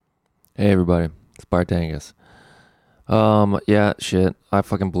Hey everybody, it's Bartangus. Yeah, shit. I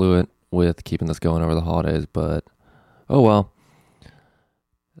fucking blew it with keeping this going over the holidays, but oh well.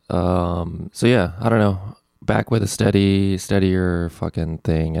 So yeah, I don't know. Back with a steadier fucking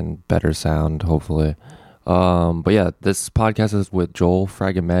thing and better sound, hopefully. But yeah, this podcast is with Joel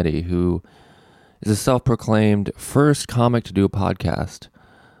Fragametti, who is a self-proclaimed first comic to do a podcast.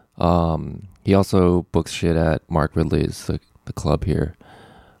 He also books shit at Mark Ridley's, the club here.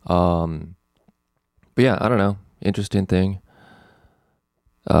 But yeah, I don't know. Interesting thing.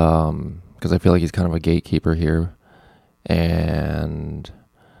 Because I feel like he's kind of a gatekeeper here, and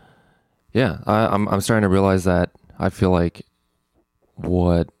yeah, I'm starting to realize that I feel like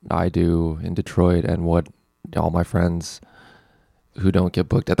what I do in Detroit and what all my friends who don't get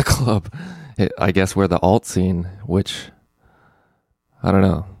booked at the club, I guess we're the alt scene, which I don't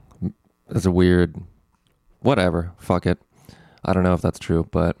know. It's a weird, whatever. Fuck it. I don't know if that's true,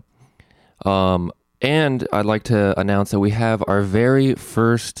 but and I'd like to announce that we have our very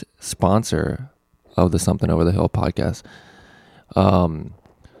first sponsor of the Something Over the Hill podcast.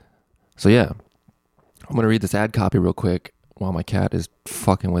 So yeah, I'm going to read this ad copy real quick while my cat is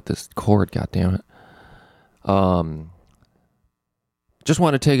fucking with this cord, goddammit. Just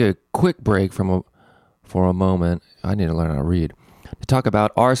want to take a quick break for a moment. I need to learn how to read. To talk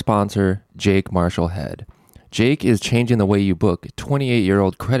about our sponsor, Jake Marshall Head. Jake is changing the way you book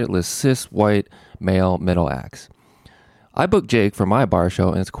 28-year-old creditless cis white male middle acts. I booked Jake for my bar show,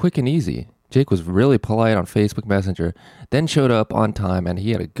 and it's quick and easy. Jake was really polite on Facebook Messenger, then showed up on time, and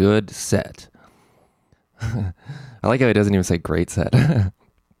he had a good set. I like how he doesn't even say great set.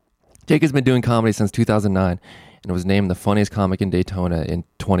 Jake has been doing comedy since 2009 and was named the funniest comic in Daytona in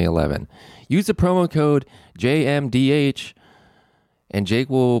 2011. Use the promo code JMDH, and Jake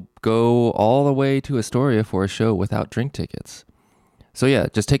will go all the way to Astoria for a show without drink tickets. So yeah,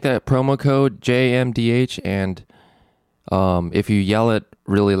 just take that promo code JMDH, and if you yell it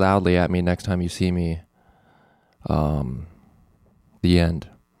really loudly at me next time you see me, the end.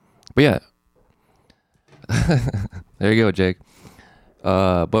 But yeah, there you go, Jake.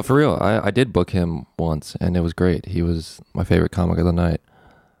 But for real, I did book him once, and it was great. He was my favorite comic of the night.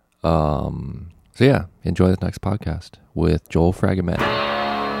 So yeah, enjoy this next podcast with Joel Fragametti.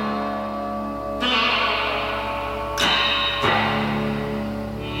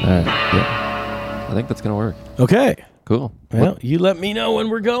 All right, yeah, I think that's gonna work. Okay. Cool. Well, you let me know when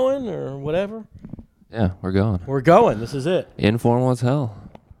we're going or whatever. Yeah, we're going. We're going. This is it. Informal as hell.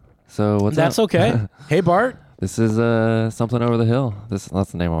 So what's That's up? okay. Hey, Bart. This is Something Over the Hill. That's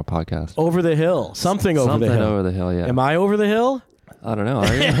the name of our podcast. Over the hill. Something over the hill. Something over the hill. Yeah. Am I over the hill? I don't know.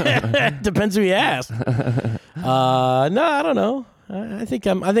 Are you? Depends who you ask. No, I don't know. I think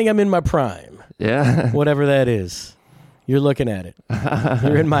I'm in my prime. Yeah. Whatever that is. You're looking at it.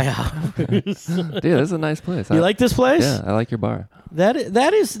 You're in my house. Dude, this is a nice place. You like this place? Yeah, I like your bar. That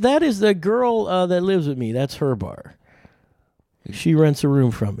is the girl that lives with me. That's her bar. She rents a room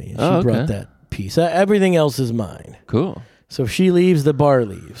from me. And she brought that piece. Everything else is mine. Cool. So if she leaves, the bar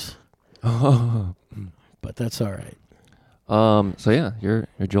leaves. Oh. But that's all right. So yeah, you're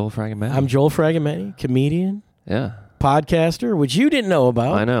Joel Fragametti. I'm Joel Fragametti, comedian, Yeah. podcaster, which you didn't know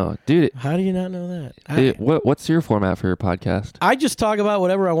about. I know, dude. How do you not know that? Dude, what's your format for your podcast? I just talk about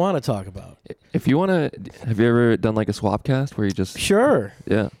whatever I want to talk about. If you want to, have you ever done like a swapcast where you just Sure.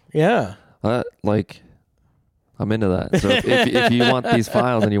 Yeah. Yeah. Like, I'm into that. So if you want these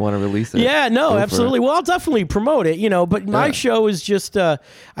files and you want to release it, Yeah, no, go for absolutely. it. Well, I'll definitely promote it, but my Yeah. show is just, I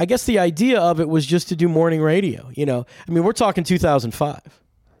guess the idea of it was just to do morning radio, I mean, we're talking 2005.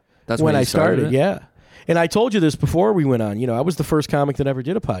 That's when you I started, it? yeah. And I told you this before we went on, I was the first comic that ever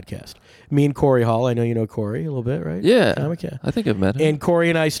did a podcast. Me and Corey Hall, I know you know Corey a little bit, right? Yeah. Comic, yeah. I think I've met him. And Corey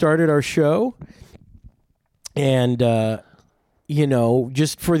and I started our show, and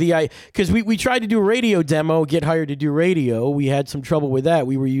just for because we tried to do a radio demo, get hired to do radio. We had some trouble with that.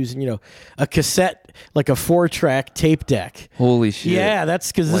 We were using a cassette, like a 4-track tape deck. Holy shit! Yeah,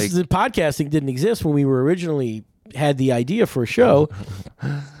 that's because the podcasting didn't exist when we were originally had the idea for a show.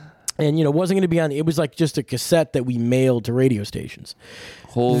 And wasn't going to be on. It was like just a cassette that we mailed to radio stations.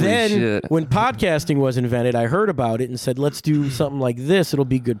 Holy shit! When podcasting was invented, I heard about it and said, "Let's do something like this. It'll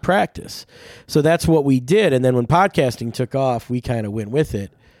be good practice." So that's what we did. And then when podcasting took off, we kind of went with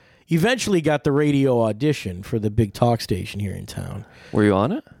it. Eventually, got the radio audition for the big talk station here in town. Were you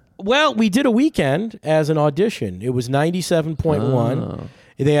on it? Well, we did a weekend as an audition. It was 97.1. Oh.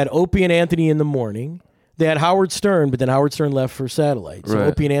 They had Opie and Anthony in the morning. They had Howard Stern, but then Howard Stern left for satellite. So Right.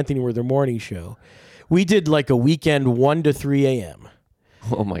 Opie and Anthony were their morning show. We did like a weekend 1 to 3 a.m.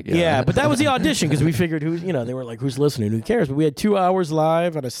 Oh my god. Yeah, but that was the audition because we figured they were like, who's listening? Who cares? But we had 2 hours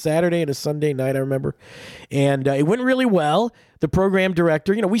live on a Saturday and a Sunday night, I remember. And it went really well. The program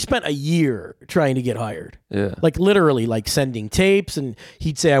director, we spent a year trying to get hired. Yeah. Like literally like sending tapes, and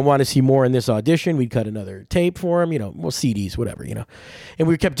he'd say, I want to see more in this audition. We'd cut another tape for him, CDs, whatever, And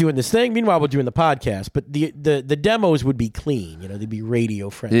we kept doing this thing. Meanwhile, we're doing the podcast, but the demos would be clean, they'd be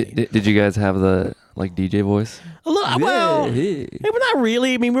radio friendly. Did you guys have the like DJ voice? Well, but not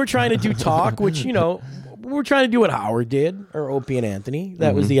really. I mean, we were trying to do talk, which, we were trying to do what Howard did, or Opie and Anthony.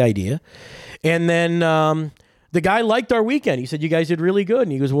 That was the idea. And then the guy liked our weekend. He said, you guys did really good.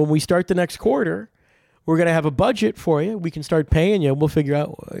 And he goes, when we start the next quarter, we're going to have a budget for you. We can start paying you. We'll figure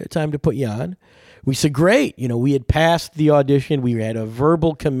out a time to put you on. We said, great. We had passed the audition. We had a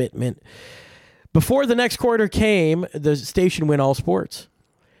verbal commitment. Before the next quarter came, the station went all sports.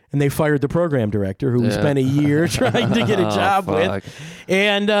 And they fired the program director, who we spent a year trying to get a job with.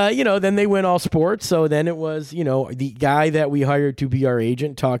 And, then they went all sports. So then it was, the guy that we hired to be our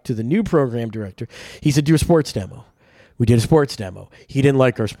agent talked to the new program director. He said, do a sports demo. We did a sports demo. He didn't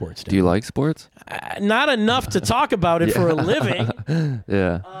like our sports demo. Do you like sports? Not enough to talk about it for a living.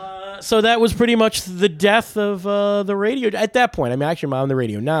 Yeah. So that was pretty much the death of the radio. At that point, actually, I'm on the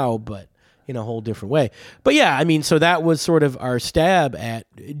radio now, but in a whole different way. But yeah, so that was sort of our stab at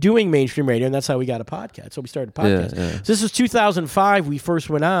doing mainstream radio, and that's how we got a podcast. So we started a podcast. Yeah. So this was 2005. We first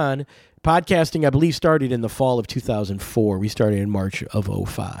went on. Podcasting, I believe, started in the fall of 2004. We started in March of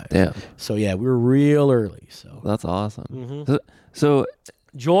 2005. Yeah. So yeah, we were real early. So That's awesome. So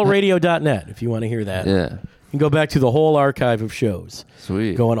JoelRadio.net, if you want to hear that. yeah. You can go back to the whole archive of shows.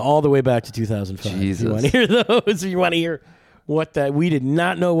 Sweet. Going all the way back to 2005. Jesus. If you want to hear those, if you want to hear we did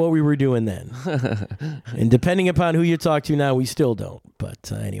not know what we were doing then. And depending upon who you talk to now, we still don't.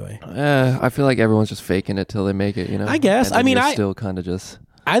 But anyway. I feel like everyone's just faking it till they make it, I guess. And you're still kind of just...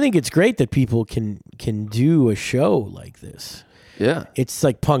 I think it's great that people can do a show like this. Yeah. It's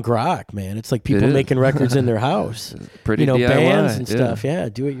like punk rock, man. It's like people making records in their house. Pretty DIY, bands and stuff. Yeah,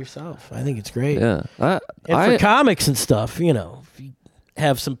 do it yourself. I think it's great. Yeah. And for comics and stuff, if you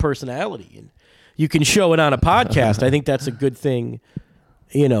have some personality and you can show it on a podcast, I think that's a good thing,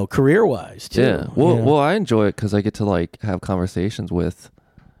 career-wise, too. Yeah. Well, I enjoy it because I get to, like, have conversations with,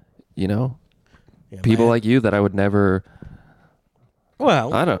 people like you that I would never...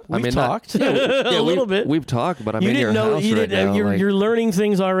 Well, I don't. We've talked a little bit. We've talked, but I'm you in didn't your know, house you right didn't, now. You're learning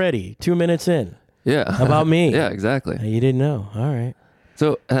things already. 2 minutes in. Yeah. About me. Yeah, exactly. You didn't know. All right.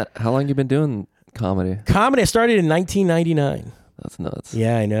 So, how long you been doing comedy? Comedy. I started in 1999. That's nuts.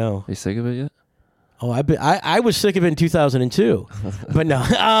 Yeah, I know. Are you sick of it yet? Oh, I was sick of it in 2002, but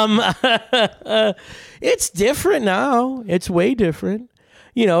no. It's different now. It's way different.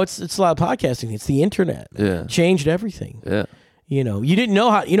 It's a lot of podcasting. It's the internet. Yeah. Changed everything. Yeah. You didn't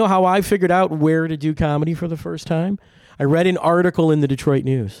know how I figured out where to do comedy for the first time? I read an article in the Detroit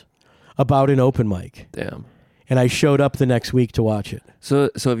News about an open mic. Damn. And I showed up the next week to watch it. So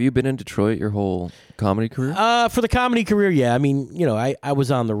have you been in Detroit your whole comedy career? For the comedy career, yeah. I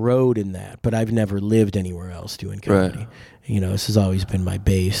was on the road in that, but I've never lived anywhere else doing comedy. Right. This has always been my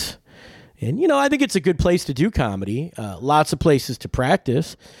base. And, I think it's a good place to do comedy. Lots of places to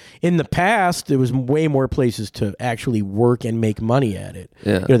practice. In the past, there was way more places to actually work and make money at it.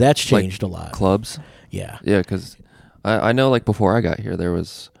 Yeah. That's changed a lot. Clubs? Yeah. Yeah, because I know, like, before I got here, there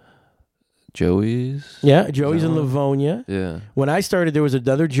was Joey's. Yeah, Joey's in Livonia. Yeah. When I started, there was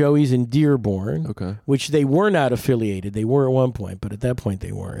another Joey's in Dearborn. Okay. Which they were not affiliated. They were at one point, but at that point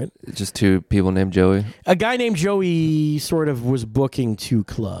they weren't. Just two people named Joey? A guy named Joey sort of was booking two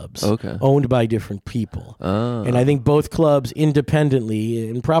clubs. Okay. Owned by different people. Oh. And I think both clubs independently,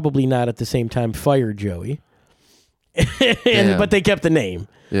 and probably not at the same time, fired Joey. But they kept the name.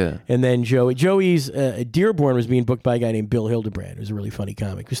 Yeah. And then Joey's Dearborn was being booked by a guy named Bill Hildebrand, who's a really funny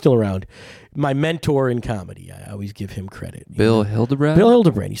comic, who's still around. My mentor in comedy. I always give him credit. Bill Hildebrand? Bill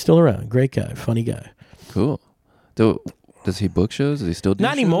Hildebrand. He's still around. Great guy. Funny guy. Cool. Does he book shows? Does he still do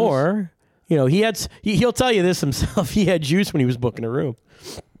Not shows? anymore. He'll tell you this himself. He had juice when he was booking a room.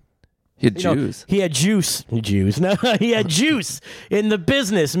 He had juice? He had juice. No, he had juice in the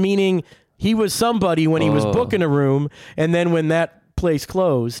business, meaning he was somebody when he was booking a room, and then when that place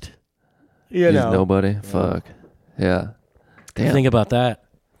closed, He's nobody. Fuck. Yeah. Damn. Think about that.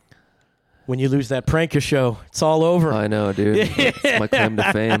 When you lose that pranker show, it's all over. I know, dude. It's my claim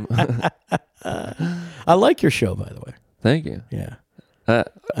to fame. I like your show, by the way. Thank you. Yeah.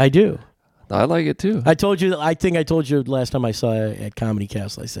 I do. I like it too. I think I told you last time I saw you at Comedy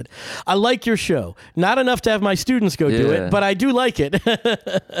Castle, I said, I like your show. Not enough to have my students go do it, but I do like it.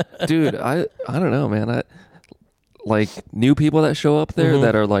 Dude, I don't know, man. like new people that show up there Mhm.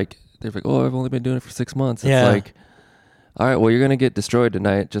 that are like, they're like, oh, I've only been doing it for 6 months. It's Yeah. like, all right, well, you're gonna get destroyed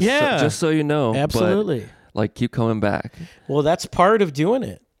tonight. Just so you know. Absolutely. But, like, keep coming back. Well, that's part of doing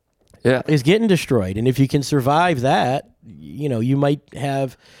it. Yeah. Is getting destroyed, and if you can survive that, you might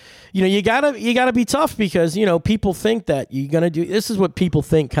have, you gotta be tough, because people think that you're gonna do. This is what people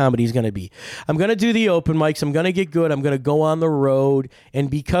think comedy is gonna be. I'm gonna do the open mics. I'm gonna get good. I'm gonna go on the road, and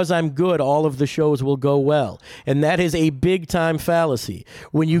because I'm good, all of the shows will go well. And that is a big time fallacy.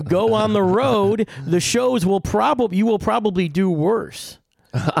 When you go on the road, the shows will probably do worse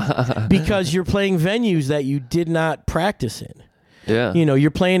because you're playing venues that you did not practice in. Yeah.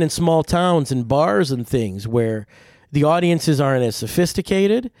 You're playing in small towns and bars and things where the audiences aren't as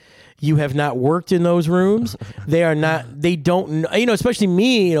sophisticated. You have not worked in those rooms. They don't know, especially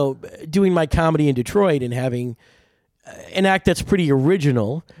me, doing my comedy in Detroit and having an act that's pretty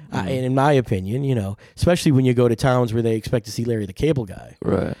original, in my opinion, especially when you go to towns where they expect to see Larry the Cable Guy.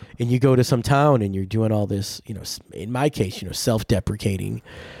 Right. And you go to some town and you're doing all this, in my case, self-deprecating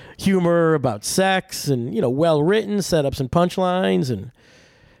humor about sex and, well-written setups and punchlines, and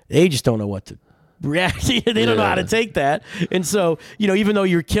they just don't know what to react. They don't know how to take that. And so, even though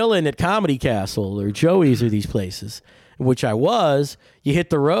you're killing at Comedy Castle or Joey's or these places, which I was, you hit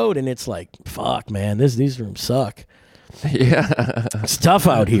the road and it's like, fuck, man, these rooms suck. Yeah. It's tough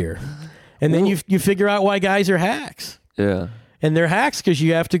out here. And then you figure out why guys are hacks. Yeah. And they're hacks because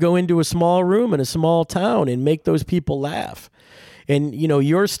you have to go into a small room in a small town and make those people laugh. And,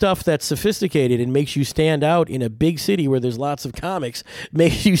 your stuff that's sophisticated and makes you stand out in a big city where there's lots of comics,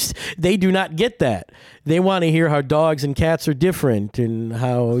 they do not get that. They want to hear how dogs and cats are different and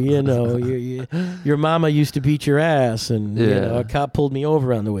how, your mama used to beat your ass and, a cop pulled me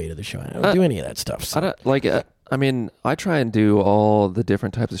over on the way to the show. I don't do any of that stuff. So. I don't, like, I try and do all the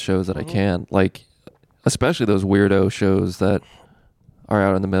different types of shows that I can, like, especially those weirdo shows that are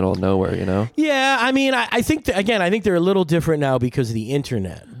out in the middle of nowhere, Yeah, I think I think they're a little different now because of the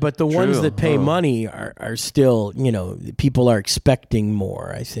internet. But the ones that pay money are still, people are expecting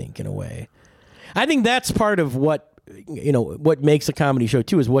more, I think, in a way. I think that's part of what makes a comedy show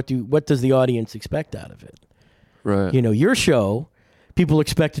too, is what does the audience expect out of it? Right. Your show, people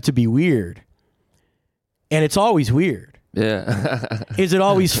expect it to be weird. And it's always weird. Yeah. Is it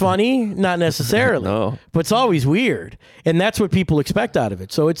always funny? Not necessarily. No. But it's always weird. And that's what people expect out of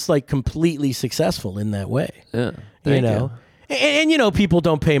it. So it's like completely successful in that way. Yeah. Thank you. And people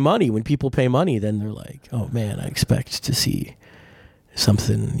don't pay money. When people pay money, then they're like, oh man, I expect to see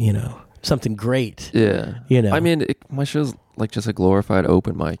something, something great. Yeah. My show's like just a glorified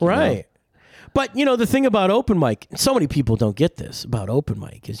open mic. Right. But, the thing about open mic, so many people don't get this about open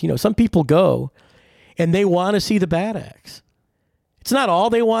mic, is, some people go and they want to see the bad acts. It's not all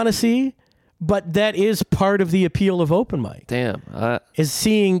they want to see, but that is part of the appeal of open mic. Damn. Is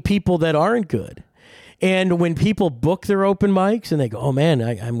seeing people that aren't good. And when people book their open mics and they go, oh man,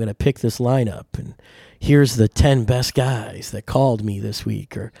 I'm going to pick this lineup, and here's the 10 best guys that called me this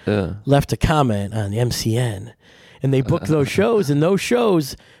week or left a comment on MCN. And they book those shows, and those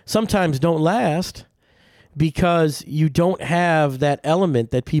shows sometimes don't last because you don't have that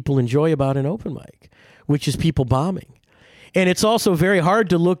element that people enjoy about an open mic, which is people bombing. And it's also very hard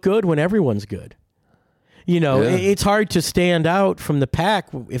to look good when everyone's good. It's hard to stand out from the pack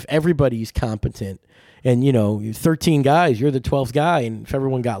if everybody's competent. And, 13 guys, you're the 12th guy, and if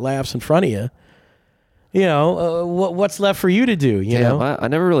everyone got laughs in front of you, what's left for you to do, know? I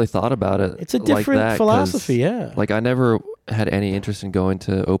never really thought about it. It's a different like that, philosophy, yeah. Like, I never had any interest in going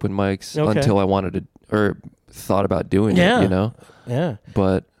to open mics until I wanted to, or thought about doing it, Yeah.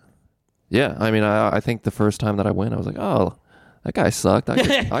 But, yeah, I think the first time that I went, I was like, oh, that guy sucked.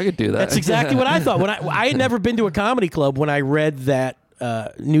 I could do that. That's exactly what I thought. When I had never been to a comedy club when I read that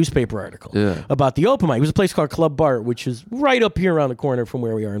newspaper article about the open mic. It was a place called Club Bart, which is right up here around the corner from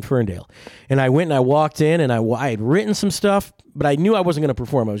where we are in Ferndale. And I went and I walked in, and I had written some stuff, but I knew I wasn't going to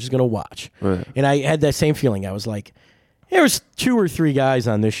perform. I was just going to watch. Right. And I had that same feeling. I was like, there was 2 or 3 guys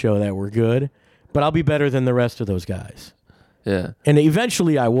on this show that were good, but I'll be better than the rest of those guys. Yeah. And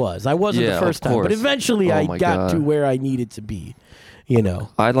eventually I was. I wasn't the first time, but eventually I got to where I needed to be,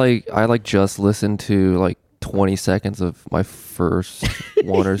 I just listened to like 20 seconds of my first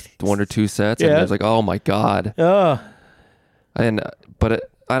one or two sets, and it was like, oh my god. I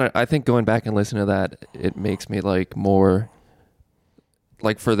think going back and listening to that, it makes me like more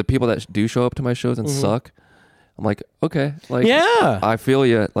like, for the people that do show up to my shows and suck, I'm like, okay, like, I feel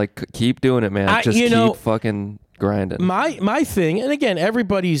you. Like, keep doing it, man. Just keep fucking grinding. My thing, and again,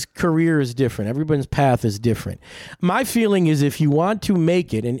 everybody's career is different. Everybody's path is different. My feeling is if you want to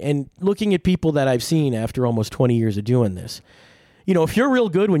make it, and looking at people that I've seen after almost 20 years of doing this, if you're real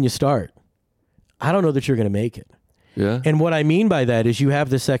good when you start, I don't know that you're going to make it. Yeah. And what I mean by that is you have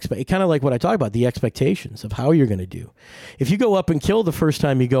this kind of like what I talk about, the expectations of how you're going to do. If you go up and kill the first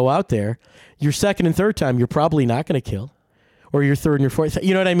time you go out there, your second and third time, you're probably not going to kill. Or your third and your fourth,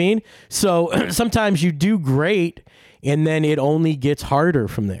 you know what I mean? So sometimes you do great, and then it only gets harder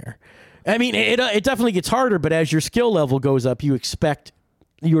from there. I mean, it definitely gets harder, but as your skill level goes up, you expect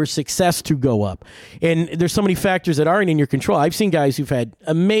your success to go up. And there's so many factors that aren't in your control. I've seen guys who've had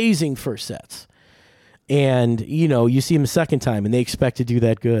amazing first sets. And, you see them a second time, and they expect to do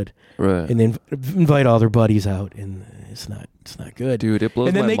that good. Right. And then invite all their buddies out, and it's not good. Dude, it blows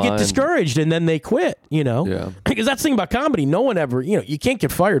my mind. And then they get discouraged, and then they quit, Yeah. Because that's the thing about comedy. No one ever, you can't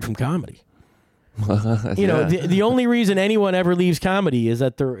get fired from comedy. The only reason anyone ever leaves comedy is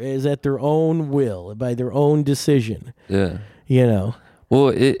at their own will, by their own decision. Yeah. Well,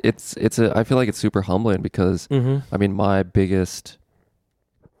 I feel like it's super humbling because, I mean, my biggest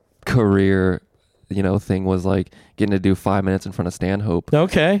career thing was like getting to do 5 minutes in front of Stanhope.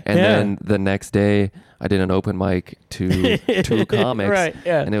 Okay. And then the next day I did an open mic to two comics. Right.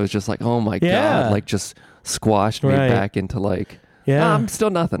 Yeah. And it was just like, oh my God, like just squashed me back into like, I'm still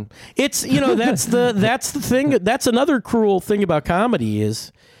nothing. It's, that's the thing. That's another cruel thing about comedy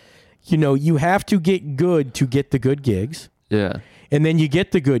is, you have to get good to get the good gigs. Yeah. And then you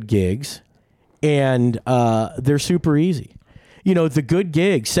get the good gigs and they're super easy. The good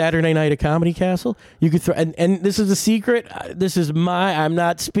gig, Saturday night at Comedy Castle, you could throw, and this is a secret. I'm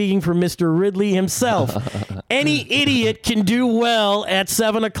not speaking for Mr. Ridley himself. Any idiot can do well at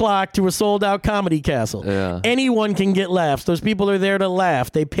 7:00 to a sold out Comedy Castle. Yeah. Anyone can get laughs. Those people are there to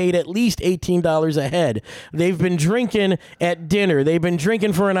laugh. They paid at least $18 a head. They've been drinking at dinner. They've been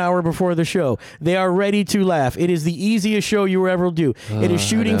drinking for an hour before the show. They are ready to laugh. It is the easiest show you will ever do. It is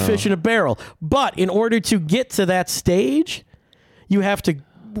shooting fish in a barrel. But in order to get to that stage, you have to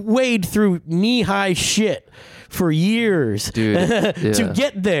wade through knee-high shit for years to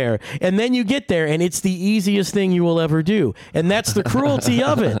get there. And then you get there, and it's the easiest thing you will ever do. And that's the cruelty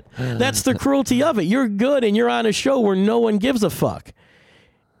of it. That's the cruelty of it. You're good, and you're on a show where no one gives a fuck.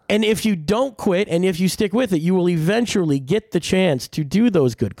 And if you don't quit, and if you stick with it, you will eventually get the chance to do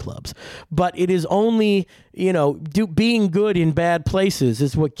those good clubs. But it is only, being good in bad places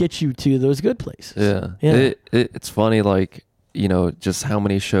is what gets you to those good places. Yeah. It's funny, like, just how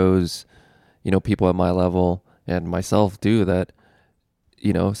many shows, people at my level and myself do that,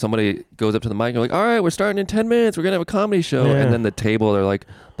 somebody goes up to the mic and you're like, all right, we're starting in 10 minutes. We're going to have a comedy show. Yeah. And then the table, they're like,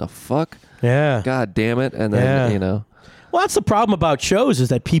 the fuck? Yeah. God damn it. And then, Well, that's the problem about shows is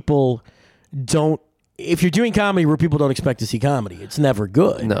that people don't, if you're doing comedy where people don't expect to see comedy, it's never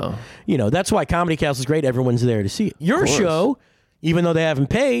good. No. That's why Comedy Castle is great. Everyone's there to see it. Your show, even though they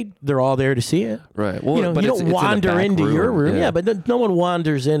haven't paid, they're all there to see it. Right. Well, but you don't wander into your room. Yeah, but no one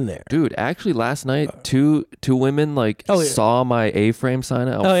wanders in there. Dude, actually last night, two women saw my A-frame sign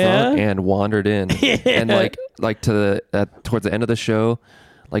out front and wandered in. And towards the end of the show,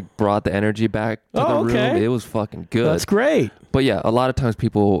 brought the energy back to the room. It was fucking good. That's great. But yeah, a lot of times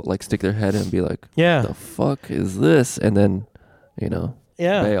people stick their head in and be like, the fuck is this? And then,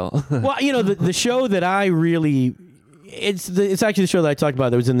 bail. Well, the show that I really... It's actually the show that I talked about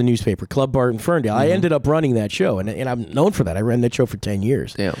that was in the newspaper, Club Bart in Ferndale. I ended up running that show, and I'm known for that. I ran that show for 10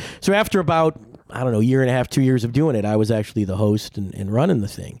 years. Damn. So after about, a year and a half, 2 years of doing it, I was actually the host and running the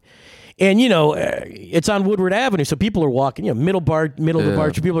thing. And, it's on Woodward Avenue, so people are walking, middle of the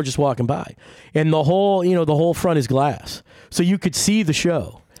bar, people are just walking by. And the whole front is glass. So you could see the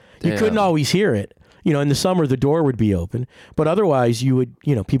show. You couldn't always hear it. In the summer, the door would be open, but otherwise you would,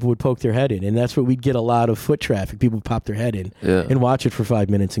 people would poke their head in, and that's where we'd get a lot of foot traffic. People would pop their head in and watch it for 5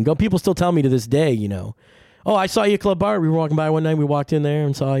 minutes and go. People still tell me to this day, oh, I saw you at Club Bart. We were walking by one night. We walked in there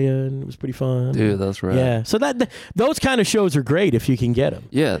and saw you, and it was pretty fun. Dude, that's right. Yeah. So those kind of shows are great if you can get them.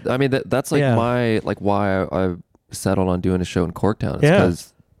 Yeah. I mean, that's my, why I settled on doing a show in Corktown. It's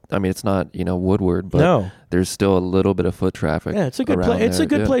because, it's not, Woodward, but there's still a little bit of foot traffic. Yeah, it's a good place. It's a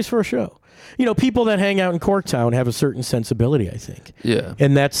good place for a show. People that hang out in Corktown have a certain sensibility, I think. Yeah.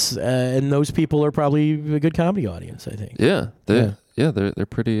 And that's and those people are probably a good comedy audience, I think. Yeah. They're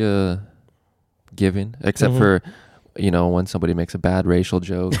pretty giving, except for when somebody makes a bad racial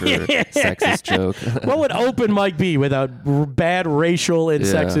joke or sexist joke. What would open mic be without bad racial and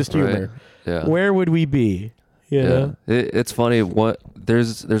sexist humor? Right. Yeah. Where would we be? It's funny.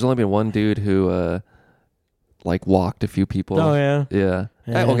 There's only been one dude who walked a few people. Oh yeah. Yeah.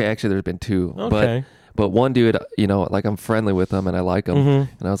 Okay, actually there's been two. Okay. But one dude, you know, like I'm friendly with him and I like him, and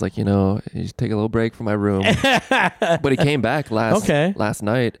I was like, you know, you should take a little break from my room. But he came back last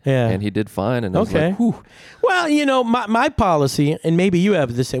night, and he did fine. And I was like, whew. Well, you know, my policy, and maybe you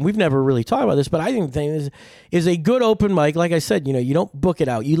have the same. We've never really talked about this, but I think the thing is a good open mic. Like I said, you know, you don't book it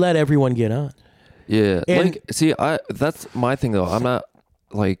out. You let everyone get on. Yeah. And, like, see, that's my thing though. I'm not.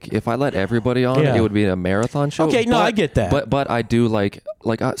 Like if I let everybody on, it would be a marathon show. Okay, no, I get that. But I do like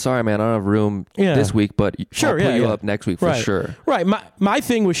sorry man, I don't have room this week, but I'll put you up next week for sure. Right. My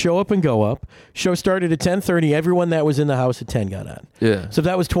thing was show up and go up. Show started at 10:30. Everyone that was in the house at 10 got on. Yeah. So if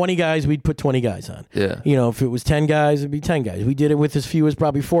that was 20 guys, we'd put 20 guys on. Yeah. You know, if it was 10 guys, it'd be 10 guys. We did it with as few as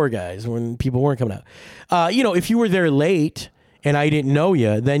probably 4 guys when people weren't coming out. You know, if you were there late and I didn't know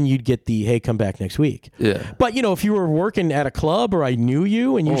you, then you'd get the, hey, come back next week. Yeah. But, you know, if you were working at a club or I knew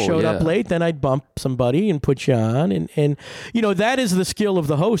you and you showed up late, then I'd bump somebody and put you on. And, you know, that is the skill of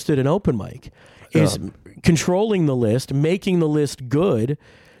the host at an open mic, is controlling the list, making the list good.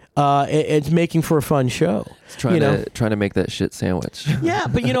 It's making for a fun show. It's trying to make that shit sandwich. Yeah,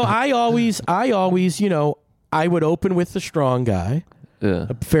 but, you know, I always, you know, I would open with the strong guy. Yeah.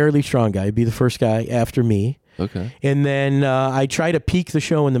 A fairly strong guy. He'd be the first guy after me. Okay. And then I try to peak the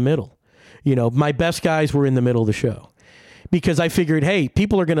show in the middle. You know, my best guys were in the middle of the show because I figured, hey,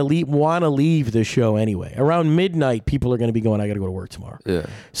 people are going to want to leave the show anyway. Around midnight, people are going to be going, I got to go to work tomorrow. Yeah.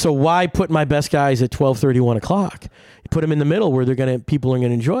 So why put my best guys at 12:30, 1 o'clock? Put them in the middle where people are going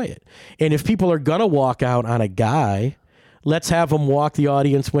to enjoy it. And if people are going to walk out on a guy, let's have them walk the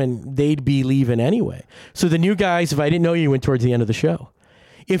audience when they'd be leaving anyway. So the new guys, if I didn't know you, went towards the end of the show.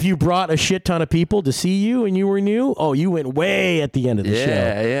 If you brought a shit ton of people to see you and you were new, you went way at the end of the show.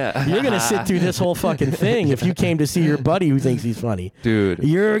 Yeah. You're going to sit through this whole fucking thing if you came to see your buddy who thinks he's funny. Dude.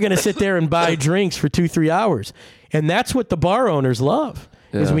 You're going to sit there and buy drinks for 2-3 hours. And that's what the bar owners love,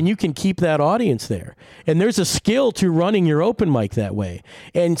 is when you can keep that audience there. And there's a skill to running your open mic that way.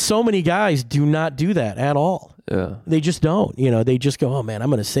 And so many guys do not do that at all. Yeah. They just don't. You know, they just go, oh, man, I'm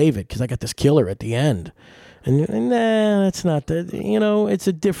going to save it because I got this killer at the end. And nah, that's not the. You know, it's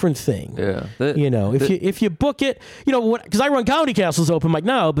a different thing. Yeah. You know, if you book it, you know, because I run Comedy Castle's open mic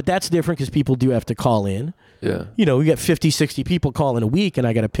now, but that's different because people do have to call in. Yeah. You know, we got 50, 60 people calling a week, and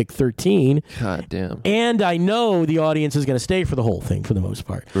I got to pick 13. God damn. And I know the audience is going to stay for the whole thing for the most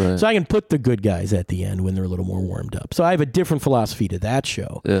part. Right. So I can put the good guys at the end when they're a little more warmed up. So I have a different philosophy to that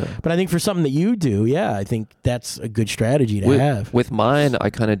show. Yeah. But I think for something that you do, I think that's a good strategy to have. With mine,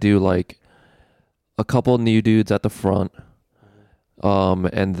 I kind of do like a couple new dudes at the front,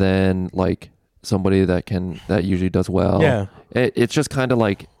 and then like somebody that usually does well. Yeah. It's just kind of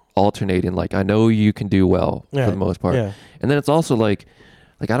like alternating. Like I know you can do well for the most part, and then it's also like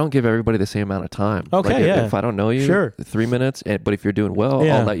I don't give everybody the same amount of time. Okay, like, if I don't know you, 3 minutes. But if you're doing well,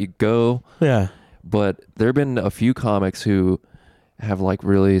 I'll let you go. Yeah. But there have been a few comics who have like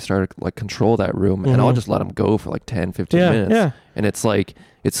really started like control that room, and I'll just let them go for like 10, 15 minutes. Yeah. And it's like,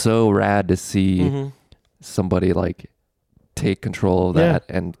 it's so rad to see somebody like take control of that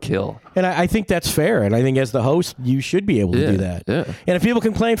and kill. And I think that's fair. And I think as the host, you should be able to do that. Yeah. And if people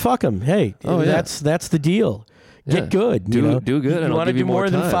complain, fuck them. Hey, that's the deal. Get good. Do good. You want to do more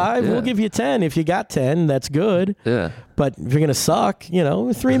than 5? We'll give you 10. If you got 10, that's good. Yeah. But if you're going to suck,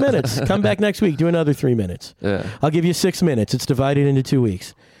 3 minutes. Come back next week. Do another 3 minutes. Yeah. I'll give you 6 minutes. It's divided into 2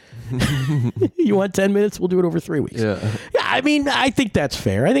 weeks. You want 10 minutes? We'll do it over 3 weeks. Yeah. I mean, I think that's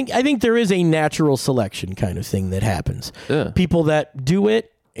fair. I think there is a natural selection kind of thing that happens. Yeah. People that do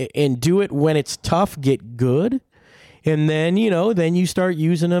it and do it when it's tough get good. And then, then you start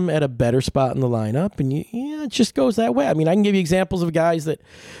using them at a better spot in the lineup. And it just goes that way. I mean, I can give you examples of guys that,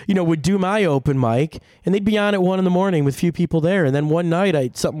 would do my open mic and they'd be on at 1 a.m. with few people there. And then one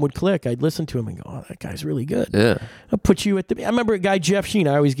night something would click. I'd listen to him and go, oh, that guy's really good. Yeah. I'll put you at I remember a guy, Jeff Sheen.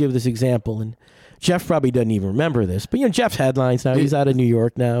 I always give this example. And Jeff probably doesn't even remember this. But, Jeff's headlines now. He's out of New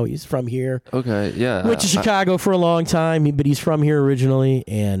York now. He's from here. Okay, yeah. Went to Chicago for a long time, but he's from here originally.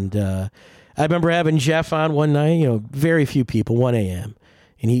 And I remember having Jeff on one night, very few people, 1 a.m.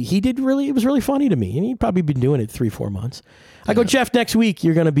 And he did it was really funny to me. And he'd probably been doing it 3-4 months. I go, Jeff, next week,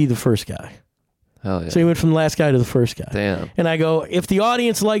 you're going to be the first guy. Hell yeah. So he went from the last guy to the first guy. Damn. And I go, if the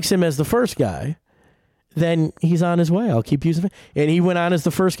audience likes him as the first guy, then he's on his way. I'll keep using him. And he went on as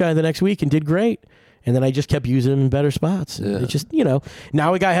the first guy the next week and did great. And then I just kept using him in better spots. And it just,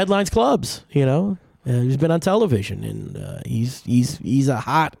 now we got headlines clubs, he's been on television, and he's a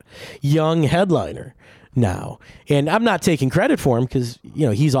hot young headliner now. And I'm not taking credit for him because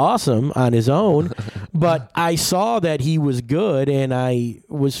he's awesome on his own, but I saw that he was good, and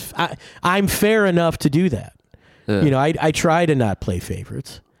I'm fair enough to do that. Yeah. I try to not play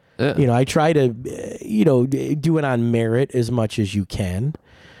favorites. Yeah. You know, I try to, do it on merit as much as you can.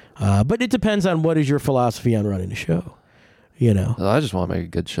 But it depends on what is your philosophy on running a show. You know, I just want to make a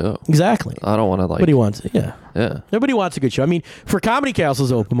good show. Exactly. I don't want to Nobody wants it. Yeah. Yeah. Nobody wants a good show. I mean, for Comedy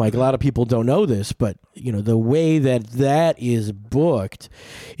Castle's open mic, a lot of people don't know this, but the way that is booked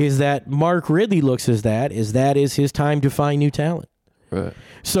is that Mark Ridley looks as that is his time to find new talent. Right.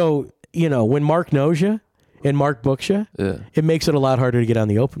 So, when Mark knows you and Mark books you, it makes it a lot harder to get on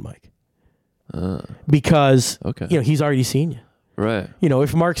the open mic. Because he's already seen you. Right.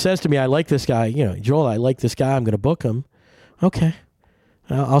 If Mark says to me, I like this guy, Joel, I like this guy, I'm going to book him. Okay.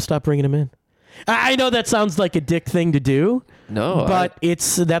 I'll stop bringing him in. I know that sounds like a dick thing to do. No. But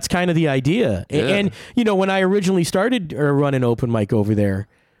that's kind of the idea. Yeah. And, when I originally started running open mic over there,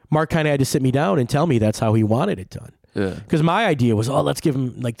 Mark kind of had to sit me down and tell me that's how he wanted it done. Yeah. Because my idea was, let's give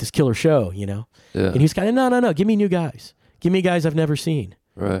him like this killer show, Yeah. And he's kind of, no, give me new guys. Give me guys I've never seen.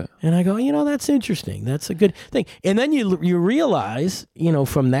 Right. And I go, that's interesting. That's a good thing. And then you realize,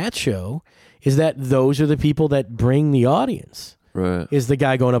 from that show, is that those are the people that bring the audience. Right. Is the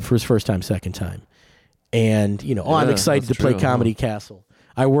guy going up for his first time, second time. And, I'm excited to play Comedy Castle.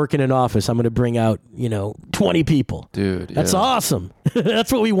 I work in an office. I'm going to bring out, 20 people. Dude. That's awesome.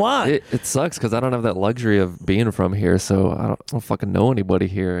 That's what we want. It sucks because I don't have that luxury of being from here, so I don't fucking know anybody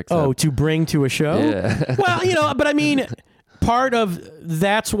here. Except... to bring to a show? Yeah. Well, but I mean... Part of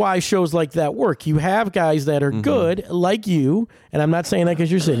that's why shows like that work. You have guys that are good, like you, and I'm not saying that because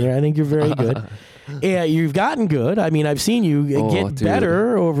you're sitting here. I think you're very good. Yeah, you've gotten good. I mean, I've seen you get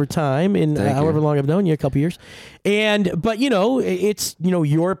better over time in however long I've known you, a couple years. But it's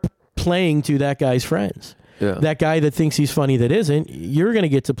you're playing to that guy's friends. Yeah. That guy that thinks he's funny that isn't. You're going to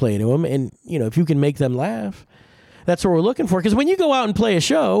get to play to him, and if you can make them laugh, that's what we're looking for. Because when you go out and play a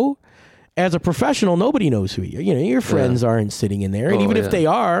show. As a professional, nobody knows who you are. Your friends aren't sitting in there. And even if they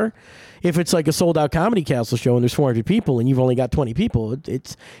are, if it's like a sold-out Comedy Castle show and there's 400 people and you've only got 20 people,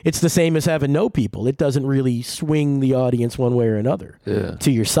 it's the same as having no people. It doesn't really swing the audience one way or another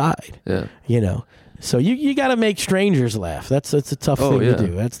to your side. Yeah. So you got to make strangers laugh. That's a tough thing to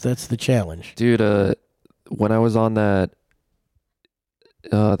do. That's the challenge. Dude, when I was on that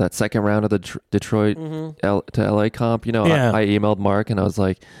second round of the Detroit to LA comp, I emailed Mark and I was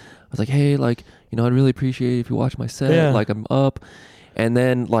like, hey, like, I'd really appreciate it if you watch my set. Yeah. Like, I'm up. And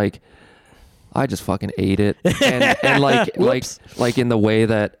then, like, I just fucking ate it. And like in the way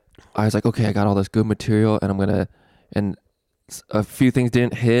that I was like, okay, I got all this good material and I'm going to, and a few things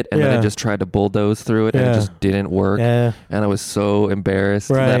didn't hit and then I just tried to bulldoze through it and it just didn't work. Yeah. And I was so embarrassed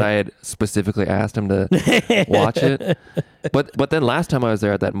that I had specifically asked him to watch it. But then last time I was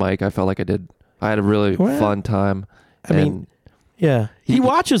there at that mic, I felt like I had a really fun time. I mean, yeah, he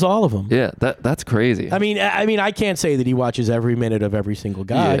watches all of them. Yeah, that's crazy. I mean, I can't say that he watches every minute of every single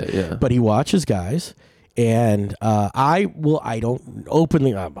guy, but he watches guys. And I don't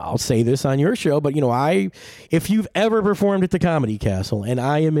openly, I'll say this on your show, but if you've ever performed at the Comedy Castle and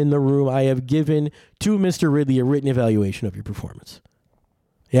I am in the room, I have given to Mr. Ridley a written evaluation of your performance.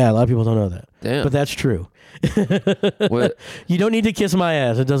 Yeah, a lot of people don't know that. Damn. But that's true. You don't need to kiss my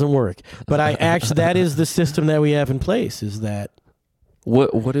ass. It doesn't work. But that is the system that we have in place, is that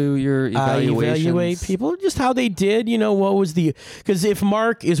What do your evaluations? I evaluate people, just how they did, what was because if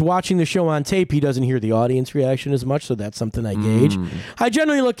Mark is watching the show on tape, he doesn't hear the audience reaction as much, so that's something I gauge. I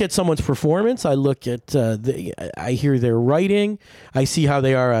generally look at someone's performance. I look at, I hear their writing. I see how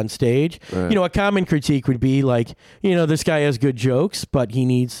they are on stage. Right. A common critique would be like, this guy has good jokes, but he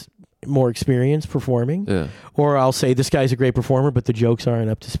needs more experience performing. Yeah. Or I'll say, this guy's a great performer, but the jokes aren't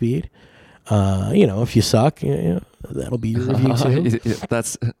up to speed. If you suck, that'll be your review too.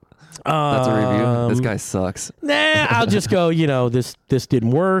 That's a review. This guy sucks. Nah, I'll just go, this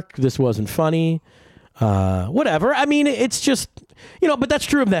didn't work. This wasn't funny. Whatever. I mean, it's just, but that's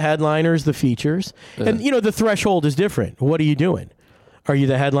true of the headliners, the features. Yeah. And, the threshold is different. What are you doing? Are you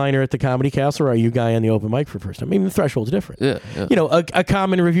the headliner at the Comedy Castle, or are you a guy on the open mic for first time? I mean, the threshold's different. Yeah. A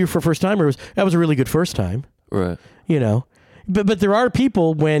common review for first timer was a really good first time. Right. But there are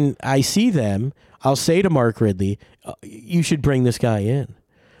people, when I see them, I'll say to Mark Ridley, you should bring this guy in.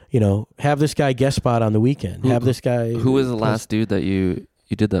 Have this guy guest spot on the weekend. Have this guy. Who was the last dude that you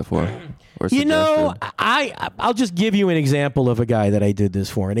did that for? Or I'll just give you an example of a guy that I did this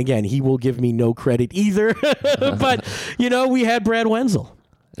for. And again, he will give me no credit either. But, we had Brad Wenzel.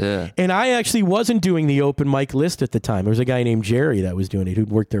 Yeah. And I actually wasn't doing the open mic list at the time. There was a guy named Jerry that was doing it who'd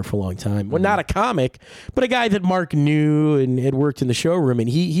worked there for a long time. Well, not a comic, but a guy that Mark knew and had worked in the showroom. And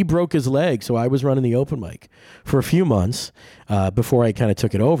he broke his leg, so I was running the open mic for a few months before I kind of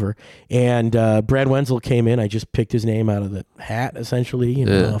took it over. And Brad Wenzel came in. I just picked his name out of the hat, essentially,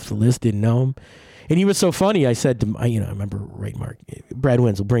 off the list, didn't know him. And he was so funny, I said to I remember Mark, Brad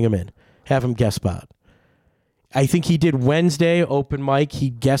Wenzel, bring him in. Have him guest spot. I think he did Wednesday open mic. He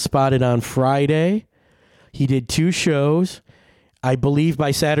guest spotted on Friday. He did 2 shows. I believe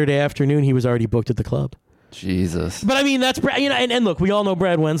by Saturday afternoon he was already booked at the club. Jesus. But I mean, that's and look, we all know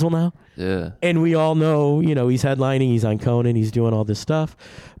Brad Wenzel now. Yeah. And we all know, he's headlining, he's on Conan, he's doing all this stuff.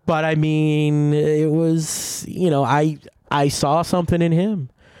 But I mean, it was, I saw something in him.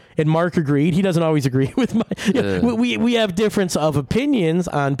 And Mark agreed. He doesn't always agree with my. We have difference of opinions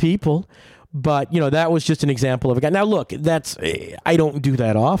on people. But, that was just an example of a guy. Now, look, I don't do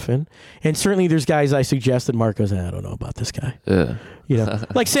that often. And certainly there's guys I suggest that Mark goes, I don't know about this guy. Yeah.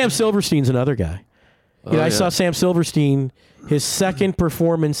 Like Sam Silverstein's another guy. I saw Sam Silverstein, his second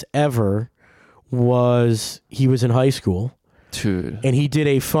performance ever was he was in high school. Dude. And he did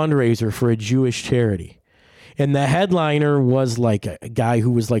a fundraiser for a Jewish charity. And the headliner was like a guy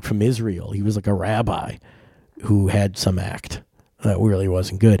who was like from Israel. He was like a rabbi who had some act. That really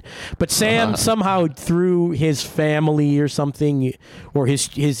wasn't good. But Sam somehow through his family or something, or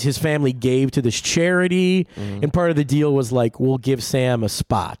his family gave to this charity. And part of the deal was like, we'll give Sam a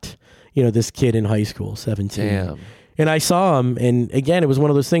spot. This kid in high school, 17. Damn. And I saw him. And again, it was one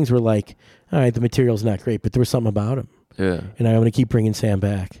of those things where like, all right, the material's not great, but there was something about him. Yeah. And I'm going to keep bringing Sam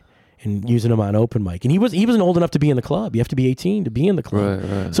back and using him on open mic. And he wasn't old enough to be in the club. You have to be 18 to be in the club.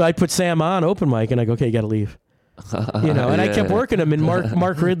 Right. So I'd put Sam on open mic and I go, okay, you got to leave. And I kept working him, and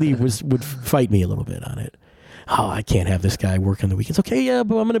Mark Ridley would fight me a little bit on it. Oh, I can't have this guy work on the weekends. Okay, yeah,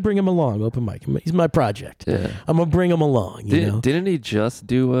 but I'm going to bring him along, open mic. He's my project. Yeah. I'm going to bring him along. Didn't he just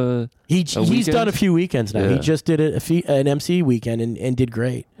do He's done a few weekends now. Yeah. He just did an MC weekend and did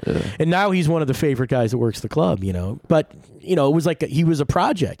great. Yeah. And now he's one of the favorite guys that works the club, But, it was like he was a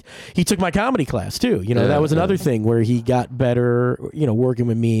project. He took my comedy class, too. That was another thing where he got better, working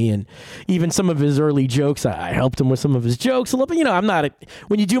with me. And even some of his early jokes, I helped him with some of his jokes. A little bit, I'm not...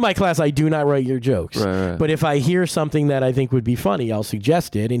 when you do my class, I do not write your jokes. Right. But if I hear something that I think would be funny, I'll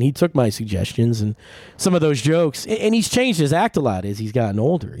suggest it. And he took my suggestions and some of those jokes. And he's changed his act a lot as he's gotten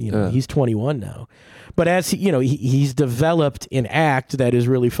older. He's 21 now. But as he's developed an act that is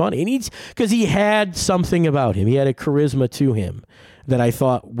really funny, and because he had something about him, he had a charisma to him that I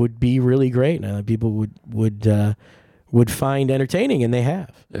thought would be really great, and people would find entertaining, and they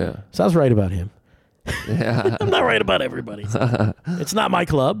have. Yeah. So I was right about him. Yeah. I'm not right about everybody. It's not my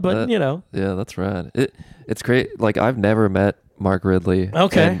club, but Yeah, that's right. It's great. Like I've never met Mark Ridley.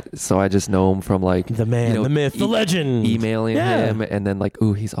 Okay. So I just know him from like the man, the myth, the legend. Emailing him, and then like,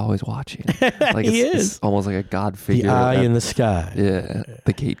 ooh, he's always watching. Like it's almost like a god figure. The eye in the sky. Yeah,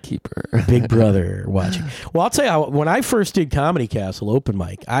 the gatekeeper. Big brother watching. Well, I'll tell you, when I first did Comedy Castle open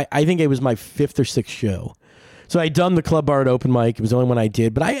mic, I think it was my 5th or 6th show. So I'd done the Club Art open mic. It was the only one I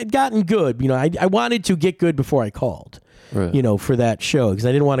did, but I had gotten good. I wanted to get good before I called. Right. For that show because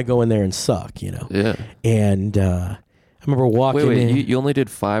I didn't want to go in there and suck. Yeah. And I remember walking in. You only did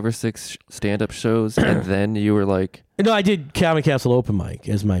 5 or 6 stand-up shows, and then you were like... No, I did Comedy Castle open mic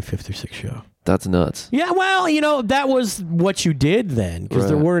as my 5th or 6th show. That's nuts. Yeah, well, that was what you did then, because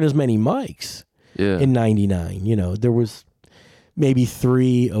there weren't as many mics in 99. There was maybe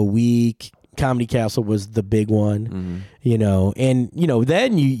 3 a week. Comedy Castle was the big one, And,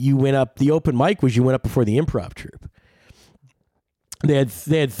 then you went up... The open mic was you went up before the improv troupe. They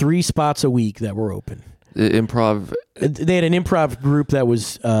had 3 spots a week that were open. Improv. They had an improv group that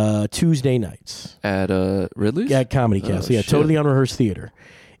was Tuesday nights at Ridley's at Comedy Castle. Yeah, totally unrehearsed theater,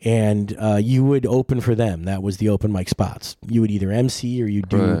 and you would open for them. That was the open mic spots. You would either MC or you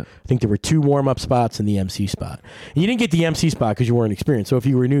do. Right. I think there were 2 warm up spots and the MC spot. And you didn't get the MC spot because you weren't experienced. So if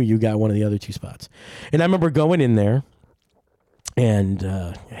you were new, you got one of the other 2 spots. And I remember going in there. And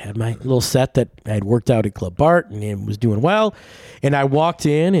I had my little set that I had worked out at Club Bart and it was doing well. And I walked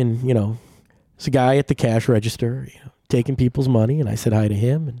in and, there's a guy at the cash register, taking people's money. And I said hi to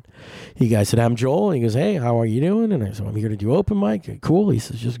him. And he guy said, I'm Joel. And he goes, hey, how are you doing? And I said, I'm here to do open mic. Cool. He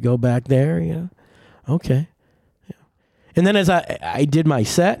says, just go back there. Okay. Yeah. And then as I did my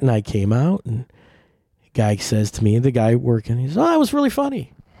set and I came out and the guy says to me, the guy working, he says, oh, that was really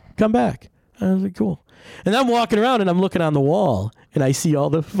funny. Come back. I was like, cool. And I'm walking around and I'm looking on the wall and I see all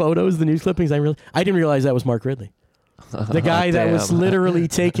the photos, the news clippings. I didn't realize that was Mark Ridley. The guy that was literally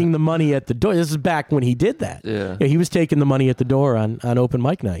taking the money at the door. This is back when he did that. Yeah. He was taking the money at the door on open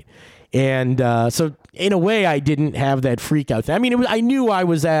mic night. And so in a way, I didn't have that freak out thing. I mean, I knew I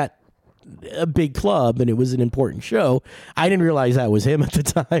was at a big club and it was an important show. I didn't realize that was him at the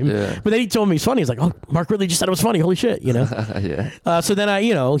time. Yeah. But then he told me it's funny. He's like, "Oh, Mark Ridley just said it was funny. Holy shit!" Yeah. So then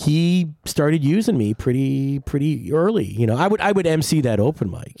he started using me pretty early. I would MC that open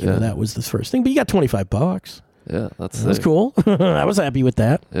mic. That was the first thing. But you got $25. Yeah, that's cool. I was happy with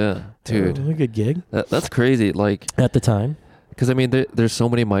that. Yeah, dude, a good gig. That's crazy. Like at the time, because I mean, there's so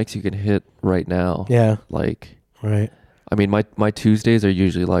many mics you can hit right now. Yeah. Like, right. I mean, my Tuesdays are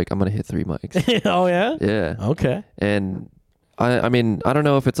usually like I'm gonna hit 3 mics. Oh yeah. Yeah. Okay. And I mean, I don't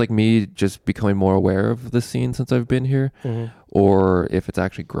know if it's like me just becoming more aware of the scene since I've been here, or if it's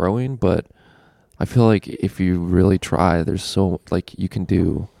actually growing. But I feel like if you really try, there's so like you can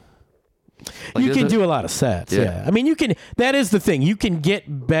do. Like, you can do a lot of sets. Yeah. I mean, you can. That is the thing. You can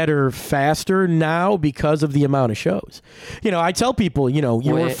get better faster now because of the amount of shows. I tell people,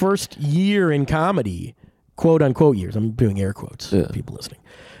 your first year in comedy, quote unquote years. I'm doing air quotes. For people listening.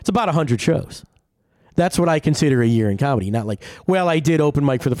 It's about 100 shows. That's what I consider a year in comedy. Not like, well, I did open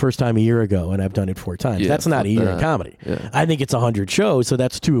mic for the first time a year ago and I've done it 4 times. That's not a year in comedy. Yeah. I think it's 100 shows, so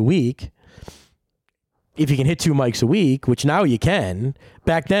that's 2 a week. If you can hit 2 mics a week, which now you can,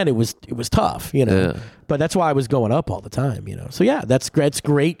 back then it was tough, Yeah. But that's why I was going up all the time, So yeah, that's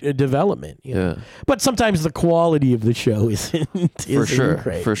great development. Yeah. But sometimes the quality of the show isn't For sure.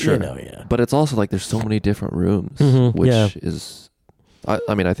 great. For sure. Yeah. But it's also like there's so many different rooms, which is,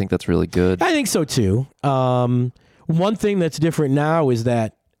 I mean, I think that's really good. I think so too. One thing that's different now is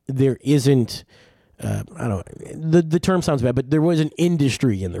that there isn't. I don't. The term sounds bad, but there was an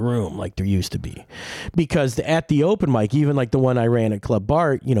industry in the room like there used to be, because at the open mic, even like the one I ran at Club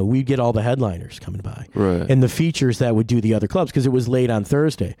Bart, we'd get all the headliners coming by, Right. and the features that would do the other clubs because it was late on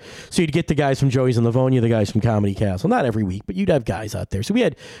Thursday. So you'd get the guys from Joey's and Livonia, the guys from Comedy Castle. Not every week, but you'd have guys out there. So we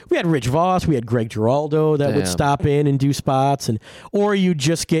had Rich Voss, we had Greg Giraldo that would stop in and do spots, or you'd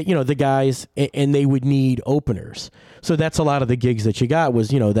just get the guys and they would need openers. So that's a lot of the gigs that you got was,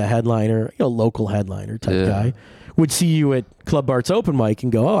 the headliner, local headliner type guy would see you at Club Bart's open mic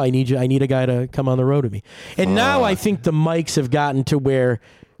and go, "Oh, I need a guy to come on the road with me." And now I think the mics have gotten to where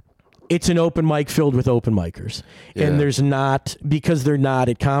it's an open mic filled with open micers. Yeah. And there's not, because they're not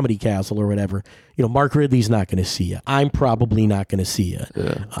at Comedy Castle or whatever, Mark Ridley's not going to see you. I'm probably not going to see you.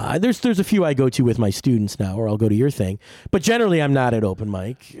 Yeah. There's a few I go to with my students now, or I'll go to your thing. But generally, I'm not at open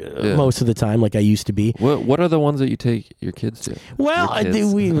mic most of the time like I used to be. What are the ones that you take your kids to? Well,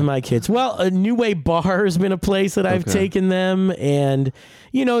 my kids. Well, New Way Bar has been a place that I've taken them, and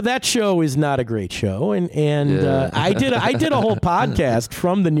that show is not a great show. And I did a whole podcast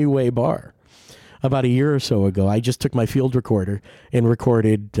from the New Way Bar about a year or so ago. I just took my field recorder and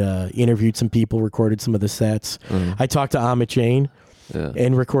recorded, interviewed some people, recorded some of the sets. I talked to Amit Jain.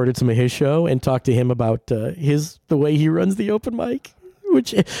 And recorded some of his show and talked to him about the way he runs the open mic.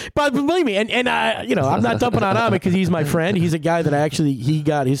 But believe me, and I'm not dumping on Amit because he's my friend. He's a guy that he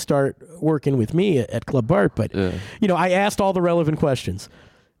got his start working with me at Club Bart. But I asked all the relevant questions.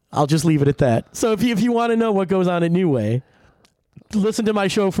 I'll just leave it at that. So if you want to know what goes on at New Way, listen to my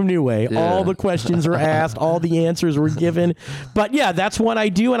show from New Way. All the questions are asked, all the answers were given. But yeah, that's one I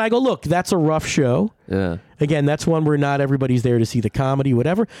do, and I go, look, that's a rough show. Yeah. Again, that's one where not everybody's there to see the comedy,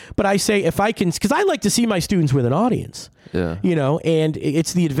 whatever. But I say, if I can, because I like to see my students with an audience. Yeah. And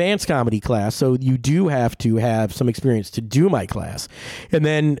it's the advanced comedy class, so you do have to have some experience to do my class. And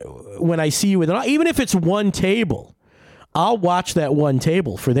then when I see you with even if it's one table, I'll watch that one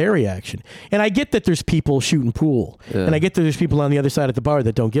table for their reaction. And I get that there's people shooting pool. Yeah. And I get that there's people on the other side of the bar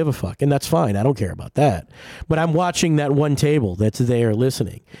that don't give a fuck. And that's fine. I don't care about that. But I'm watching that one table that's there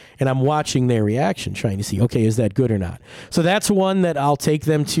listening. And I'm watching their reaction, trying to see, okay, is that good or not? So that's one that I'll take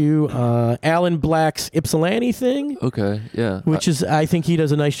them to. Alan Black's Ypsilanti thing. Okay, yeah. Which is, I think he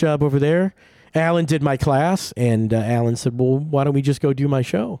does a nice job over there. Alan did my class. And Alan said, well, why don't we just go do my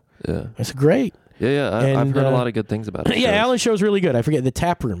show? Yeah. I said, great. Yeah, I've heard a lot of good things about it. Yeah, Alan's show's really good. I forget the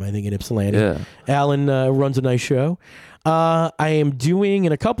Tap Room, I think, in Ypsilanti. Yeah. Alan runs a nice show. I am doing,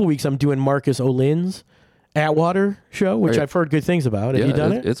 in a couple weeks, I'm doing Marcus Olin's Atwater show, which I've heard good things about. Have you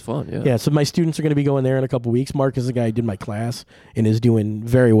done it? It's fun, yeah. Yeah, so my students are going to be going there in a couple weeks. Marcus is a guy who did my class and is doing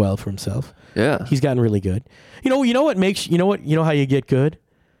very well for himself. Yeah. He's gotten really good. You know how you get good?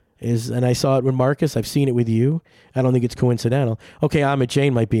 And I saw it with Marcus. I've seen it with you. I don't think it's coincidental. Okay, Amit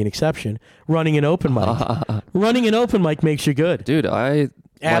Jain might be an exception. Running an open mic makes you good. Dude,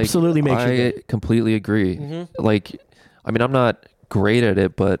 Absolutely makes you good. I completely agree. Mm-hmm. Like, I mean, I'm not great at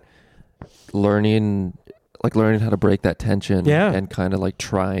it, but learning like learning how to break that tension Yeah. and kind of like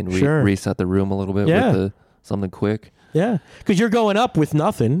try and Sure. reset the room a little bit Yeah. with something quick. Yeah, because you're going up with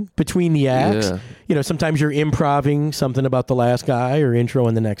nothing between the acts. Yeah. You know, sometimes you're improving something about the last guy or intro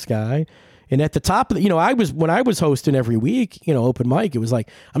and the next guy. And at the top of the, when I was hosting every week, open mic, it was like,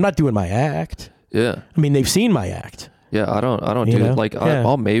 I'm not doing my act. Yeah. I mean, they've seen my act. Yeah, I don't You do know? it. Like Yeah.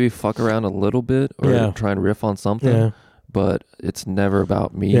 I'll maybe fuck around a little bit or Yeah. try and riff on something, Yeah. but it's never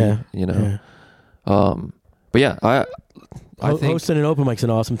about me. Yeah. Yeah. But yeah, I think Hosting an open mic's an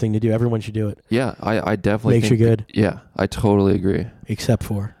awesome thing to do. Everyone should do it, I definitely Makes you think good. Yeah, I totally agree. except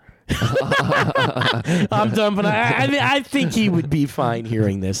for. I'm done, but I think he would be fine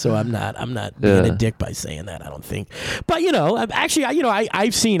hearing this, so I'm not being a dick by saying that. I don't think, but actually,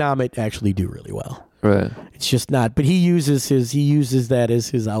 I've seen Amit actually do really well. Right. It's just not, but he uses that as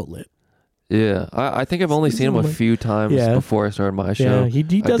his outlet. Yeah, I think I've only seen him a few times Yeah. before I started my show. Yeah, he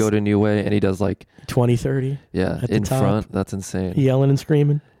I does go to New Way and he does like 20, 30 at the in top. front. That's insane. yelling and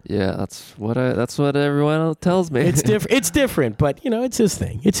screaming. Yeah, that's what everyone else tells me. It's different. It's different, but it's his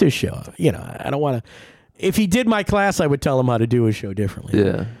thing. It's his show. I don't want to. If he did my class, I would tell him how to do his show differently.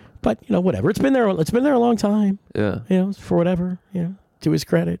 Yeah. But whatever. It's been there. It's been there a long time. Yeah. For whatever. To his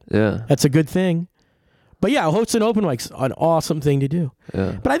credit, Yeah. that's a good thing. But yeah, hosting open mic's an awesome thing to do.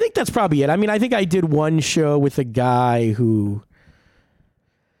 Yeah. But I think that's probably it. I mean, I think I did one show with a guy who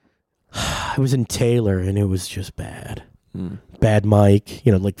it was in Taylor, and it was just bad. Bad mic,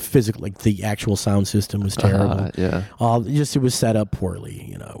 like physical, like the actual sound system was terrible. Yeah. It was set up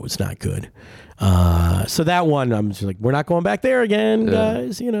poorly. It was not good. So that one, I'm just like, we're not going back there again,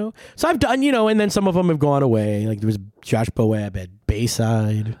 guys. So I've done, and then some of them have gone away. Like there was Josh Boab at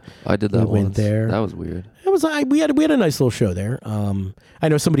Bayside. I did that We went once. there. That was weird. It was we had a nice little show there. I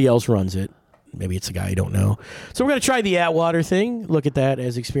know somebody else runs it. Maybe it's a guy I don't know. So we're gonna try the Atwater thing. Look at that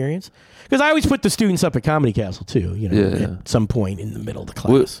as experience, because I always put the students up at Comedy Castle too. At some point in the middle of the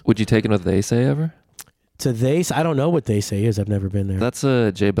class. Would you take it with They Say ever? To I don't know what They Say is. I've never been there. That's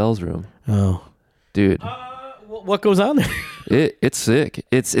Jay Bell's room. Oh, dude. What goes on there? It's sick.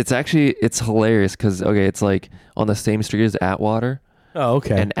 It's hilarious because it's like on the same street as Atwater. Oh,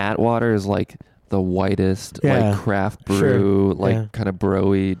 okay. And Atwater is like the whitest, Yeah. like craft brew, Sure. Yeah. like kind of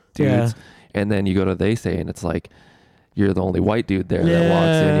bro-y dudes. Yeah. And then you go to They Say and it's like you're the only white dude there that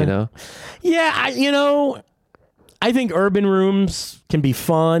walks in, Yeah, I think urban rooms can be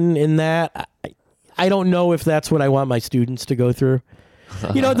fun in that. I don't know if that's what I want my students to go through.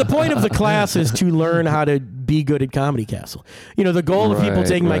 The point of the class is to learn how to be good at Comedy Castle. The goal of people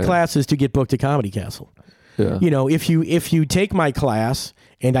taking my class is to get booked at Comedy Castle. Yeah. If you take my class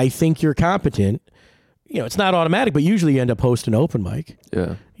and I think you're competent, it's not automatic, but usually you end up hosting open mic.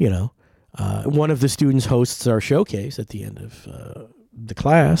 Yeah. One of the students hosts our showcase at the end of the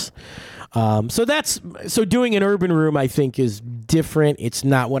class. So doing an urban room, I think, is different. It's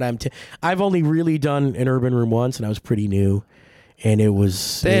not what I've only really done an urban room once, and I was pretty new, and it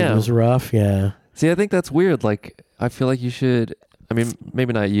was rough. Yeah. See, I think that's weird. Like, I feel like you should. I mean,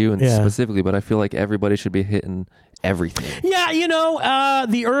 maybe not you specifically, but I feel like everybody should be hitting everything. Yeah,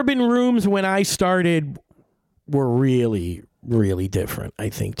 the urban rooms when I started were really, really different, I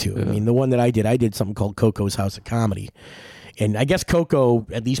think, too. Yeah. I mean, the one that I did something called Coco's House of Comedy. And I guess Coco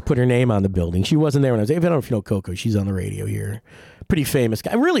at least put her name on the building. She wasn't there when I was. I don't know if you know Coco. She's on the radio here. Pretty famous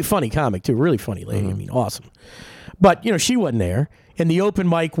guy. Really funny comic, too. Really funny lady. I mean, awesome. But, she wasn't there. And the open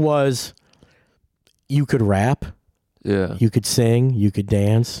mic was you could rap. Yeah. You could sing. You could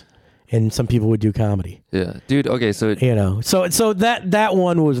dance. And some people would do comedy. Yeah. Dude, okay, so... So that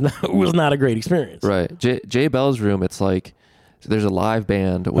one was not a great experience. Right. Jay Bell's room, it's like... There's a live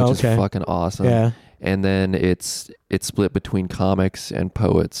band, which is fucking awesome. Yeah. And then it's split between comics and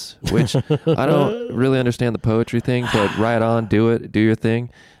poets, which I don't really understand the poetry thing, but right on, do your thing.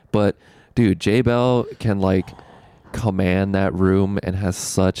 But dude, Jay Bell can like command that room and has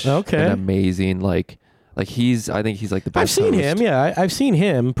such an amazing I think he's like the best. I've seen host. him, yeah. I've seen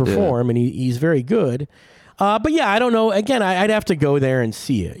him perform, and he's very good. But yeah, I don't know. Again, I'd have to go there and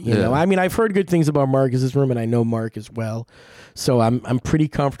see it. You know, I mean, I've heard good things about Marcus's room, and I know Mark as well. So I'm pretty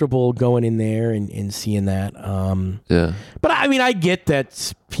comfortable going in there and seeing that. But I mean, I get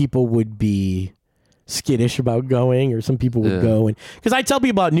that people would be skittish about going, or some people would go, and because I tell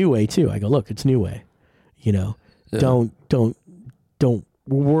people about New Way too. I go, look, it's New Way. Don't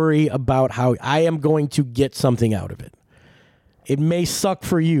worry about how I am going to get something out of it. It may suck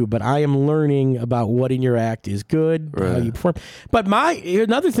for you, but I am learning about what in your act is good, how you perform. But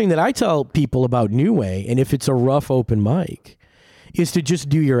another thing that I tell people about New Way, and if it's a rough open mic, is to just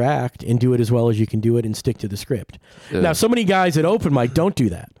do your act and do it as well as you can do it and stick to the script. Now, so many guys at open mic don't do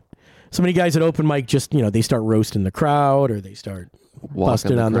that. So many guys at open mic just, they start roasting the crowd, or they start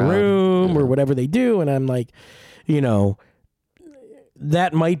busting on the room, or whatever they do. And I'm like,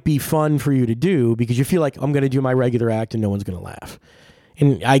 that might be fun for you to do because you feel like I'm going to do my regular act and no one's going to laugh.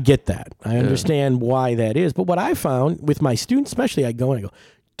 And I get that. I understand why that is. But what I found with my students, especially, I go,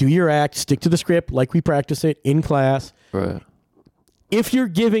 do your act, stick to the script like we practice it in class. Right. If you're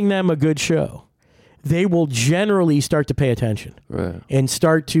giving them a good show, they will generally start to pay attention and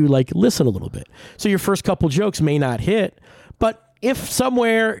start to listen a little bit. So your first couple jokes may not hit, but if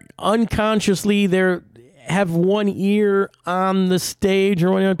somewhere unconsciously they have one ear on the stage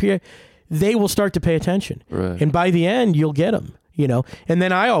or one on the PA, they will start to pay attention. Right. And by the end, you'll get them, And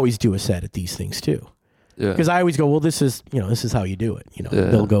then I always do a set at these things too. Because I always go, well, this is how you do it.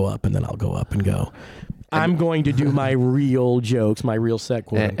 They'll go up and then I'll go up and go, I'm going to do my real jokes, my real set.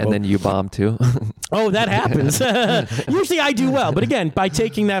 Quote, and then you bomb too. Oh, that happens. Usually I do well. But again, by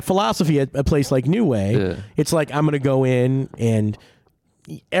taking that philosophy at a place like New Way, it's like I'm going to go in and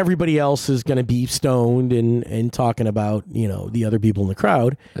everybody else is going to be stoned and talking about, the other people in the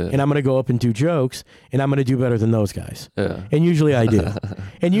crowd. And I'm going to go up and do jokes and I'm going to do better than those guys. And usually I do.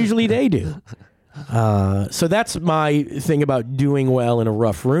 And usually they do. So that's my thing about doing well in a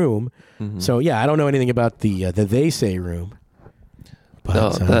rough room. Mm-hmm. So I don't know anything about the They Say room.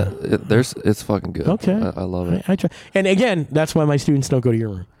 But, it's fucking good. Okay, I love it. I try. And again, that's why my students don't go to your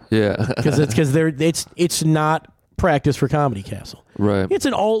room. Yeah, because it's not practice for Comedy Castle. Right. It's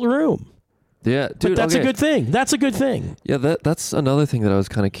an alt room. Yeah, dude. But that's a good thing. That's a good thing. Yeah, that's another thing that I was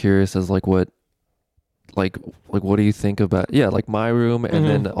kind of curious as what do you think about my room and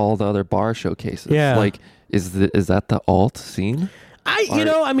then all the other bar showcases? Yeah. Is that the alt scene?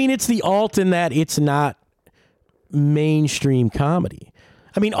 It's the alt in that it's not mainstream comedy.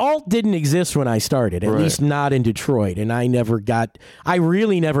 Alt didn't exist when I started, at least not in Detroit, and I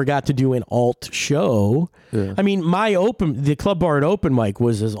really never got to do an alt show. Yeah. The club bar at open mic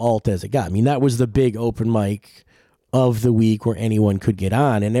was as alt as it got. That was the big open mic of the week where anyone could get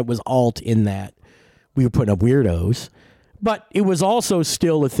on, and it was alt in that we were putting up weirdos, but it was also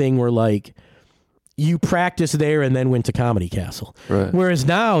still a thing where you practice there and then went to Comedy Castle. Right. Whereas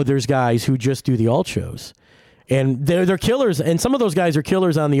now there's guys who just do the alt shows. And they're killers, and some of those guys are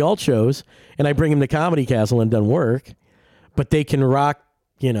killers on the alt shows, and I bring them to Comedy Castle and done work, but they can rock,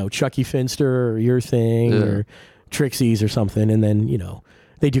 Chucky Finster or Your Thing or Trixie's or something, and then,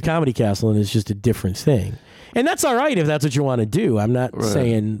 they do Comedy Castle, and it's just a different thing. And that's all right if that's what you want to do. I'm not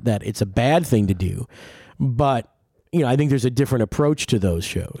saying that it's a bad thing to do, but, I think there's a different approach to those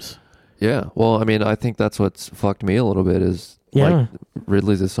shows. Yeah, well, I think that's what's fucked me a little bit is...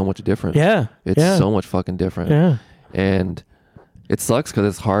 Ridley's is so much different. Yeah. It's so much fucking different. Yeah. And it sucks because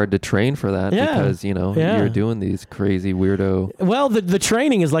it's hard to train for that because, you're doing these crazy weirdo. Well, the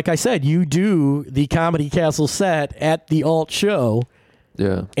training is, like I said, you do the Comedy Castle set at the alt show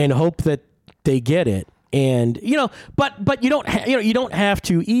and hope that they get it. And, but you don't, you don't have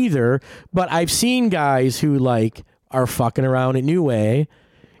to either. But I've seen guys who are fucking around at New Way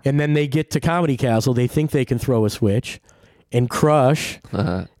and then they get to Comedy Castle. They think they can throw a switch and crush,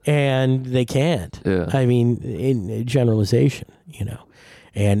 and they can't. Yeah. In generalization,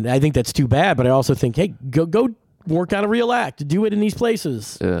 And I think that's too bad, but I also think, hey, go work on a real act. Do it in these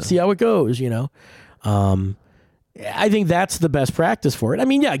places. Yeah. See how it goes, I think that's the best practice for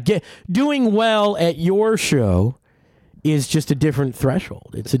it. Doing well at your show is just a different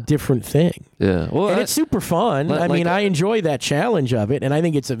threshold. It's a different thing. Yeah. Well, and it's super fun. I enjoy that challenge of it, and I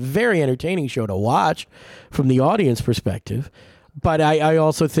think it's a very entertaining show to watch from the audience perspective. But I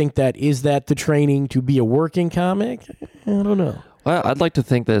also think is that the training to be a working comic? I don't know. I'd like to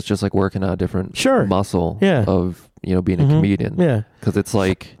think that it's just working out a different muscle of, being a comedian. Yeah. Because it's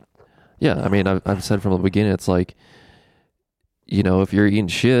I've said from the beginning, it's if you're eating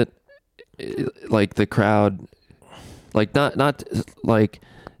shit, the crowd... not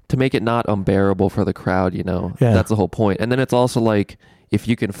to make it not unbearable for the crowd, that's the whole point. And then it's also if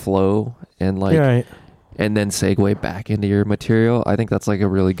you can flow and and then segue back into your material, I think that's a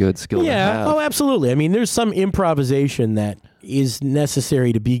really good skill to have. Oh, absolutely. There's some improvisation that is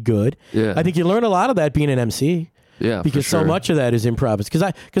necessary to be good. Yeah. I think you learn a lot of that being an MC. Yeah, because so much of that is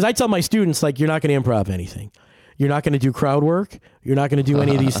improvisation. Because I tell my students, you're not going to improv anything. You're not going to do crowd work. You're not going to do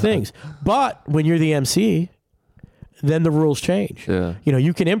any of these things. But when you're the MC... then the rules change. Yeah.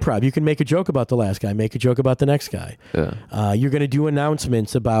 You can improv. You can make a joke about the last guy, make a joke about the next guy. Yeah. You're going to do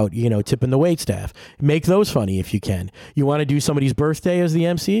announcements about, tipping the wait staff. Make those funny if you can. You want to do somebody's birthday as the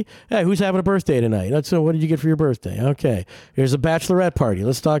MC? Hey, who's having a birthday tonight? What did you get for your birthday? Okay. There's a bachelorette party.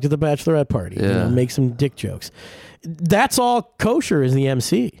 Let's talk to the bachelorette party. Yeah. Make some dick jokes. That's all kosher as the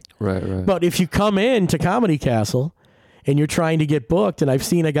MC. Right. But if you come in to Comedy Castle and you're trying to get booked, and I've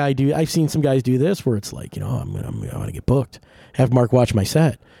seen some guys do this where it's like, I'm going to get booked. Have Mark watch my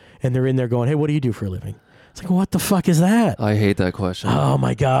set. And they're in there going, hey, what do you do for a living? It's like, what the fuck is that? I hate that question. Oh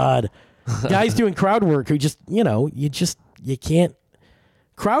my God. Guys doing crowd work who just, you can't.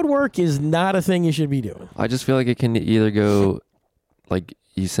 Crowd work is not a thing you should be doing. I just feel like it can either go, like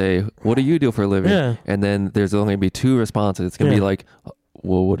you say, what do you do for a living? Yeah. And then there's only going to be two responses. It's going to be like,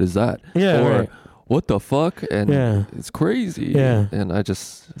 well, what is that? Yeah, or right. what the fuck? And it's crazy. Yeah. And I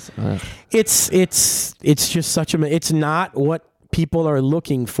just... It's just such a... It's not what people are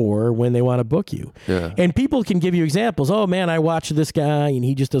looking for when they want to book you. Yeah. And people can give you examples. Oh, man, I watched this guy, and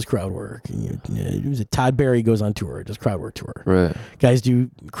he just does crowd work. Todd Barry goes on tour, does crowd work tour. Right. Guys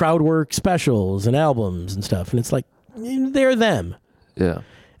do crowd work specials and albums and stuff. And it's like, they're them. Yeah.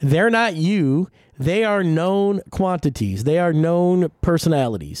 They're not you. They are known quantities. They are known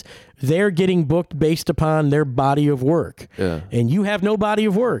personalities. They're getting booked based upon their body of work. Yeah. And you have no body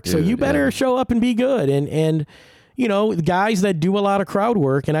of work. So you better show up and be good. And the guys that do a lot of crowd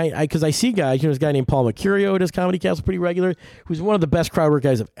work, and because I see guys, there's a guy named Paul Mercurio does Comedy Castle pretty regular, who's one of the best crowd work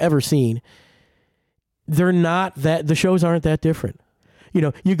guys I've ever seen. They're not that, the shows aren't that different.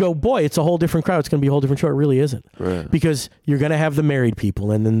 You go, boy, it's a whole different crowd. It's going to be a whole different show. It really isn't. Right. Because you're going to have the married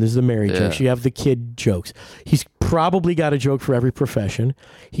people, and then there's the married jokes. You have the kid jokes. He's probably got a joke for every profession.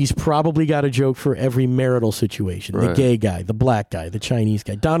 He's probably got a joke for every marital situation. The gay guy, the black guy, the Chinese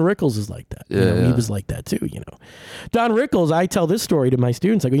guy. Don Rickles is like that. He was like that too, Don Rickles, I tell this story to my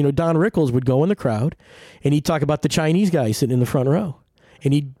students. I go, Don Rickles would go in the crowd, and he'd talk about the Chinese guy sitting in the front row.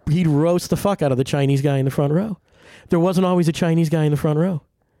 And he'd roast the fuck out of the Chinese guy in the front row. There wasn't always a Chinese guy in the front row.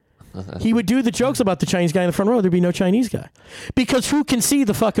 He would do the jokes about the Chinese guy in the front row. There'd be no Chinese guy. Because who can see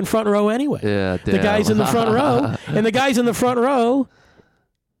the fucking front row anyway? Yeah, damn. The guys in the front row. And the guys in the front row,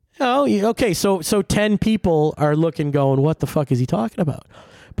 okay, so 10 people are looking going, what the fuck is he talking about?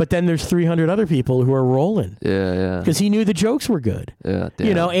 But then there's 300 other people who are rolling. Yeah. Because he knew the jokes were good. Yeah,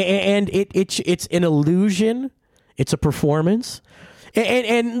 damn. And it's an illusion. It's a performance.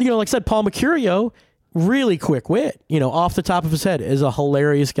 And like I said, Paul Mercurio, really quick wit, off the top of his head, is a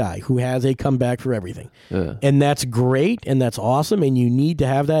hilarious guy who has a comeback for everything. Yeah. And that's great, and that's awesome, and you need to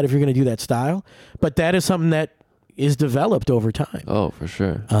have that if you're going to do that style. But that is something that is developed over time. Oh, for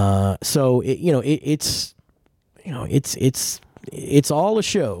sure. So it's all a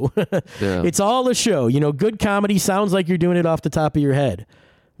show. It's all a show. Good comedy sounds like you're doing it off the top of your head.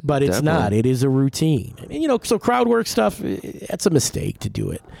 But it's not. It is a routine. So crowd work stuff, that's a mistake to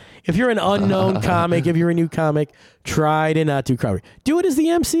do it. If you're an unknown comic, if you're a new comic, try to not do crowd work. Do it as the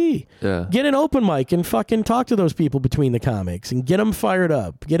MC. Yeah. Get an open mic and fucking talk to those people between the comics and get them fired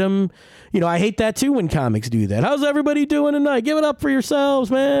up. Get them, I hate that too when comics do that. How's everybody doing tonight? Give it up for yourselves,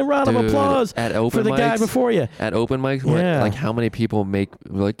 man. Round of applause at open for the guy before you. At open mics, like how many people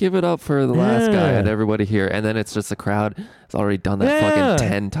give it up for the last guy and everybody here. And then it's just a crowd. It's already done that fucking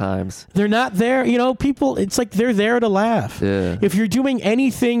 10 times. They're not there. People, it's like they're there to laugh. Yeah. If you're doing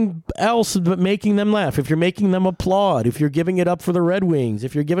anything else but making them laugh, if you're making them applaud, if you're giving it up for the Red Wings,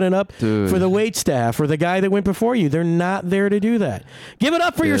 if you're giving it up for the wait staff or the guy that went before you, they're not there to do that. Give it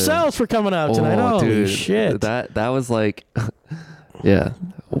up for yourselves for coming out tonight. Holy shit. That was like... Yeah.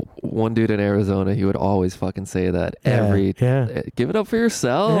 One dude in Arizona, he would always fucking say that give it up for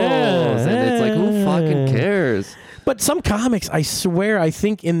yourselves. And it's like, who fucking cares? But some comics, I swear, I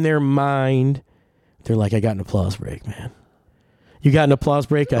think in their mind, they're like, I got an applause break, man. You got an applause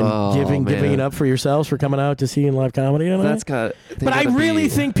break on giving it up for yourselves for coming out to see in live comedy tonight? But I really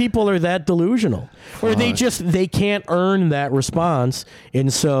think people are that delusional. Or they can't earn that response,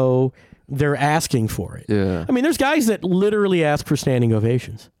 and so they're asking for it. Yeah. I mean, there's guys that literally ask for standing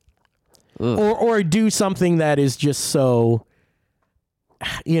ovations. Or do something that is just so...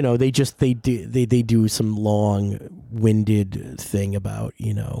 they do some long-winded thing about,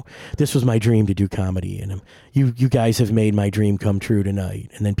 this was my dream to do comedy, and you guys have made my dream come true tonight,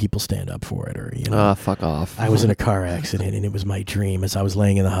 and then people stand up for it, or fuck off. I was in a car accident, and it was my dream as I was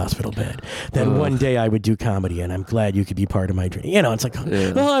laying in the hospital bed that one day I would do comedy, and I'm glad you could be part of my dream. It's like,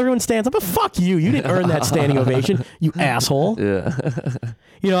 everyone stands up, but fuck you. You didn't earn that standing ovation, you asshole. Yeah.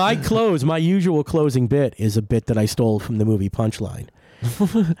 My usual closing bit is a bit that I stole from the movie Punchline.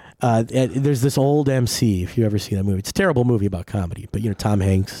 There's this old MC, if you ever see that movie. It's a terrible movie about comedy, but Tom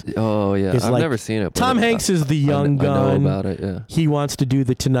Hanks. Oh yeah, I've never seen it. Tom Hanks is the young gun. I know about it. Yeah, he wants to do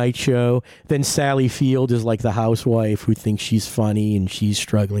the Tonight Show. Then Sally Field is like the housewife who thinks she's funny and she's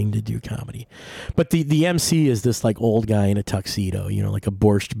struggling to do comedy. But the MC is this like old guy in a tuxedo, like a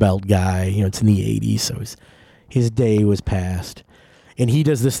Borscht Belt guy. It's in the 80s, so his day was past. And he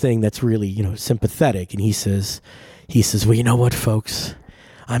does this thing that's really, sympathetic. And he says, well, you know what, folks?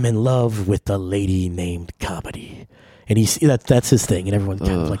 I'm in love with a lady named comedy. And that's his thing, and everyone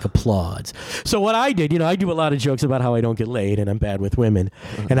kind of like applauds. So what I did, I do a lot of jokes about how I don't get laid and I'm bad with women.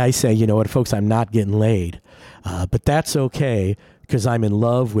 And I say, you know what, folks, I'm not getting laid. But that's okay, because I'm in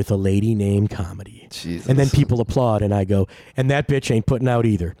love with a lady named comedy. Jesus. And then people applaud, and I go, and that bitch ain't putting out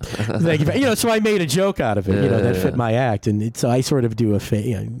either. So I made a joke out of it, that fit my act. And so I sort of do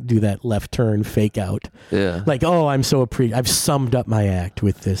do that left turn fake out. Yeah. Like, oh, I'm so I've summed up my act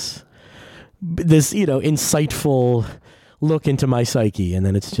with this insightful look into my psyche, and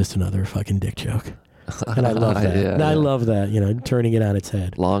then it's just another fucking dick joke. And I love that. I love that, turning it on its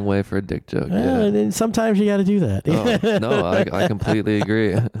head. Long way for a dick joke. And then sometimes you got to do that. No, I completely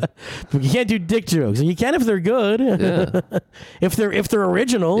agree. You can't do dick jokes, and you can if they're good. Yeah. if they're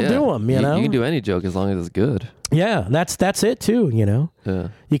original, do them. You can do any joke as long as it's good. Yeah, that's it too. Yeah.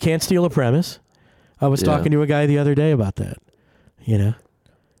 You can't steal a premise. I was talking to a guy the other day about that.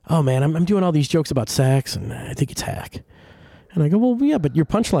 Oh man, I'm doing all these jokes about sex, and I think it's hack. And I go, well, yeah, but your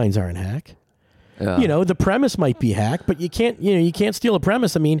punchlines aren't hack. Yeah. The premise might be hack, but you can't steal a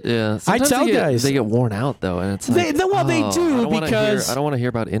premise. I mean, I tell guys they get worn out though, and it's like, they do because I don't want to hear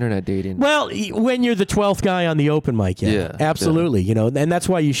about internet dating. Well, when you're the 12th guy on the open mic, absolutely, and that's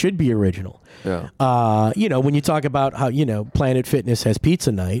why you should be original. Yeah. When you talk about how Planet Fitness has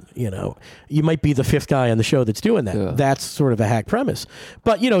pizza night, you might be the 5th guy on the show that's doing that. Yeah. That's sort of a hack premise.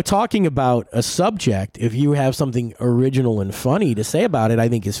 But talking about a subject, if you have something original and funny to say about it, I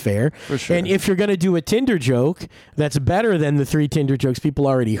think is fair. For sure. And if you're going to do a Tinder joke that's better than the 3 Tinder jokes people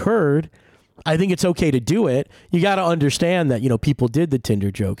already heard, I think it's okay to do it. You got to understand that people did the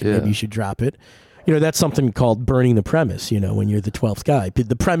Tinder joke, and maybe you should drop it. That's something called burning the premise, when you're the 12th guy.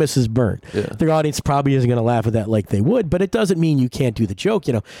 The premise is burnt. Yeah. The audience probably isn't going to laugh at that like they would, but it doesn't mean you can't do the joke.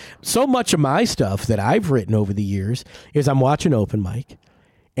 So much of my stuff that I've written over the years is I'm watching open mic,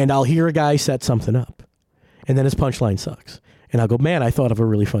 and I'll hear a guy set something up, and then his punchline sucks. And I'll go, man, I thought of a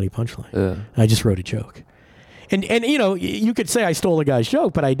really funny punchline. Yeah. I just wrote a joke. And you could say I stole a guy's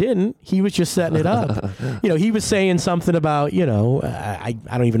joke, but I didn't. He was just setting it up. He was saying something about, I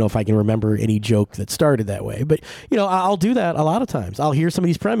don't even know if I can remember any joke that started that way. But, I'll do that a lot of times. I'll hear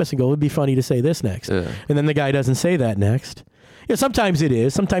somebody's premise and go, it'd be funny to say this next. Yeah. And then the guy doesn't say that next. Sometimes it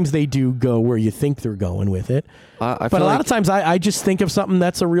is. Sometimes they do go where you think they're going with it. But a lot of times I just think of something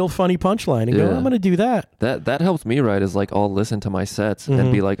that's a real funny punchline and go, I'm going to do that. That helps me write is like I'll listen to my sets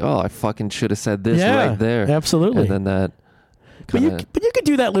and be like, oh, I fucking should have said this right there. Absolutely. And then that But you could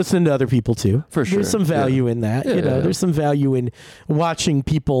do that listening to other people too. For sure. There's some value in that. There's some value in watching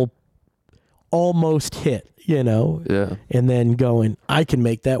people almost hit, Yeah. and then going, I can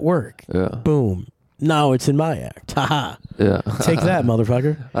make that work. Yeah. Boom. Now it's in my act. Ha Yeah. Take that,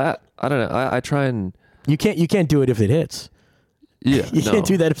 motherfucker. I don't know. I try and You can't do it if it hits. yeah. You can't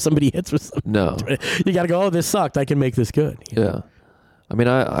do that if somebody hits with something. No. You got to go, oh, this sucked. I can make this good. Yeah. I mean,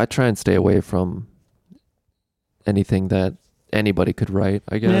 I try and stay away from anything that anybody could write,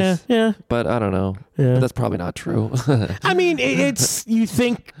 I guess. Yeah. But I don't know. Yeah. But that's probably not true. I mean,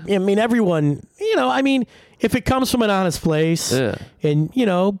 everyone, if it comes from an honest place, Yeah. and,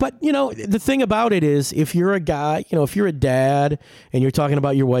 but, the thing about it is, if you're a guy, if you're a dad and you're talking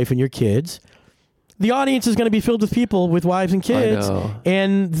about your wife and your kids, the audience is going to be filled with people with wives and kids. I know.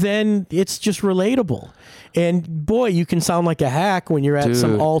 And then it's just relatable. And boy, you can sound like a hack when you're at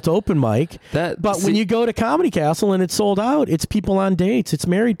some alt open mic. When you go to Comedy Castle and it's sold out, it's people on dates, it's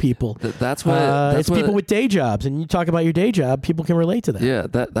married people. That's what it's people with day jobs, and you talk about your day job, people can relate to that. Yeah,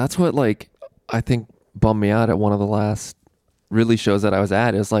 that's what I think bummed me out at one of the last really shows that I was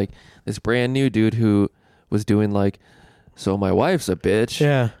at. It was like this brand new dude who was doing so my wife's a bitch.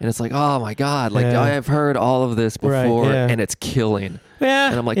 Yeah. And it's like, oh my God, I have heard all of this before, Right, yeah. and it's killing. Yeah.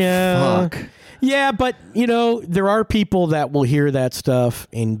 And I'm like, yeah. fuck. Yeah, but, there are people that will hear that stuff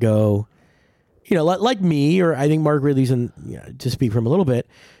and go, like me, or I think Mark Ridley's to speak from a little bit,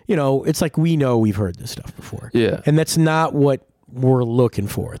 it's like we know we've heard this stuff before. Yeah. And that's not what we're looking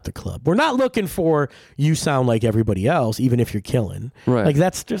for at the club. We're not looking for you sound like everybody else, even if you're killing. Right.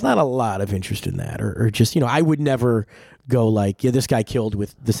 There's not a lot of interest in that. Or just, I would never go this guy killed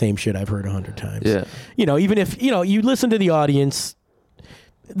with the same shit I've heard 100 times. Yeah. Even if, you listen to the audience,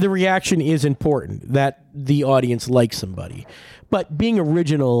 the reaction is important, that the audience likes somebody. But being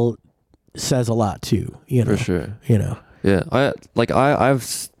original says a lot too, For sure. Yeah.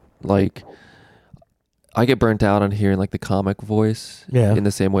 I get burnt out on hearing the comic voice in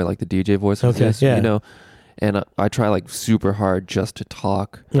the same way the DJ voice is, and I try super hard just to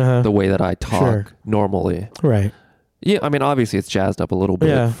talk the way that I talk normally. Right. Yeah, I mean, obviously it's jazzed up a little bit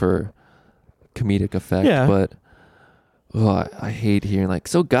Yeah. for comedic effect, Yeah. but I hate hearing like,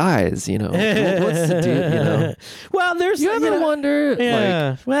 so guys, what's the deal? Well, there's You ever wonder?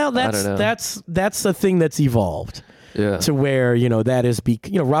 Yeah. Well, I don't know. that's a thing that's evolved Yeah. to where that is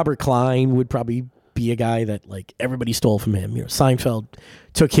Robert Klein would probably be a guy that like everybody stole from him. Seinfeld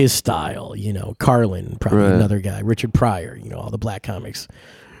took his style. Carlin probably Right. another guy. Richard Pryor. All the black comics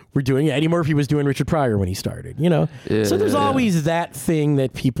were doing. Eddie Murphy was doing Richard Pryor when he started. Yeah, so there's yeah. always that thing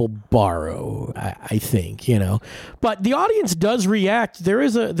that people borrow. I think but the audience does react. There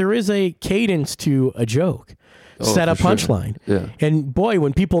is a cadence to a joke, set up for sure. punchline. Yeah. And boy,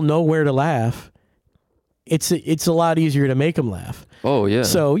 when people know where to laugh, it's a lot easier to make them laugh. Oh yeah.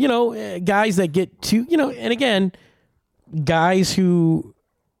 So, guys that get to, and again, guys who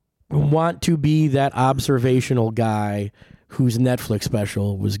want to be that observational guy whose Netflix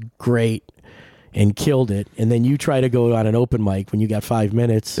special was great and killed it, and then you try to go on an open mic when you got 5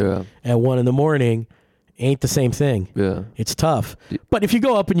 minutes Yeah. at 1 a.m, ain't the same thing. Yeah. It's tough. But if you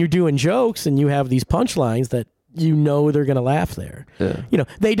go up and you're doing jokes and you have these punchlines that they're going to laugh there. Yeah.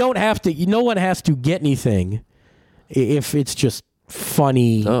 They don't have to, no one has to get anything if it's just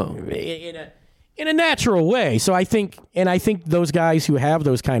funny Oh. in a natural way. So I think those guys who have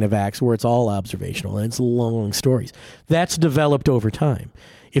those kind of acts where it's all observational and it's long stories, that's developed over time.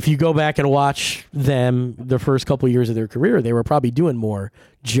 If you go back and watch them the first couple of years of their career, they were probably doing more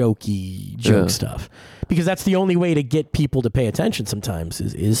joke stuff, because that's the only way to get people to pay attention sometimes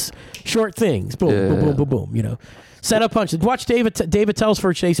is short things. Boom, boom, boom, boom, boom, Set up punches. Watch David Tell's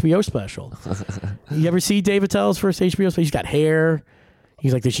first HBO special. You ever see David Tell's first HBO special? He's got hair.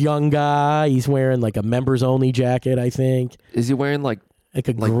 He's like this young guy. He's wearing like a members only jacket, I think. Is he wearing like a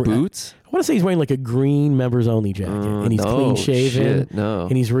boots? I want to say he's wearing like a green members only jacket, and he's clean shaven. Shit, no.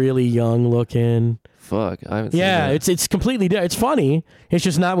 And he's really young looking. Fuck, I haven't seen Yeah, that. it's completely different. It's funny. It's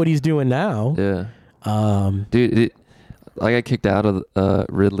just not what he's doing now. Yeah. Dude, I got kicked out of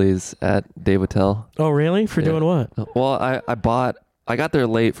Ridley's at Dave Attell. Oh, really? For doing what? Well, I got there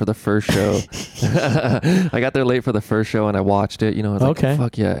late for the first show. I got there late for the first show and I watched it. I was like, Okay.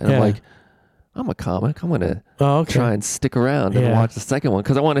 fuck yeah. And Yeah. I'm like, I'm a comic. I'm going to Okay. try and stick around and Yeah. watch the second one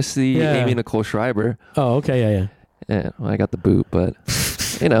because I want to see Yeah. Amy Nicole Schreiber. Oh, okay, yeah. And I got the boot, but,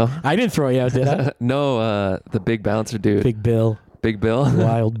 I didn't throw you out, did I? no, the big bouncer dude. Big Bill. Big Bill.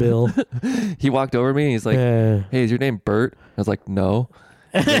 Wild Bill. He walked over me and he's like, Yeah. hey, is your name Bert? I was like, no.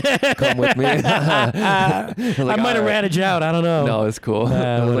 He's like, come with me. I I might have ratted you out. I don't know. No, it's cool.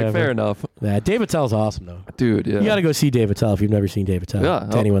 I was like, whatever. fair enough. Nah, Dave Attell's awesome, though. Dude, yeah. You got to go see Dave Attell if you've never seen Dave Attell. Yeah.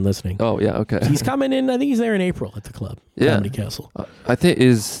 To anyone listening. Oh, yeah, okay. He's coming in. I think he's there in April at the club. Yeah. Comedy Castle. I think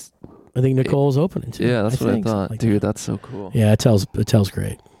I think Nicole's opening too. yeah, that's what I think, thought. something like Dude, that. that's so cool. Yeah, Attell's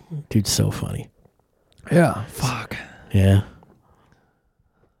great. Dude's so funny. Yeah. Fuck. Yeah.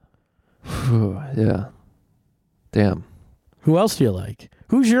 Yeah. Damn. Who else do you like?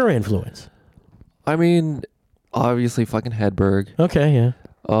 Who's your influence? I mean, obviously fucking Hedberg. Okay, yeah.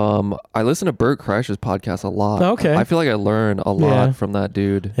 I listen to Bert Kreischer's podcast a lot. Okay. I feel like I learn a lot Yeah. from that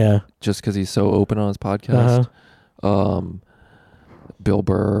dude Yeah. just because he's so open on his podcast. Uh-huh. Bill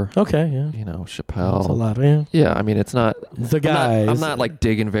Burr, Okay, yeah. Chappelle. That's a lot. Yeah. Yeah, I mean, it's not The guys. I'm not like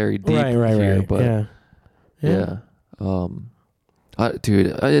digging very deep here, but yeah. yeah. Dude,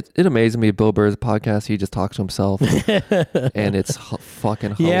 it amazes me. Bill Burr's podcast, he just talks to himself, and it's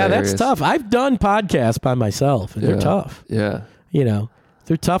fucking hilarious. Yeah, that's tough. I've done podcasts by myself, and they're tough. Yeah,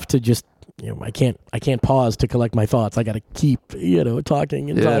 They're tough to just. I can't pause to collect my thoughts. I got to keep talking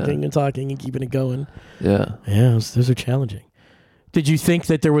and talking and talking and keeping it going. Yeah. Yeah, those are challenging. Did you think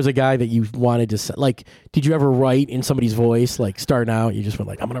that there was a guy that you wanted to like? Did you ever write in somebody's voice, like starting out? You just went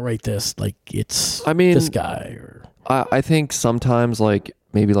like, I'm gonna write this, like it's this guy. Or I think sometimes like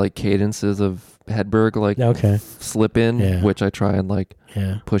maybe like cadences of Hedberg like slip in, which I try and like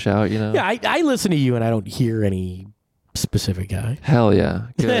push out. Yeah, I listen to you and I don't hear any specific guy. Hell yeah,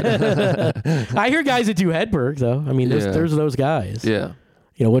 good. I hear guys that do Hedberg though. I mean, there's those guys. Yeah.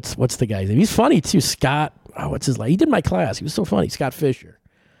 What's the guy's name? He's funny too. Scott. Oh, what's his name? He did my class. He was so funny. Scott Fisher.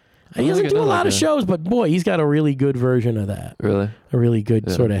 He doesn't do a lot of shows, but boy, he's got a really good version of that. Really? A really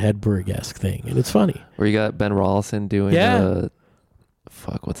good sort of Hedberg-esque thing, and it's funny. Where you got Ben Rollison doing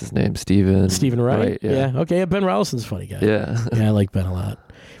what's his name? Steven Wright. Yeah. Okay. Yeah, Ben Rollison's a funny guy. Yeah. Yeah, I like Ben a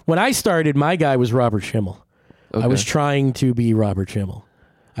lot. When I started, my guy was Robert Schimmel. Okay. I was trying to be Robert Schimmel.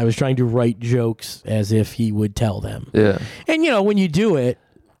 I was trying to write jokes as if he would tell them. Yeah. And when you do it,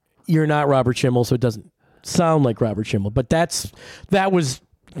 you're not Robert Schimmel, so it doesn't sound like Robert Schimmel. But that was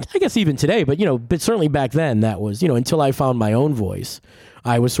I guess even today, but but certainly back then that was, until I found my own voice,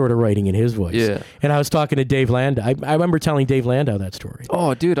 I was sort of writing in his voice. Yeah. And I was talking to Dave Landau. I remember telling Dave Landau that story.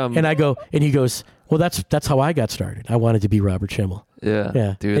 Oh, dude, And he goes, well, that's how I got started. I wanted to be Robert Schimmel.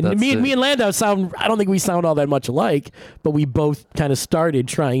 Yeah, dude. And me and Landau I don't think we sound all that much alike, but we both kind of started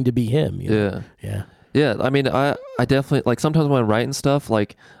trying to be him. Yeah. I mean, I definitely, like, sometimes when I'm writing stuff,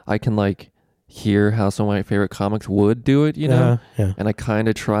 like, I can, like, hear how some of my favorite comics would do it, Yeah. And I kind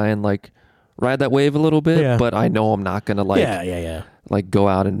of try and, like, ride that wave a little bit, but I know I'm not gonna, like, like, go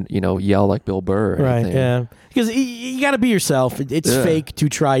out and yell like Bill Burr or anything. Yeah, because you got to be yourself. It's fake to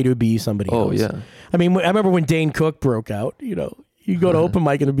try to be somebody else. Oh yeah. I mean, I remember when Dane Cook broke out. You go to open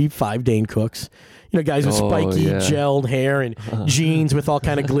mic and there'd be 5 Dane Cooks. Guys with spiky gelled hair and jeans with all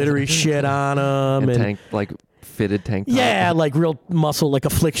kind of glittery shit on them, and fitted tank top. Yeah, like real muscle, like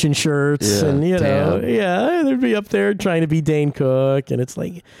affliction shirts, and they'd be up there trying to be Dane Cook, and it's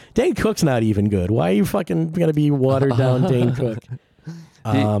like Dane Cook's not even good. Why are you fucking gonna be watered down Dane Cook?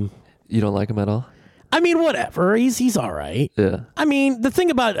 You don't like him at all? I mean, whatever. He's all right. Yeah. I mean, the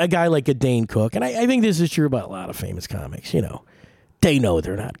thing about a guy like a Dane Cook, and I think this is true about a lot of famous comics, they know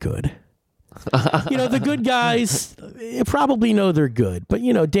they're not good. The good guys probably know they're good, but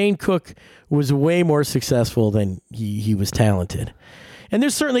Dane Cook was way more successful than he was talented. And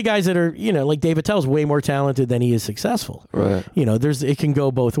there's certainly guys that are, like Dave Attell's way more talented than he is successful. Right. It can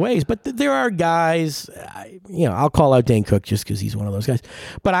go both ways, but there are guys, I'll call out Dane Cook just because he's one of those guys.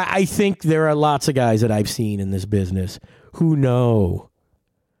 But I think there are lots of guys that I've seen in this business who know,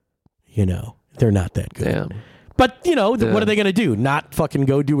 they're not that good. Damn. But, what are they going to do? Not fucking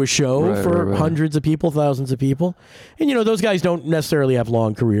go do a show for hundreds of people, thousands of people? And, those guys don't necessarily have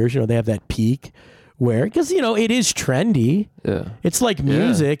long careers. They have that peak where, because, it is trendy. Yeah. It's like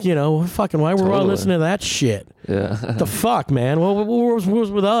music, fucking why we're all listening to that shit? Yeah. The fuck, man? What was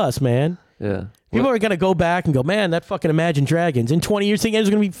with us, man? Yeah. People are going to go back and go, man, that fucking Imagine Dragons. In 20 years, think anyone's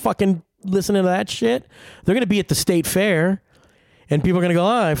going to be fucking listening to that shit? They're going to be at the State Fair. And people are going to go,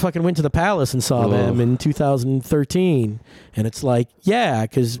 I fucking went to the Palace and saw them in 2013. And it's like, yeah,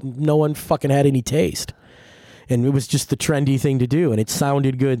 because no one fucking had any taste. And it was just the trendy thing to do. And it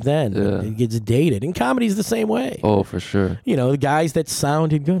sounded good then. Yeah. It gets dated. And comedy's the same way. Oh, for sure. The guys that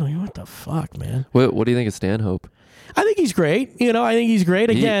sounded good, like, what the fuck, man? What do you think of Stanhope? I think he's great. I think he's great.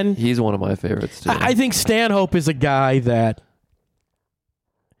 Again, he's one of my favorites, too. I think Stanhope is a guy that,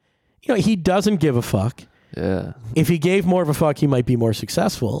 he doesn't give a fuck. Yeah. If he gave more of a fuck, he might be more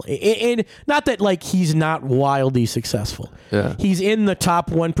successful. And not that, like, he's not wildly successful. Yeah. He's in the top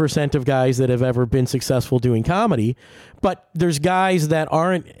 1% of guys that have ever been successful doing comedy. But there's guys that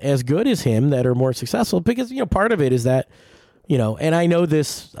aren't as good as him that are more successful because, part of it is that, and I know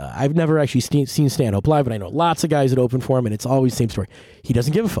this, I've never actually seen Stanhope live, but I know lots of guys that open for him, and it's always the same story. He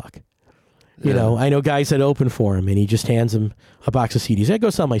doesn't give a fuck. I know guys that open for him, and he just hands them a box of CDs. Hey, go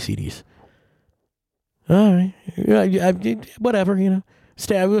sell my CDs. All right, whatever,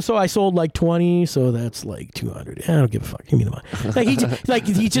 So I sold like 20, so that's like 200. I don't give a fuck. Give me the money.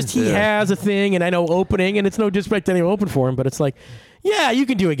 He has a thing, and I know opening, and it's no disrespect to anyone open for him, but it's like, yeah, you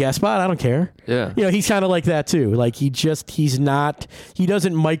can do a guest spot. I don't care. Yeah. He's kind of like that too. Like he doesn't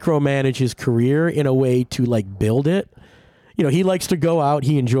micromanage his career in a way to like build it. He likes to go out.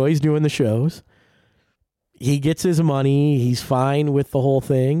 He enjoys doing the shows. He gets his money. He's fine with the whole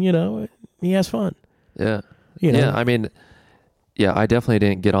thing. He has fun. Yeah. Yeah, I mean, I definitely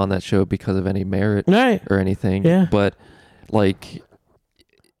didn't get on that show because of any merit or anything. Yeah. But, like,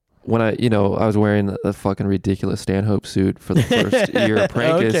 when I was wearing a fucking ridiculous Stanhope suit for the first year of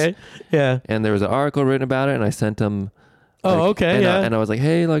Prankus. Okay. Yeah. And there was an article written about it, and I sent him. And I was like,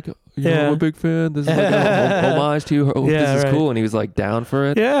 hey, like, I'm a big fan. This is like a homage to you. Hope this is cool. And he was, like, down for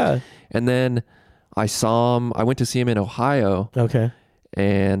it. Yeah. And then I saw him. I went to see him in Ohio. Okay.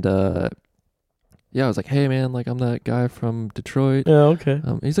 And, I was like, hey, man, like, I'm that guy from Detroit. Oh, okay.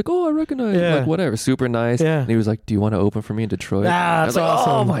 He's like, oh, I recognize you. Like, whatever. Super nice. Yeah. And he was like, do you want to open for me in Detroit? Ah, that's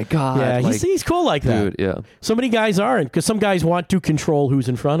awesome. Oh, my God. Yeah, like, he's cool like that. Dude, yeah. So many guys aren't, because some guys want to control who's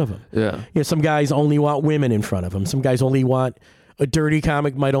in front of them. Yeah. Some guys only want women in front of them. Some guys only want a dirty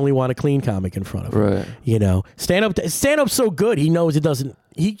comic, might only want a clean comic in front of him. Right. Stand-up's so good, he knows it doesn't,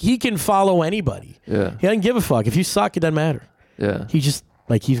 he can follow anybody. Yeah. He doesn't give a fuck. If you suck, it doesn't matter. Yeah. He just,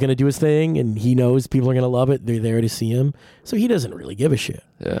 like, he's going to do his thing, and he knows people are going to love it. They're there to see him. So he doesn't really give a shit.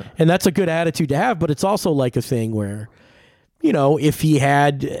 Yeah. And that's a good attitude to have, but it's also like a thing where, if he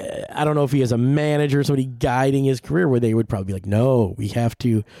had, I don't know if he has a manager or somebody guiding his career where they would probably be like, no, we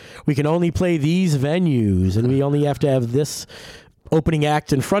can only play these venues, and we only have to have this opening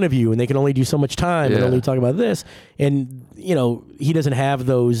act in front of you, and they can only do so much time and Yeah. only talk about this. And he doesn't have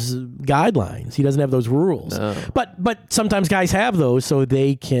those guidelines. He doesn't have those rules. No. But sometimes guys have those, so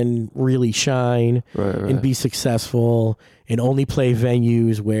they can really shine Right. and be successful and only play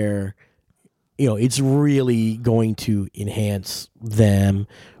venues where it's really going to enhance them,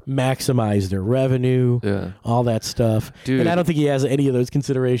 maximize their revenue, Yeah. all that stuff. Dude. And I don't think he has any of those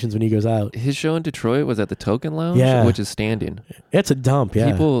considerations when he goes out. His show in Detroit was at the Token Lounge, Yeah. which is standing. It's a dump,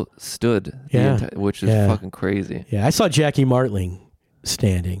 yeah. People stood, Yeah. which is Yeah. fucking crazy. Yeah, I saw Jackie Martling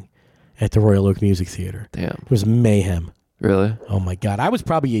standing at the Royal Oak Music Theater. Damn. It was mayhem. Really? Oh my God. I was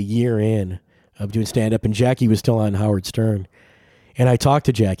probably a year in of doing stand up, and Jackie was still on Howard Stern. And I talked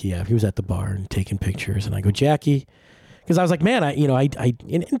to Jackie after he was at the bar and taking pictures. And I go, Jackie, because I was like, man,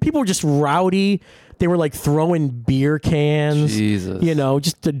 and people were just rowdy. They were like throwing beer cans, Jesus.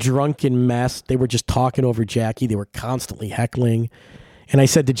 just a drunken mess. They were just talking over Jackie. They were constantly heckling. And I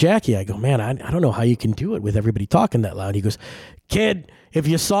said to Jackie, I go, man, I don't know how you can do it with everybody talking that loud. He goes, kid, if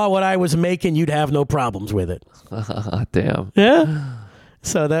you saw what I was making, you'd have no problems with it. Damn. Yeah.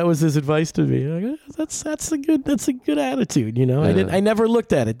 So that was his advice to me. Like, that's a good attitude, I never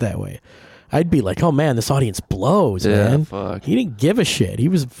looked at it that way. I'd be like, oh man, this audience blows, Yeah, man. fuck. He didn't give a shit. He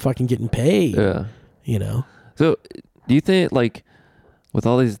was fucking getting paid. Yeah. So do you think, like, with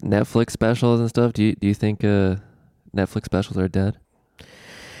all these Netflix specials and stuff, do you think Netflix specials are dead?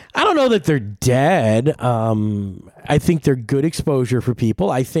 I don't know that they're dead. I think they're good exposure for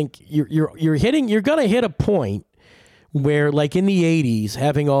people. I think you're gonna hit a point where, like in the 80s,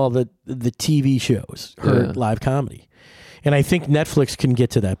 having all the TV shows hurt live comedy. And I think Netflix can get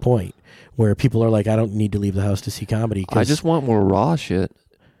to that point where people are like, I don't need to leave the house to see comedy. I just want more raw shit.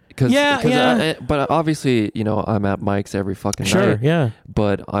 Yeah. But obviously, I'm at Mike's every fucking Sure, night. yeah.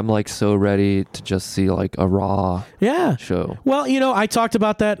 But I'm like so ready to just see like a raw show. Well, I talked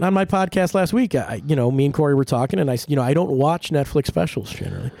about that on my podcast last week. Me and Corey were talking, and I don't watch Netflix specials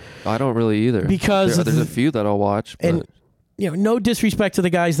generally. I don't really either. Because there's a few that I'll watch. But And, no disrespect to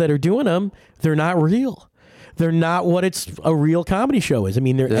the guys that are doing them. They're not real. They're not what a real comedy show is. I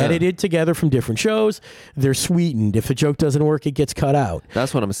mean, they're edited together from different shows. They're sweetened. If a joke doesn't work, it gets cut out.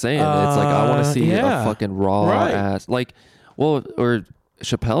 That's what I'm saying. It's like I want to see a fucking raw ass. Like, or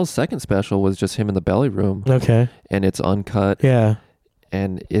Chappelle's second special was just him in the belly room. Okay. And it's uncut. Yeah.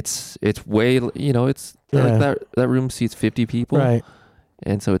 And it's way, it's like that room seats 50 people. Right.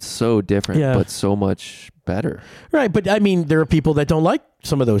 And so it's so different, but so much better. Right. But I mean, there are people that don't like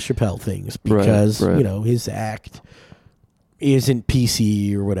some of those Chappelle things because, his act isn't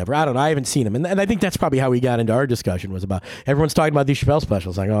PC or whatever. I don't know. I haven't seen him. And I think that's probably how we got into our discussion was about everyone's talking about these Chappelle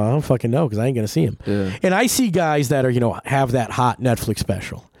specials. Like, oh, I don't fucking know because I ain't going to see him. Yeah. And I see guys that are, have that hot Netflix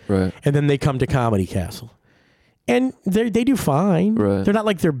special. Right. And then they come to Comedy Castle. And they do fine. Right. They're not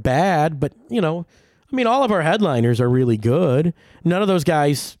like they're bad, but, all of our headliners are really good. None of those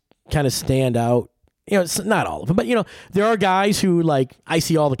guys kind of stand out. It's not all of them, but, there are guys who, like, I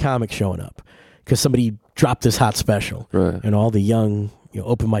see all the comics showing up because somebody dropped this hot special. Right. And all the young,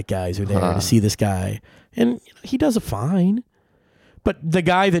 open mic guys are there to see this guy. And he does it fine. But the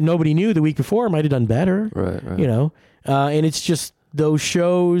guy that nobody knew the week before might have done better. Right. And it's just those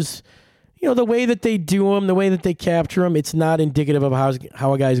shows, the way that they do them, the way that they capture them, it's not indicative of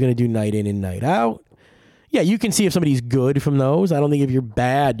how a guy's going to do night in and night out. Yeah, you can see if somebody's good from those. I don't think if you're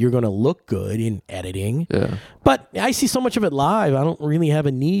bad, you're going to look good in editing. Yeah. But I see so much of it live, I don't really have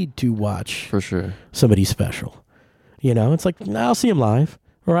a need to watch For sure. somebody special. It's like, I'll see him live,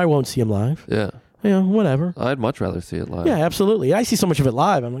 or I won't see him live. Yeah. Whatever. I'd much rather see it live. Yeah, absolutely. I see so much of it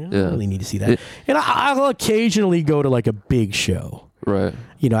live. I'm like, I don't really need to see that. And I'll occasionally go to like a big show. Right.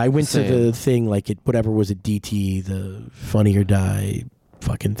 I went Same. to the thing like whatever was at DT, the Funny or Die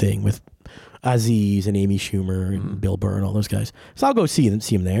fucking thing with Aziz and Amy Schumer and Bill Burr and all those guys. So I'll go see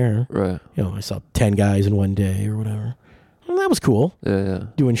them there. Right. I saw 10 guys in one day or whatever. And that was cool. Yeah.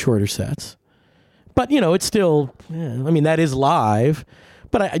 Doing shorter sets. But, it's still, that is live.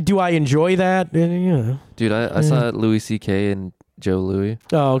 But do I enjoy that? Dude, I saw Louis C.K. and Joe Louis.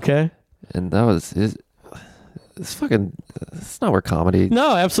 Oh, okay. And that was it's fucking, it's not where comedy.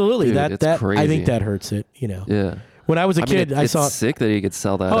 No, absolutely. Dude, it's crazy. I think that hurts it, Yeah. When I was a kid, I saw. It's sick that he could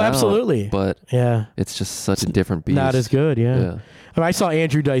sell that. Oh, out, absolutely. But yeah, it's just such a different beast. Not as good. Yeah. I saw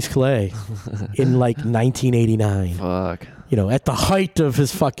Andrew Dice Clay in like 1989. Fuck. At the height of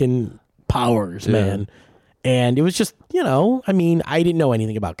his fucking powers, man. And it was just, I didn't know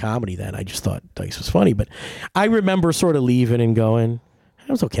anything about comedy then. I just thought Dice was funny. But I remember sort of leaving and going,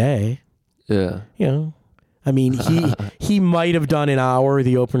 it was okay. Yeah. He might have done an hour.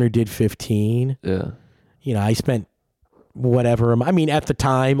 The opener did 15. Yeah. I spent whatever. I mean, at the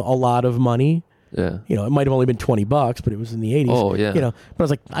time, a lot of money. Yeah. You know, it might have only been $20, but it was in the 80s. Oh, yeah. You know, but I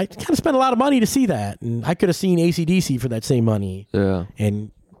was like, I kind of spent a lot of money to see that. And I could have seen AC/DC for that same money. Yeah.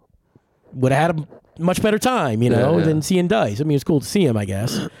 And would have had a much better time, you know, than seeing Dice. I mean, it's cool to see him, I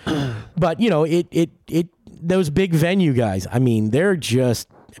guess. But, you know, those big venue guys, I mean, they're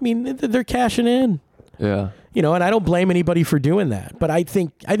cashing in. Yeah. You know, and I don't blame anybody for doing that. But I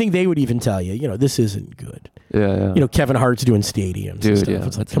think they would even tell you, you know, this isn't good. Yeah. You know, Kevin Hart's doing stadiums and stuff. Yeah,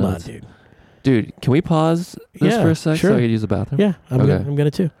 it's like, come on, dude. Dude, can we pause this for a sec sure. so I can use the bathroom? Yeah, I'm gonna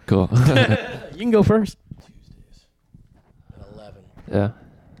too. Cool. You can go first. Tuesdays at 11. Yeah.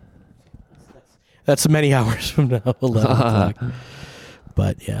 That's many hours from now, 11 o'clock.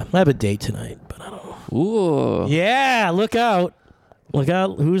 But yeah, I have a date tonight, but I don't know. Ooh. Yeah, look out. Look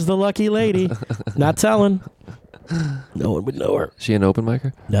out, who's the lucky lady? Not telling. No one would know her. She an open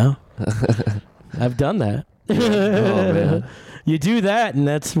micer? No. I've done that. Oh, man. You do that, and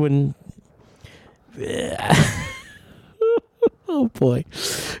that's when... Oh, boy.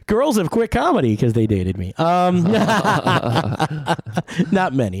 Girls have quit comedy because they dated me. Not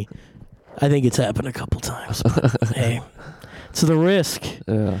many. I think it's happened a couple times. Hey, it's the risk.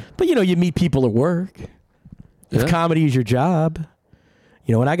 Yeah. But, you know, you meet people at work. If comedy is your job...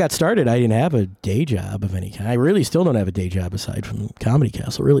 You know, when I got started, I didn't have a day job of any kind. I really still don't have a day job aside from Comedy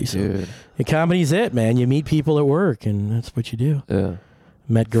Castle, really. So, and comedy's it, man. You meet people at work, and that's what you do. Yeah.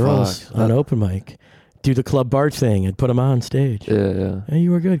 Met girls on open mic. Do the Club Bart thing and put them on stage. Yeah. Hey,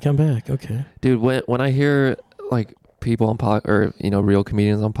 you were good. Come back. Okay. Dude, when I hear, like, people on real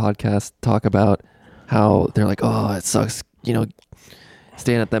comedians on podcasts talk about how they're like, oh, it sucks, you know,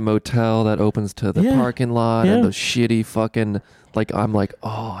 staying at that motel that opens to the parking lot and the shitty fucking... Like, I'm like,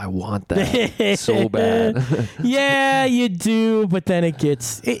 oh, I want that so bad. Yeah, you do, but then it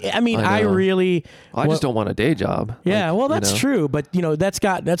gets... I just don't want a day job. Yeah, like, well, that's true, but, you know, that's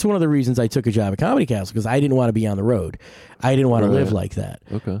one of the reasons I took a job at Comedy Castle, because I didn't want to be on the road. I didn't want to live like that.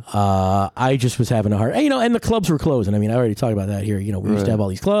 Okay. I just was having a hard... You know, and the clubs were closing. I mean, I already talked about that here. You know, we used to have all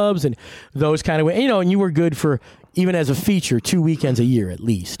these clubs and those kind of... You know, and you were good for... Even as a feature, 2 weekends a year at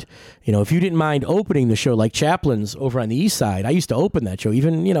least. You know, if you didn't mind opening the show, like Chaplin's over on the East Side, I used to open that show.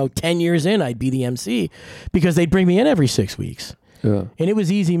 Even, 10 years in, I'd be the MC because they'd bring me in every 6 weeks. Yeah. And it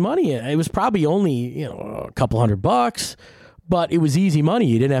was easy money. It was probably only, a couple $100, but it was easy money.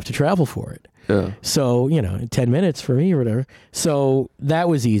 You didn't have to travel for it. Yeah. So, 10 minutes for me or whatever. So that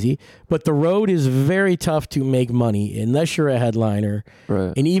was easy. But the road is very tough to make money unless you're a headliner.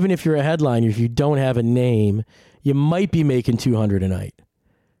 Right. And even if you're a headliner, if you don't have a name, you might be making $200 a night.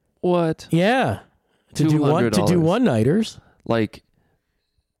 What? Yeah. To do one-nighters. Like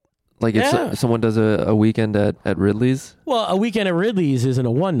if someone does a weekend at Ridley's? Well, a weekend at Ridley's isn't a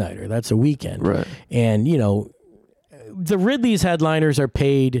one-nighter. That's a weekend. Right. And, the Ridley's headliners are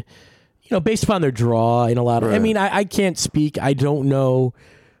paid, based upon their draw and a lot of... Right. I mean, I can't speak. I don't know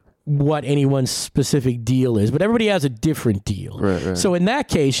what anyone's specific deal is, but everybody has a different deal. Right. So in that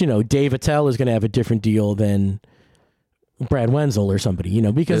case, Dave Attell is going to have a different deal than Brad Wenzel or somebody,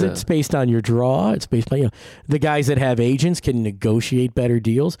 because it's based on your draw. It's based on, the guys that have agents can negotiate better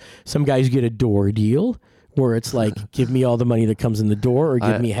deals. Some guys get a door deal where it's like, give me all the money that comes in the door or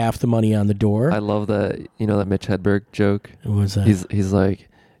give me half the money on the door. I love that, that Mitch Hedberg joke. What was that? He's like,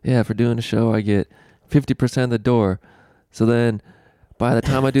 yeah, for doing a show, I get 50% of the door. So then by the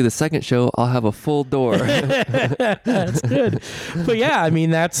time I do the second show, I'll have a full door. That's good. But yeah, I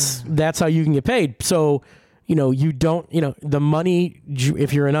mean, that's how you can get paid. So, you don't, the money,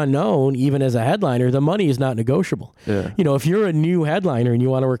 if you're an unknown, even as a headliner, the money is not negotiable. Yeah. If you're a new headliner and you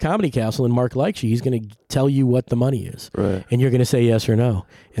want to work Comedy Castle and Mark likes you, he's going to tell you what the money is. Right. And you're going to say yes or no.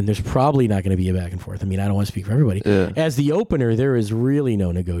 And there's probably not going to be a back and forth. I mean, I don't want to speak for everybody. Yeah. As the opener, there is really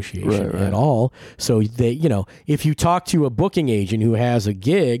no negotiation at all. So they, if you talk to a booking agent who has a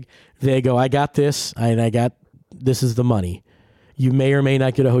gig, they go, I got this and this is the money. You may or may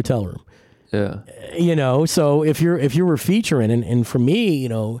not get a hotel room. Yeah. So if you were featuring and for me,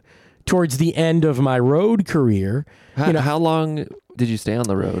 towards the end of my road career, how long did you stay on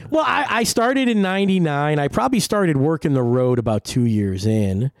the road? Well, I started in 99. I probably started working the road about 2 years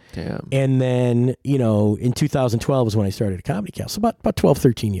in. Damn. And then, in 2012 is when I started at Comedy Castle, about 12,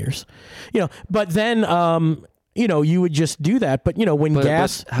 13 years. But then you would just do that. But, when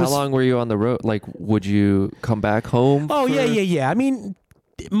gas... How long were you on the road? Like, would you come back home? Oh, yeah. I mean...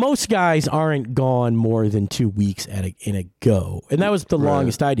 Most guys aren't gone more than 2 weeks in a go. And that was the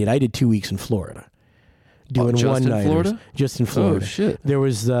longest I did. I did 2 weeks in Florida. Doing one night. Florida? Just in Florida. Oh, shit. There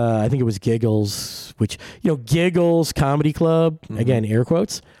was, I think it was Giggles, which, Giggles Comedy Club, again, air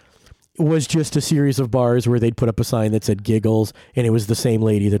quotes, was just a series of bars where they'd put up a sign that said Giggles, and it was the same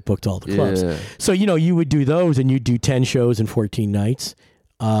lady that booked all the clubs. Yeah. So, you would do those, and you'd do 10 shows in 14 nights,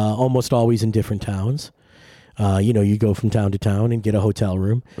 almost always in different towns. You go from town to town and get a hotel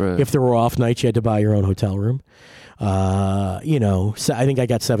room. Right. If there were off nights, you had to buy your own hotel room. So I think I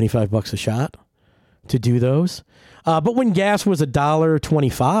got $75 a shot to do those. But when gas was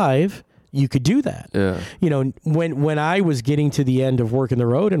 $1.25, you could do that. Yeah. When I was getting to the end of working the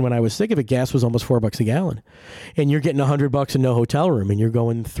road and when I was sick of it, gas was almost $4 a gallon, and you're getting $100 and no hotel room, and you're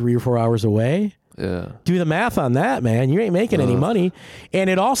going 3 or 4 hours away. Yeah. Do the math on that, man. You ain't making any money. And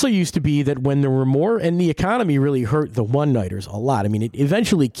it also used to be that when there were more, and the economy really hurt the one-nighters a lot. I mean, it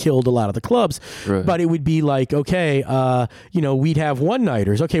eventually killed a lot of the clubs, Right. but it would be like, okay, we'd have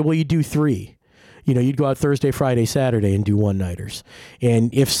one-nighters. Okay, well, you do 3. You'd go out Thursday, Friday, Saturday and do one-nighters.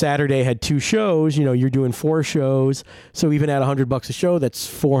 And if Saturday had 2 shows, you're doing 4 shows. So even at $100 a show, that's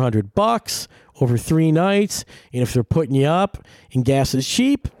 $400 over 3 nights. And if they're putting you up and gas is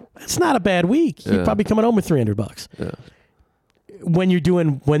cheap, that's not a bad week. You're probably coming home with $300. Yeah.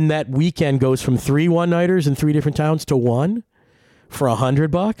 When that weekend goes from 3 one-nighters in 3 different towns to 1 for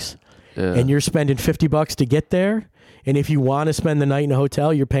 $100, Yeah. and you're spending $50 to get there, and if you want to spend the night in a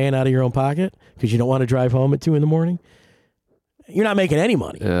hotel, you're paying out of your own pocket because you don't want to drive home at 2 a.m, you're not making any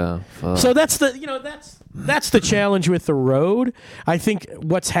money. Yeah. Fuck. So that's the challenge with the road. I think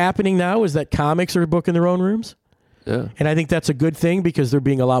what's happening now is that comics are booking their own rooms. Yeah. And I think that's a good thing because they're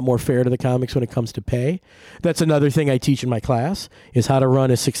being a lot more fair to the comics when it comes to pay. That's another thing I teach in my class is how to run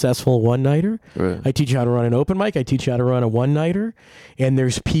a successful one-nighter. Right. I teach you how to run an open mic. I teach you how to run a one-nighter. And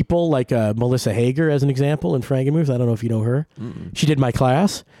there's people like Melissa Hager, as an example, in Frankenmuth. I don't know if you know her. Mm-mm. She did my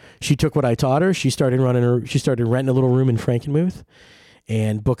class. She took what I taught her. She started renting a little room in Frankenmuth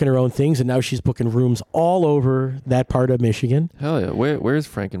and booking her own things, and now she's booking rooms all over that part of Michigan. Hell yeah. Where's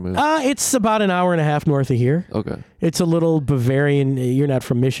Frankenmuth? It's about an hour and a half north of here. Okay. It's a little Bavarian. You're not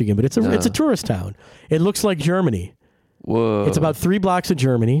from Michigan, but it's a tourist town. It looks like Germany. Whoa. It's about 3 blocks of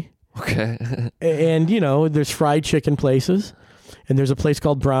Germany, Okay. and there's fried chicken places, and there's a place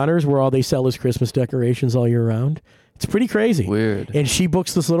called Bronner's where all they sell is Christmas decorations all year round. It's pretty crazy. Weird. And she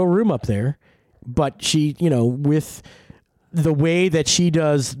books this little room up there, but she, with the way that she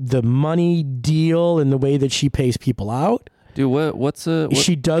does the money deal and the way that she pays people out, Dude, what's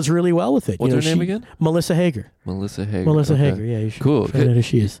she does really well with it. What's her name again? Melissa Hager. Melissa Hager. Melissa Okay. Hager. Yeah, you should Cool. find out who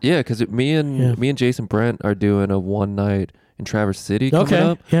she is. Yeah, because me and Jason Brent are doing a one night in Traverse City coming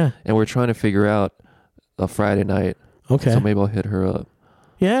up, Yeah. and we're trying to figure out a Friday night. Okay. So maybe I'll hit her up.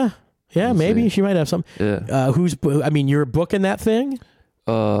 Yeah. We'll Maybe see. she might have some. Yeah. You're booking that thing?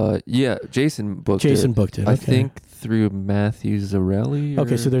 Yeah. Jason booked it. Jason booked it. I Okay. think through Matthew Zarelli.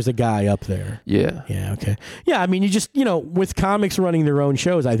 Okay, or- so there's a guy up there. Yeah. Yeah, okay. Yeah, you just, with comics running their own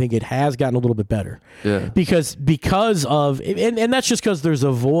shows, I think it has gotten a little bit better. Yeah. Because of, and that's just because there's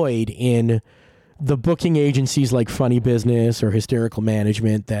a void in the booking agencies like Funny Business or Hysterical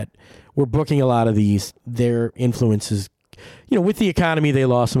Management that were booking a lot of their influences. With the economy, they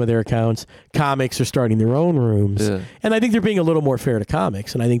lost some of their accounts. Comics are starting their own rooms. Yeah. And I think they're being a little more fair to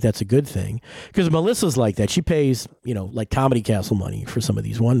comics, and I think that's a good thing. Because Melissa's like that. She pays, like Comedy Castle money for some of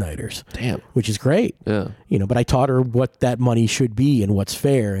these one-nighters. Damn. Which is great. Yeah. But I taught her what that money should be and what's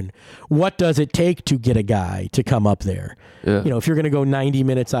fair and what does it take to get a guy to come up there. Yeah. If you're going to go 90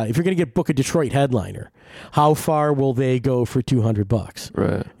 minutes out, if you're going to book a Detroit headliner, how far will they go for $200?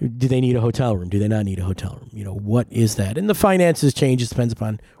 Right. Do they need a hotel room? Do they not need a hotel room? What is that? And the finances change. It depends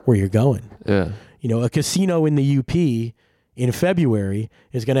upon where you're going. Yeah. A casino in the UP in February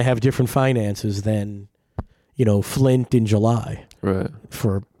is going to have different finances than, Flint in July. Right.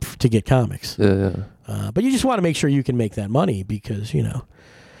 To get comics. Yeah. But you just want to make sure you can make that money because,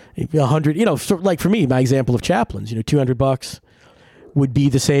 100, like for me, my example of chaplains, $200 would be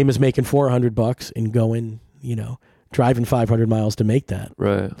the same as making $400 and going, driving 500 miles to make that.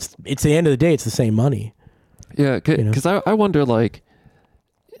 Right. It's the end of the day, it's the same money. Yeah. Because I wonder, like,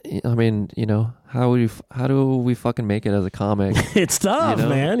 how do we fucking make it as a comic? It's tough,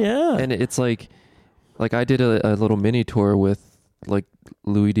 man. Yeah. And it's like I did a little mini tour with like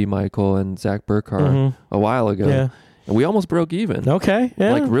Louis D. Michael and Zach Burkhart a while ago. Yeah. And we almost broke even. Okay.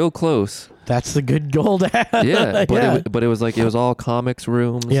 Yeah. Like real close. That's the good goal to have. Yeah. But Yeah. it was like, it was all comics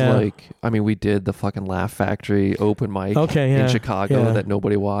rooms. Yeah. Like, we did the fucking Laugh Factory open mic Okay, in Chicago yeah. that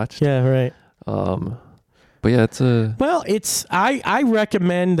nobody watched. Yeah, right. But yeah, I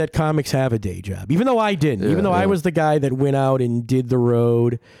recommend that comics have a day job, even though I didn't. Even though I was the guy that went out and did the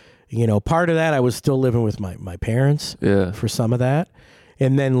road. Part of that I was still living with my parents yeah. for some of that.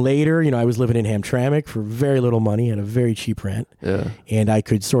 And then later, I was living in Hamtramck for very little money and a very cheap rent. Yeah. And I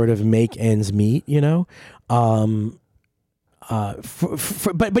could sort of make ends meet, but what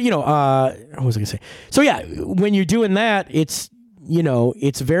was I gonna say? So yeah, when you're doing that, it's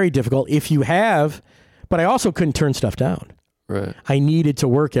very difficult if you have, but I also couldn't turn stuff down. Right. I needed to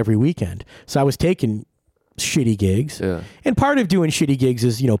work every weekend. So I was taking shitty gigs. Yeah. And part of doing shitty gigs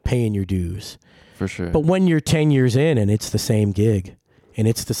is, paying your dues. For sure. But when you're 10 years in and it's the same gig and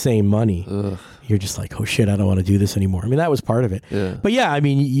it's the same money, Ugh. you're just like, oh shit, I don't want to do this anymore. I mean, that was part of it. Yeah. But yeah, I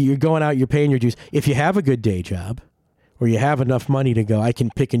mean, you're going out, you're paying your dues. If you have a good day job or you have enough money to go, I can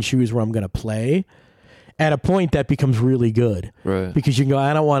pick and choose where I'm going to play. At a point that becomes really good. Right. Because you can go,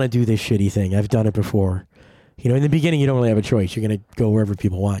 I don't want to do this shitty thing. I've done it before. In the beginning, you don't really have a choice. You're going to go wherever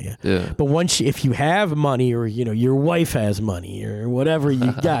people want you. Yeah. But if you have money or, your wife has money or whatever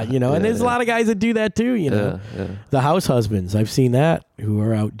you got, and there's a lot of guys that do that too, Yeah. The house husbands, I've seen that, who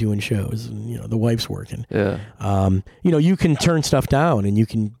are out doing shows and, the wife's working. Yeah. You can turn stuff down and you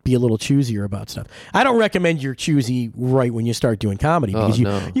can be a little choosier about stuff. I don't recommend you're choosy right when you start doing comedy because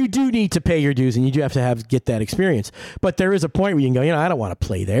you do need to pay your dues and you do have to get that experience. But there is a point where you can go, I don't want to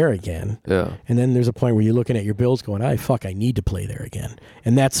play there again. Yeah. And then there's a point where you're looking at your bills going, I need to play there again.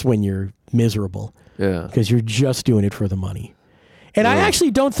 And that's when you're miserable. Yeah. Because you're just doing it for the money. And I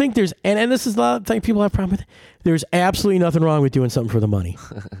actually don't think there's, and this is a lot of things people have a problem with, there's absolutely nothing wrong with doing something for the money.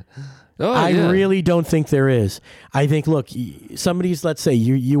 I really don't think there is. I think, look, let's say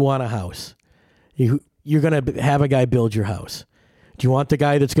you want a house. You're going to have a guy build your house. Do you want the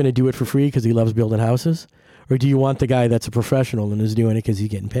guy that's going to do it for free because he loves building houses? Or do you want the guy that's a professional and is doing it because he's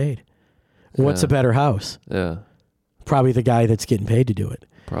getting paid? What's a better house? Yeah. Probably the guy that's getting paid to do it.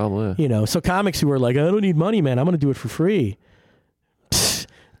 Probably. So comics who are like, I don't need money, man. I'm going to do it for free. Psst,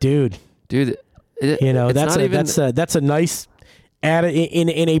 dude. That's a nice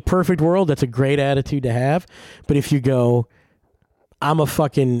in a perfect world. That's a great attitude to have. But if you go, I'm a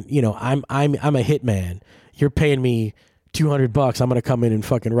fucking, I'm a hitman. You're paying me $200. I'm going to come in and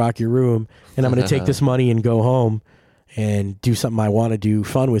fucking rock your room, and I'm going to take this money and go home and do something I want to do,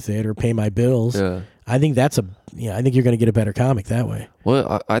 fun with it, or pay my bills. Yeah. I think I think you're going to get a better comic that way.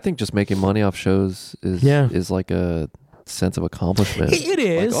 Well, I think just making money off shows is like a sense of accomplishment. It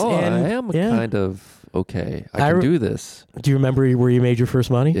is. Like, I am kind of okay. I can do this. Do you remember where you made your first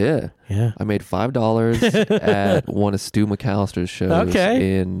money? Yeah. Yeah. I made $5 at one of Stu McAllister's shows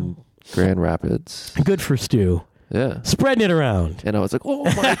in Grand Rapids. Good for Stu. Yeah. Spreading it around. And I was like, oh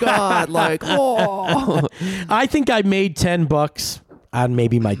my God, whoa. I think I made $10 on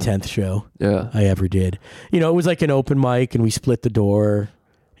maybe my 10th show I ever did. It was like an open mic and we split the door,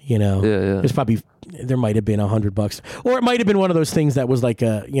 Yeah. It was probably, there might have been $100. Or it might have been one of those things that was like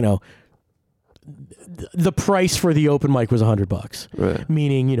the price for the open mic was $100. Right.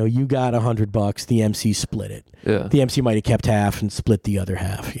 Meaning, you got $100, the MC split it. Yeah. The MC might have kept half and split the other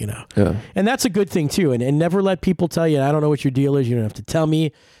half, Yeah. And that's a good thing too. And never let people tell you, I don't know what your deal is. You don't have to tell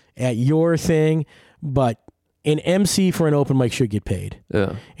me at your thing, but an MC for an open mic should get paid.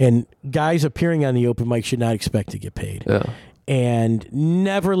 Yeah. And guys appearing on the open mic should not expect to get paid. Yeah. And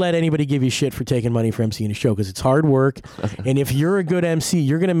never let anybody give you shit for taking money for MCing a show because it's hard work. And if you're a good MC,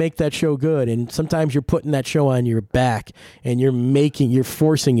 you're going to make that show good. And sometimes you're putting that show on your back and you're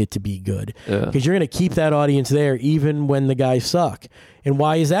forcing it to be good because you're going to keep that audience there even when the guys suck. And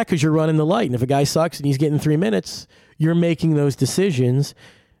why is that? Because you're running the light. And if a guy sucks and he's getting 3 minutes, you're making those decisions.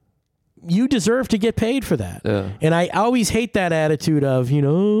 You deserve to get paid for that. Yeah. And I always hate that attitude of,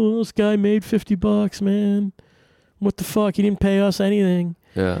 this guy made $50, man. What the fuck? He didn't pay us anything.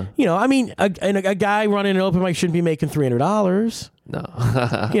 Yeah. A guy running an open mic shouldn't be making $300.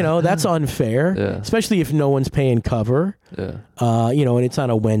 No. That's unfair. Yeah. Especially if no one's paying cover. Yeah. And it's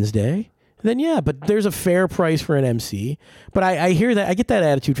on a Wednesday. Then but there's a fair price for an MC. But I hear that, I get that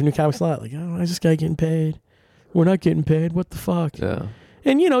attitude from new comics a lot. Like, oh, why is this guy getting paid? We're not getting paid. What the fuck? Yeah.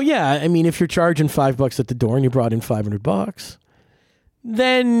 And if you're charging $5 at the door and you brought in $500,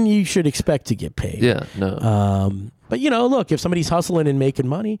 then you should expect to get paid. Yeah, no. But look, if somebody's hustling and making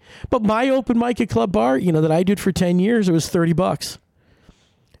money, but my open mic at Club Bar, that I did for 10 years, it was $30.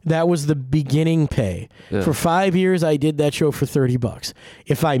 That was the beginning pay. Yeah. For 5 years, I did that show for $30.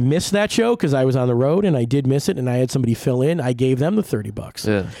 If I missed that show because I was on the road and I did miss it and I had somebody fill in, I gave them the $30.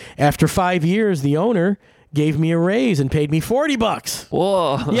 Yeah. After 5 years, the owner gave me a raise and paid me $40.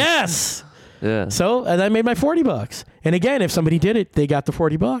 Whoa. Yes. Yeah. So and I made my $40. And again, if somebody did it, they got the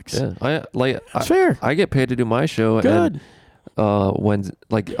 $40. Yeah. That's fair. I get paid to do my show. Good. And when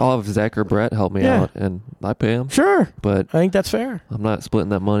I'll have Zach or Brett help me out, and I pay them. Sure. But I think that's fair. I'm not splitting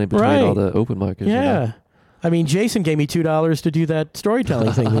that money between all the open micers. Yeah. I mean, Jason gave me $2 to do that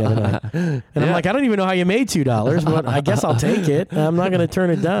storytelling thing the other night. And I'm like, I don't even know how you made $2, but I guess I'll take it. I'm not going to turn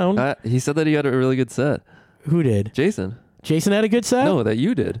it down. He said that he had a really good set. Who did? Jason. Jason had a good set? No, that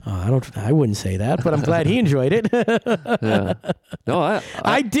you did. Oh, I wouldn't say that, but I'm glad he enjoyed it. Yeah. No,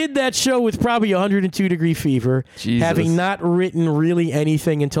 I did that show with probably 102 degree fever, Jesus. having not written really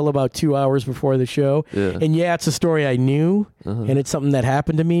anything until about 2 hours before the show. Yeah. And yeah, it's a story I knew, and it's something that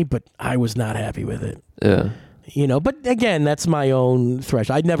happened to me, but I was not happy with it. Yeah. You know, but again, that's my own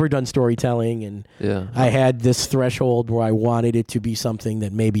threshold. I'd never done storytelling, and Yeah. I had this threshold where I wanted it to be something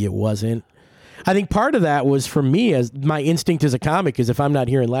that maybe it wasn't. I think part of that was for me, as my instinct as a comic is if I'm not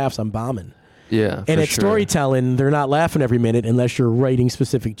hearing laughs, I'm bombing. Yeah. And at storytelling, they're not laughing every minute unless you're writing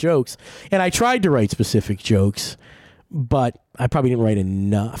specific jokes. And I tried to write specific jokes, but I probably didn't write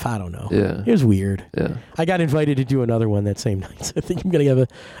enough. I don't know. Yeah. It was weird. Yeah. I got invited to do another one that same night. So I think I'm going to have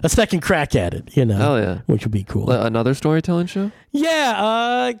a second crack at it, you know. Hell yeah. Which would be cool. Another storytelling show?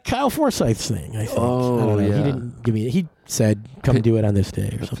 Yeah, Kyle Forsyth's thing, I think. Oh, I don't know. yeah. He didn't give me he said come do it on this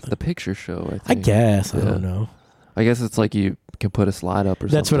day or something. The picture show, I think. I guess. I Yeah. don't know. I guess it's like you can put a slide up or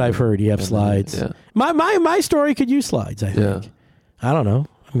something. That's what I've heard. You have And slides. yeah. My story could use slides, I think. Yeah. I don't know.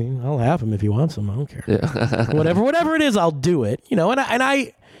 I mean, I'll have them if he wants them. I don't care. Yeah. whatever it is, I'll do it. You know, and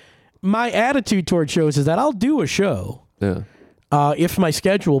I my attitude toward shows is that I'll do a show Yeah. if my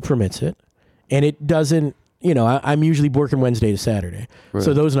schedule permits it, and it doesn't. You know, I'm usually working Wednesday to Saturday, Right.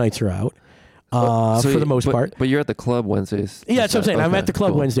 so those nights are out for the most part. But you're at the club Wednesdays. Yeah, that's what I'm saying. I'm Okay, at the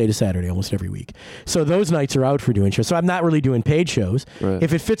club cool. Wednesday to Saturday almost every week. So those nights are out for doing shows. So I'm not really doing paid shows. Right.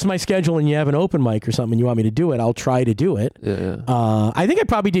 If it fits my schedule and you have an open mic or something and you want me to do it, I'll try to do it. Yeah, yeah. I think I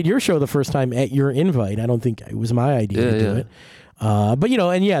probably did your show the first time at your invite. I don't think it was my idea to do it. But, you know,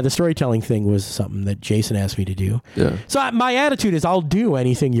 and yeah, the storytelling thing was something that Jason asked me to do. Yeah. So my attitude is I'll do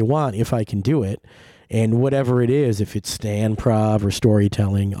anything you want if I can do it. And whatever it is, if it's stand-prov or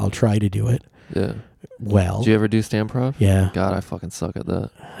storytelling, I'll try to do it Yeah. well. Did you ever do stand-prov? Yeah. God, I fucking suck at that.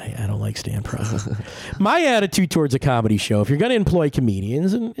 I don't like stand-prov. My attitude towards a comedy show, if you're going to employ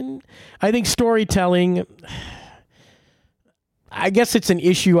comedians, and I think storytelling, I guess it's an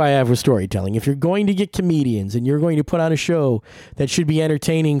issue I have with storytelling. If you're going to get comedians and you're going to put on a show that should be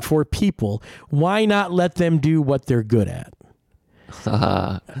entertaining for people, why not let them do what they're good at?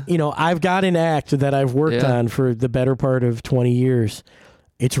 You know, I've got an act that I've worked on for the better part of 20 years.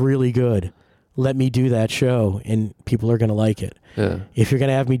 It's really good. Let me do that show, and people are going to like it. Yeah. If you're going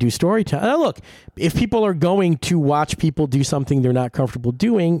to have me do storytelling, now look, if people are going to watch people do something they're not comfortable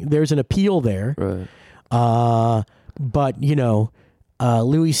doing, there's an appeal there. Right. But, you know,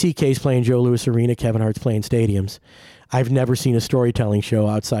 Louis C.K.'s playing Joe Louis Arena, Kevin Hart's playing stadiums. I've never seen a storytelling show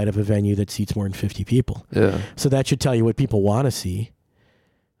outside of a venue that seats more than 50 people. Yeah. So that should tell you what people want to see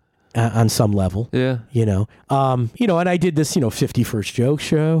on some level. Yeah. You know, and I did this, 50 First Joke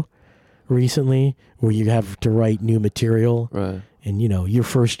show recently where you have to write new material. Right. And, your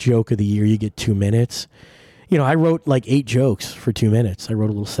first joke of the year, you get 2 minutes. I wrote like 8 jokes for 2 minutes. I wrote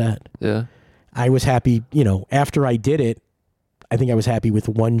a little set. Yeah. I was happy, after I did it, I think I was happy with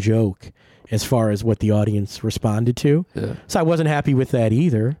one joke as far as what the audience responded to. Yeah. So I wasn't happy with that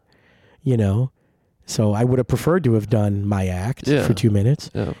either, So I would have preferred to have done my act for 2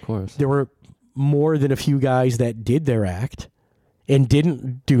 minutes. Yeah, of course. There were more than a few guys that did their act and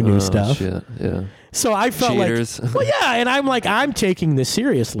didn't do new stuff. Shit. Yeah. So I felt Cheaters. like, well, yeah, and I'm like, I'm taking this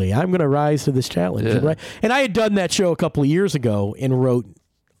seriously. I'm going to rise to this challenge. Yeah. And I had done that show a couple of years ago and wrote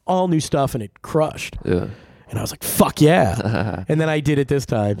all new stuff, and it crushed. Yeah. And I was like, fuck yeah. And then I did it this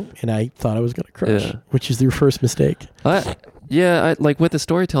time, and I thought I was going to crush, which is your first mistake. I like with the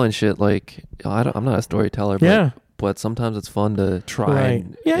storytelling shit, like I'm not a storyteller, but sometimes it's fun to try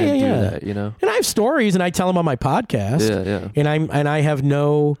and do that, And I have stories, and I tell them on my podcast. Yeah. And I have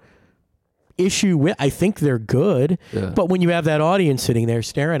no issue with. I think they're good, but when you have that audience sitting there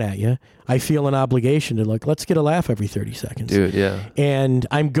staring at you, I feel an obligation to let's get a laugh every 30 seconds. Dude, yeah. And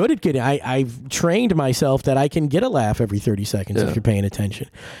I'm good at getting, I've trained myself that I can get a laugh every 30 seconds if you're paying attention.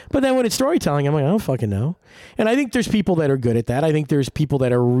 But then when it's storytelling, I'm like, I don't fucking know. And I think there's people that are good at that. I think there's people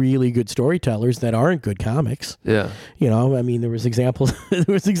that are really good storytellers that aren't good comics. Yeah. I mean, there was examples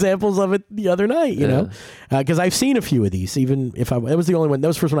of it the other night, because I've seen a few of these, even if that was the only one, that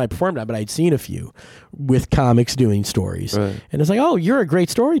was the first one I performed at, but I'd seen a few with comics doing stories. Right. And it's like, oh, you're a great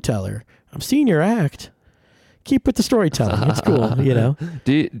storyteller. I'm seeing your act. Keep with the storytelling. It's cool,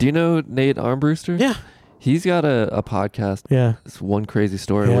 Do you know Nate Armbruster? Yeah. He's got a podcast. Yeah. It's One Crazy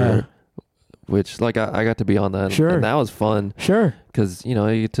Story which I got to be on that. Sure. And that was fun. Sure. Because, you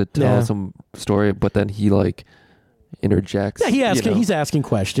get to tell some story, but then he interjects. Yeah, he's asking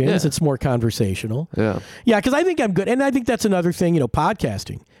questions. Yeah. It's more conversational. Yeah. Yeah, because I think I'm good. And I think that's another thing,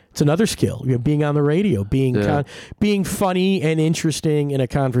 podcasting. It's another skill. Being on the radio, being funny and interesting in a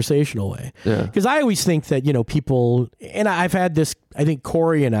conversational way. Yeah. Because I always think that, people, and I've had this, I think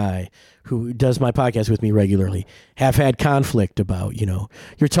Corey and I, who does my podcast with me regularly, have had conflict about,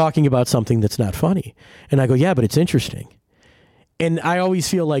 you're talking about something that's not funny. And I go, yeah, but it's interesting. And I always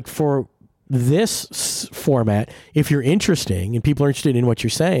feel like for this format, if you're interesting and people are interested in what you're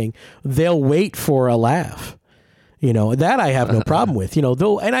saying, they'll wait for a laugh. That I have no problem with.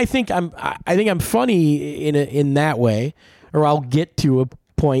 Though, and I think I'm funny in that way, or I'll get to a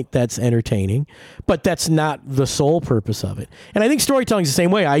point that's entertaining, but that's not the sole purpose of it. And I think storytelling's the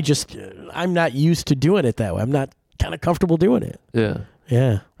same way. I'm not used to doing it that way. I'm not kind of comfortable doing it. Yeah.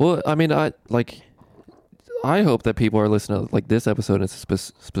 Yeah. Well, I mean, I hope that people are listening to this episode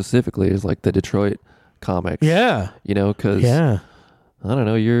specifically is the Detroit comics. Yeah. Because I don't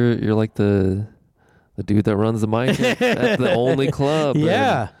know, you're like the dude that runs the mic at the only club.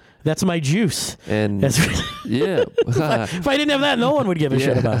 Yeah. That's my juice. And yeah. If I didn't have that, no one would give a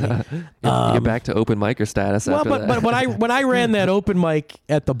shit about me. Get back to open micer status after that. But when I ran that open mic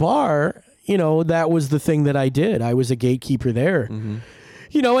at the bar, that was the thing that I did. I was a gatekeeper there. Mm-hmm.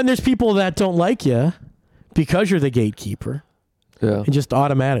 And there's people that don't like you because you're the gatekeeper. Yeah. And just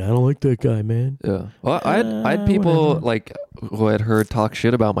automatic. I don't like that guy, man. Yeah. Well, I had people who had heard talk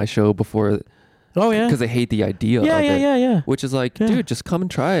shit about my show before. Oh yeah, because they hate the idea of it. Yeah. Which is dude, just come and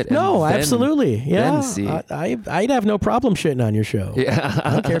try it. No, and absolutely. Yeah, then see. I'd have no problem shitting on your show. Yeah, I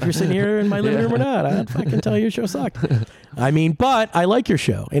don't care if you're sitting here in my living room or not. I'd fucking tell you your show sucked. I mean, but I like your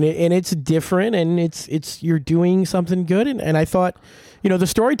show, and it's different, and it's you're doing something good, and I thought, the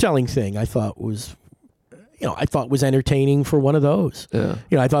storytelling thing I thought was entertaining for one of those. Yeah.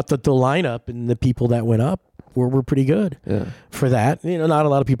 I thought that the lineup and the people that went up were pretty good. Yeah. For that, not a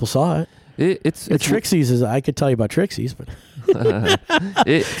lot of people saw it. It's Trixie's is I could tell you about Trixie's, but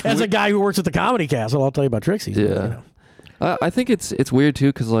as a guy who works at the Comedy Castle, I'll tell you about Trixie's. Yeah. I think it's weird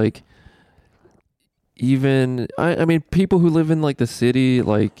too, because even I mean people who live in the city,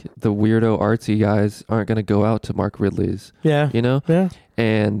 the weirdo artsy guys aren't gonna go out to Mark Ridley's. Yeah. Yeah.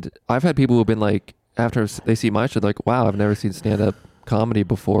 And I've had people who've been after they see my show, wow, I've never seen stand up comedy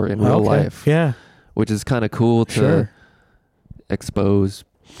before in real life. Yeah. Which is kind of cool to expose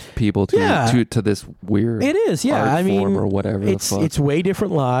people to this weird it is art form or whatever. It's way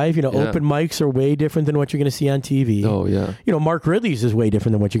different live. Open mics are way different than what you're going to see on TV. Oh yeah. Mark Ridley's is way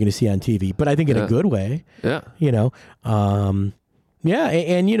different than what you're going to see on TV, but I think in a good way. Yeah. Yeah,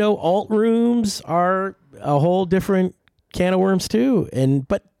 and alt rooms are a whole different can of worms too,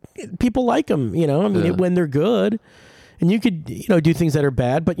 but people like them. When they're good. And you could, do things that are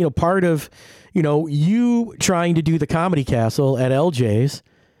bad, but part of, you trying to do the Comedy Castle at LJ's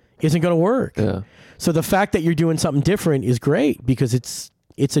isn't going to work. Yeah. So the fact that you're doing something different is great because it's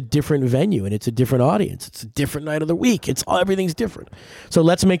a different venue and it's a different audience. It's a different night of the week. Everything's different. So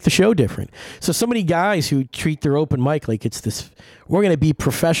let's make the show different. So many guys who treat their open mic like it's this, we're going to be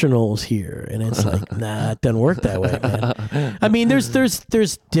professionals here, and it's nah, it doesn't work that way, man. I mean, there's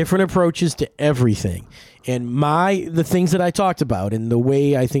different approaches to everything. And the things that I talked about and the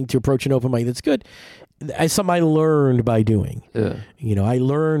way I think to approach an open mic that's good, something I learned by doing. Yeah. I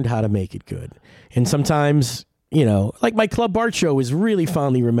learned how to make it good. And sometimes, my Club Bart show is really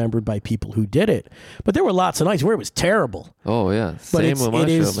fondly remembered by people who did it. But there were lots of nights where it was terrible. Oh, yeah. Same with my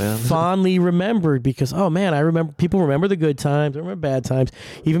show, man. Fondly remembered because, oh, man, people remember the good times, remember bad times.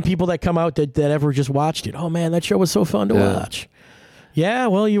 Even people that come out that ever just watched it. Oh, man, that show was so fun to watch. Yeah,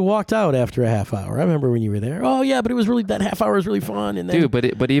 well, you walked out after a half hour. I remember when you were there. Oh, yeah, but it was really, that half hour was really fun. And then, dude,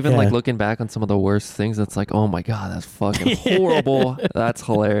 but even looking back on some of the worst things, it's oh my God, that's fucking horrible. That's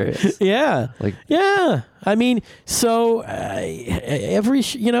hilarious. Yeah. Yeah. I mean, so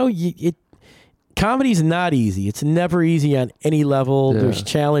comedy's not easy. It's never easy on any level. Yeah. There's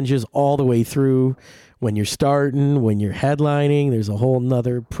challenges all the way through. When you're starting, when you're headlining, there's a whole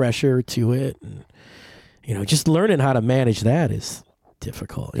nother pressure to it. And, just learning how to manage that is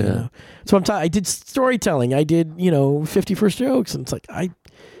difficult. Yeah. So I did storytelling. I did 50 First Jokes, and it's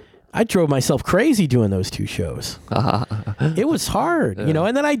I drove myself crazy doing those two shows. It was hard,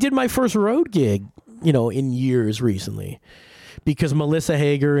 and then I did my first road gig, in years recently, because Melissa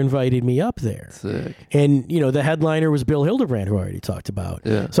Hager invited me up there. Sick. And the headliner was Bill Hildebrand, who I already talked about.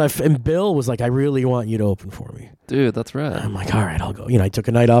 Yeah. So and Bill was I really want you to open for me. Dude, that's right. I'm all right, I'll go. I took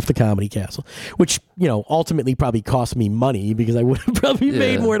a night off the Comedy Castle, which, ultimately probably cost me money because I would have probably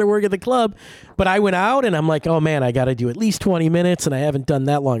made more to work at the club. But I went out and I'm oh man, I got to do at least 20 minutes and I haven't done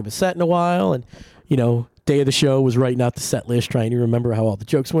that long of a set in a while. And, day of the show was writing out the set list, trying to remember how all the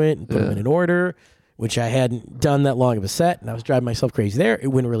jokes went and put them in an order, which I hadn't done that long of a set, and I was driving myself crazy there. It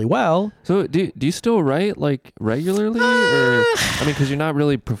went really well. So do you still write like regularly, or I mean, because you're not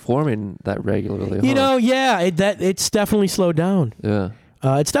really performing that regularly? You know, yeah, it's definitely slowed down. Yeah,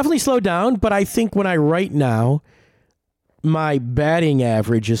 it's definitely slowed down. But I think when I write now, my batting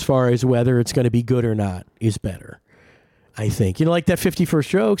average, as far as whether it's going to be good or not, is better. I think, like that 51st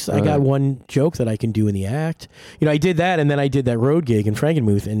jokes. I got one joke that I can do in the act. I did that, and then I did that road gig in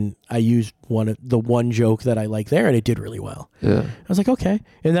Frankenmuth, and I used one joke that I like there, and it did really well. Yeah, I was like, okay.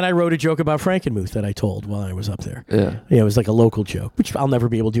 And then I wrote a joke about Frankenmuth that I told while I was up there. Yeah, it was like a local joke, which I'll never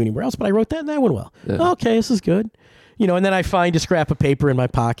be able to do anywhere else. But I wrote that, and that went well. Yeah. Okay, this is good. And then I find a scrap of paper in my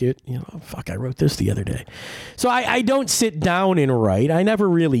pocket. Fuck, I wrote this the other day. So I don't sit down and write. I never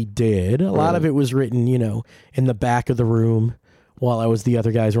really did. A lot of it was written, in the back of the room while the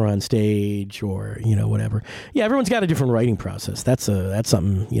other guys were on stage, or, whatever. Yeah, everyone's got a different writing process. That's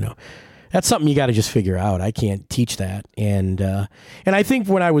something, that's something you got to just figure out. I can't teach that. And I think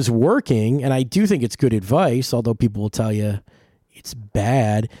when I was working, and I do think it's good advice, although people will tell you it's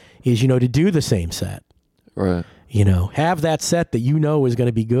bad, is, to do the same set. Right. Have that set that is going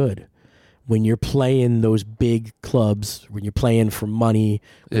to be good when you're playing those big clubs, when you're playing for money,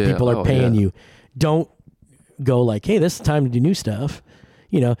 when people are paying you. Don't go like, hey, this is time to do new stuff.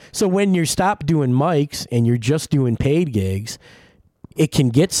 So when you stop doing mics and you're just doing paid gigs, it can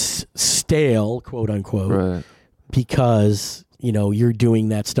get stale, quote unquote, right, because, you're doing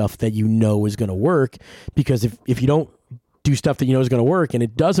that stuff that is going to work. Because if you don't do stuff that is going to work and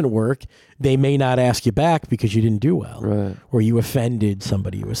it doesn't work, they may not ask you back because you didn't do well, right, or you offended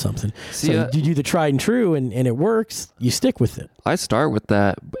somebody with something. So you do the tried and true, and it works, you stick with it. I start with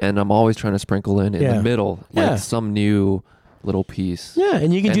that, and I'm always trying to sprinkle in the middle, like some new little piece. Yeah,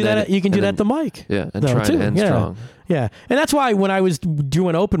 and you can do that. You can do that at the mic. Yeah, and try to end strong. Yeah, and that's why when I was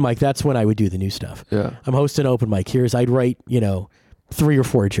doing open mic, that's when I would do the new stuff. Yeah, I'm hosting open mic. I'd write 3 or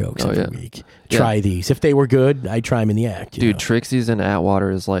 4 jokes every week. Try these. If they were good, I'd try them in the act. Dude, Trixie's in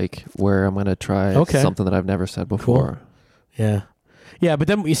Atwater is like where I'm going to try something that I've never said before. Cool. Yeah. Yeah, but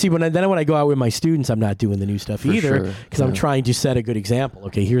then you see, when I go out with my students, I'm not doing the new stuff either, because I'm trying to set a good example.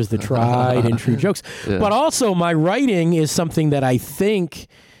 Okay, here's the tried and true jokes. Yeah. But also, my writing is something that I think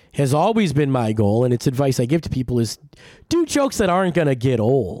has always been my goal, and it's advice I give to people, is do jokes that aren't going to get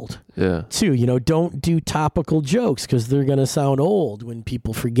old. Yeah. Too, don't do topical jokes because they're going to sound old when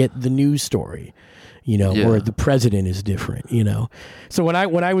people forget the news story, or the president is different, So when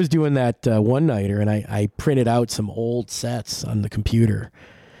I was doing that one-nighter, and I printed out some old sets on the computer,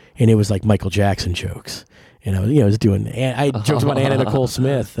 and it was like Michael Jackson jokes. And I was doing, I had jokes about Anna Nicole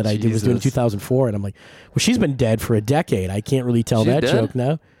Smith that I was doing in 2004, and I'm like, well, she's been dead for a decade. I can't really tell that joke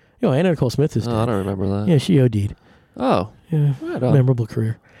now. Anna Nicole Smith is dead. I don't remember that. Yeah, she OD'd. Oh. Yeah, memorable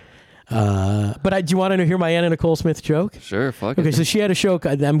career. But do you want to hear my Anna Nicole Smith joke? Sure, fuck it. Okay, so she had a show.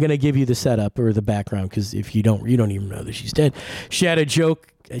 I'm going to give you the setup or the background, because if you don't even know that she's dead. She had a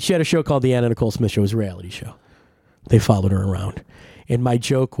show called The Anna Nicole Smith Show. It was a reality show. They followed her around. And my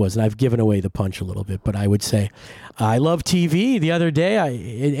joke was, and I've given away the punch a little bit, but I would say, I love TV. The other day,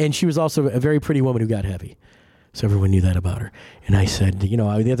 and she was also a very pretty woman who got heavy. So everyone knew that about her. And I said, the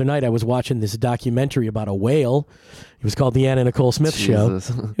other night I was watching this documentary about a whale. It was called The Anna Nicole Smith Show.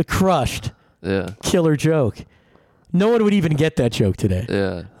 It crushed. Yeah. Killer joke. No one would even get that joke today.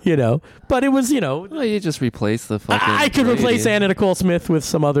 Yeah. But it was, Well, you just replace the fucking I could replace Anna Nicole Smith with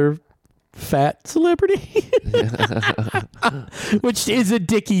some other fat celebrity. Which is a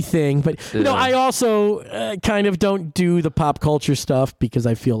dicky thing. But, I also kind of don't do the pop culture stuff because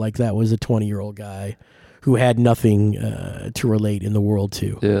I feel like that was a 20-year-old guy who had nothing to relate in the world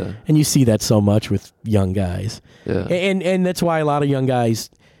to. Yeah. And you see that so much with young guys. Yeah. And that's why a lot of young guys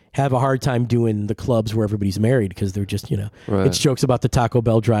have a hard time doing the clubs where everybody's married, because they're just, it's jokes about the Taco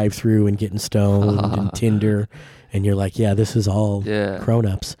Bell drive-thru and getting stoned and Tinder. And you're like, yeah, this is all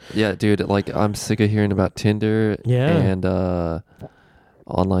grown-ups. Yeah, dude, like, I'm sick of hearing about Tinder and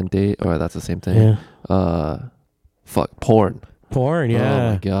online date. Oh, that's the same thing. Yeah. Porn. Porn, yeah.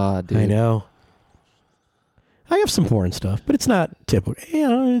 Oh, my God, dude. I know. I have some porn stuff, but it's not typical.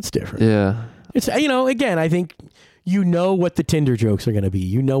 It's different. Yeah. It's, again, I think what the Tinder jokes are going to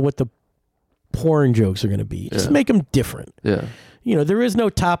be. What the porn jokes are going to be. Just make them different. Yeah. There is no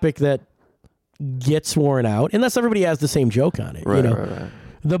topic that gets worn out unless everybody has the same joke on it. Right.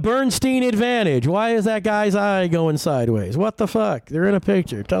 The Bernstein advantage. Why is that guy's eye going sideways? What the fuck? They're in a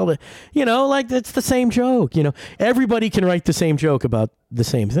picture. Tell the, it's the same joke. Everybody can write the same joke about the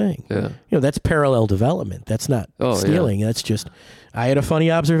same thing. Yeah. That's parallel development. That's not stealing. That's just, I had a funny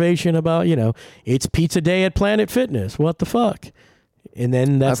observation about, it's pizza day at Planet Fitness. What the fuck? And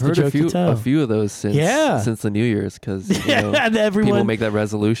then that's I've heard the joke to tell. a few of those since the New Year's because people make that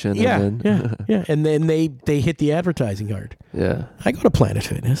resolution. Yeah, and then, yeah. And then they hit the advertising hard. Yeah. I go to Planet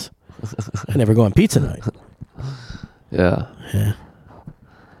Fitness. I never go on pizza night. Yeah. Yeah.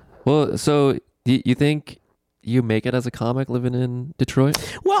 Well, so you think you make it as a comic living in Detroit?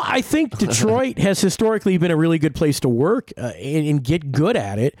 Well, I think Detroit has historically been a really good place to work and get good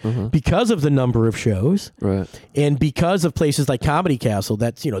at it because of the number of shows, right? And because of places like Comedy Castle.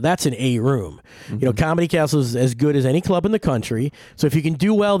 That's an A room. Comedy Castle is as good as any club in the country. So if you can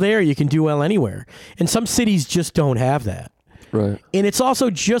do well there, you can do well anywhere. And some cities just don't have that. Right. And it's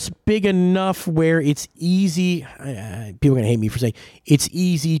also just big enough where it's easy. People are going to hate me for saying it's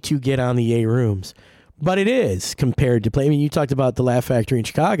easy to get on the A rooms. But it is compared to play. I mean, you talked about the Laugh Factory in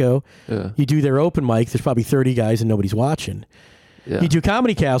Chicago. Yeah. You do their open mic. There's probably 30 guys and nobody's watching. Yeah. You do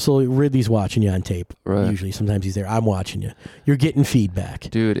Comedy Castle. Ridley's watching you on tape. Right. Usually, sometimes he's there. I'm watching you. You're getting feedback,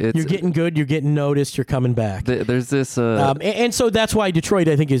 dude. You're getting good. You're getting noticed. You're coming back. There's this, and so that's why Detroit,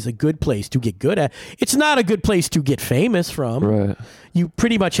 I think, is a good place to get good at. It's not a good place to get famous from. Right. You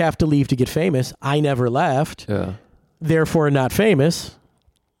pretty much have to leave to get famous. I never left. Yeah. Therefore, not famous.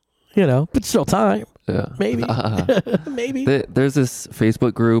 But still time. Yeah. Maybe. Maybe. There's this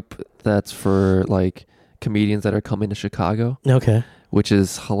Facebook group that's for like comedians that are coming to Chicago. Okay. Which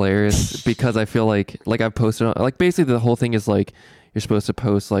is hilarious because I feel like I've posted on, like, basically the whole thing is like you're supposed to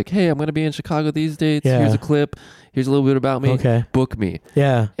post like, hey, I'm going to be in Chicago these dates. Yeah. Here's a clip. Here's a little bit about me. Okay. Book me.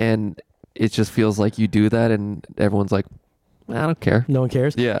 Yeah. And it just feels like you do that and everyone's like, I don't care. No one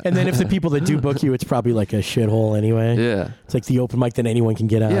cares. Yeah. And then if the people that do book you, it's probably like a shithole anyway. Yeah. It's like the open mic that anyone can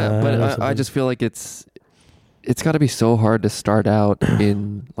get on. Yeah, but I just feel like it's got to be so hard to start out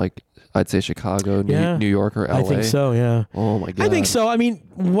in, like, I'd say Chicago, New York, or LA. I think so, yeah. Oh my God. I think so. I mean,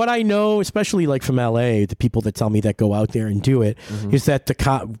 what I know, especially like from LA, the people that tell me that go out there and do it, is that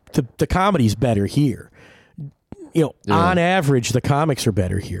the comedy's better here. On average, the comics are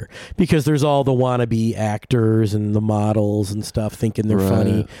better here because there's all the wannabe actors and the models and stuff thinking they're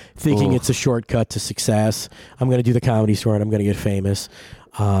funny, thinking it's a shortcut to success. I'm going to do the Comedy Store and I'm going to get famous.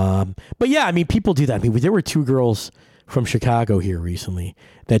 But yeah, I mean, people do that. I mean, there were two girls from Chicago here recently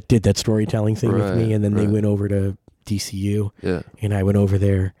that did that storytelling thing with me, and then they went over to DCU, and I went over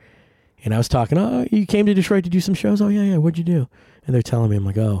there, and I was talking, oh, you came to Detroit to do some shows? Oh, yeah, what'd you do? And they're telling me, I'm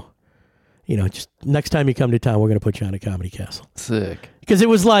like, oh, just next time you come to town, we're going to put you on a Comedy Castle. Sick. Because it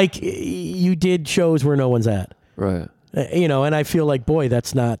was like you did shows where no one's at. Right. And I feel like, boy,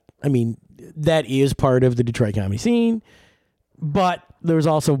 that's not, I mean, that is part of the Detroit comedy scene, but there's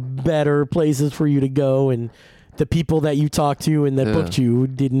also better places for you to go, and the people that you talked to and that booked you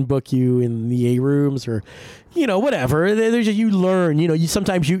didn't book you in the A rooms or, whatever. There's you learn, you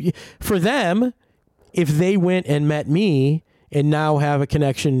sometimes for them, if they went and met me and now have a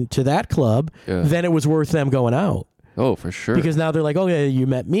connection to that club, then it was worth them going out. Oh, for sure. Because now they're like, oh, yeah, you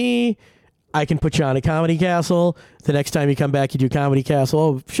met me. I can put you on a Comedy Castle. The next time you come back, you do Comedy Castle.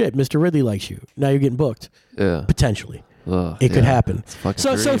 Oh, shit, Mr. Ridley likes you. Now you're getting booked. Yeah. Potentially. It could happen.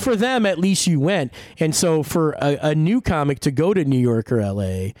 So for them, at least you went. And so for a new comic to go to New York or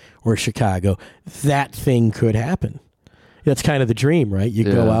LA or Chicago, that thing could happen. That's kind of the dream, right? You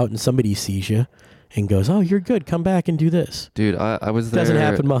go out and somebody sees you and goes, oh, you're good. Come back and do this. Dude, I was there. Doesn't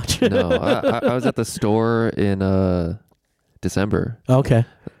happen much. No, I was at the store in December. Okay.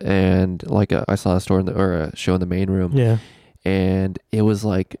 And like I saw a store a show in the main room. Yeah. And it was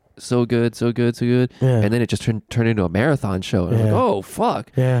like so good. Yeah. And then it just turned into a marathon show. And I was like, oh,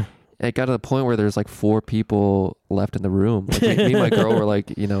 fuck. Yeah. And it got to the point where there's like 4 people left in the room. Like me and my girl were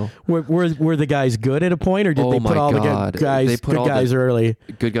like, Were the guys good at a point, or did they put all the good guys early?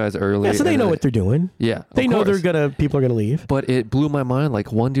 Good guys early. Yeah, so they know what they're doing. Yeah. They know people are gonna leave. But it blew my mind.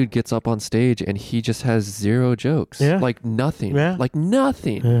 Like one dude gets up on stage and he just has 0 jokes. Yeah. Like nothing. Yeah. Like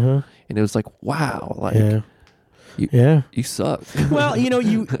nothing. Uh-huh. And it was like, wow. Like you suck. Well,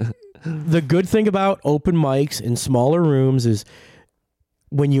 the good thing about open mics in smaller rooms is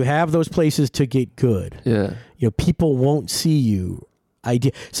when you have those places to get good, people won't see you.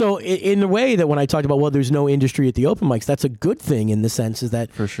 So in the way that when I talked about, well, there's no industry at the open mics, that's a good thing in the sense is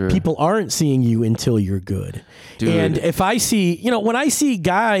that for sure people aren't seeing you until you're good. Dude. And if I see, when I see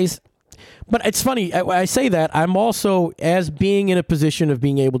guys, but it's funny, I say that, I'm also, as being in a position of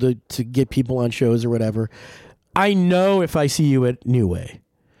being able to get people on shows or whatever, I know if I see you at New Way,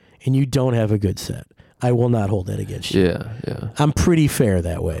 and you don't have a good set, I will not hold that against you. Yeah. I'm pretty fair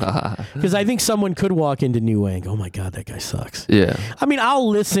that way. Because I think someone could walk into New Wang, oh my God, that guy sucks. Yeah. I mean, I'll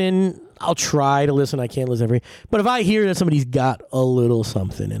listen. I'll try to listen. I can't listen every. But if I hear that somebody's got a little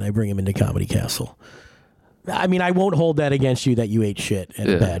something and I bring him into Comedy Castle, I mean, I won't hold that against you that you ate shit at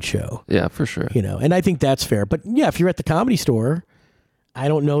a bad show. Yeah, for sure. And I think that's fair. But yeah, if you're at the Comedy Store, I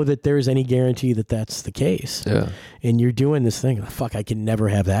don't know that there's any guarantee that that's the case. Yeah. And you're doing this thing. Fuck, I can never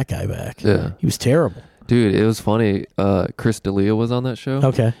have that guy back. Yeah. He was terrible. Dude, it was funny. Chris D'Elia was on that show.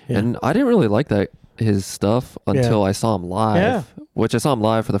 Okay. Yeah. And I didn't really like his stuff until I saw him live, which I saw him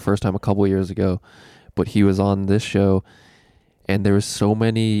live for the first time a couple of years ago. But he was on this show, and there was so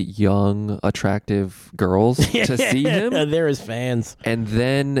many young, attractive girls to see him. They're his fans. And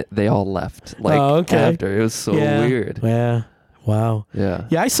then they all left. After. It was so weird. Yeah. Wow. Yeah.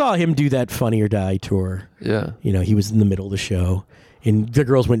 Yeah, I saw him do that Funny or Die tour. Yeah. He was in the middle of the show, and the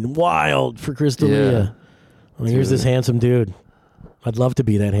girls went wild for Chris D'Elia. Yeah. Well, here's this handsome dude. I'd love to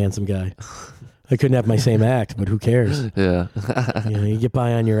be that handsome guy. I couldn't have my same act, but who cares? Yeah. You get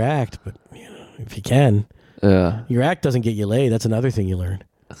by on your act, but if you can. Yeah. Your act doesn't get you laid. That's another thing you learn.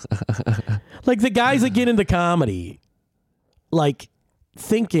 Like the guys that get into comedy, like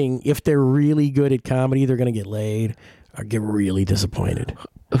thinking if they're really good at comedy, they're going to get laid, or get really disappointed.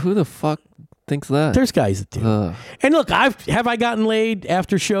 Who the fuck thinks that? There's guys that do. And look, have I gotten laid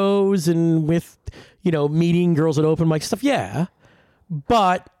after shows and with, meeting girls at open mic stuff? Yeah.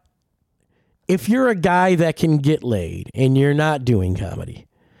 But if you're a guy that can get laid and you're not doing comedy,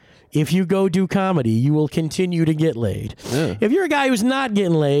 if you go do comedy, you will continue to get laid. Yeah. If you're a guy who's not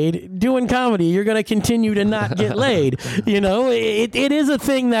getting laid, doing comedy, you're going to continue to not get laid. It is a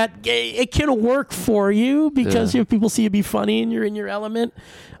thing that it can work for you because if people see you be funny and you're in your element.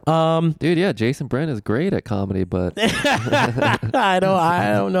 Dude, yeah, Jason Brent is great at comedy, but I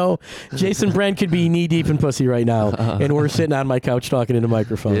don't know. Jason Brent could be knee deep in pussy right now, and we're sitting on my couch talking into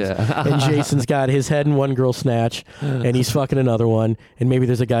microphones. Yeah. And Jason's got his head in one girl's snatch, and he's fucking another one, and maybe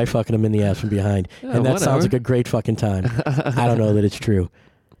there's a guy fucking him in the ass from behind, and that sounds like a great fucking time. I don't know that it's true.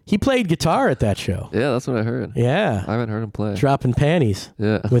 He played guitar at that show. Yeah, that's what I heard. Yeah, I haven't heard him play. Dropping panties.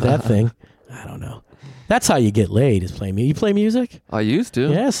 Yeah. With that thing. I don't know. That's how you get laid, is playing music. You play music? I used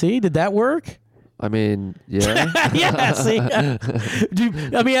to. Yeah, see? Did that work? I mean, yeah. Yeah, see?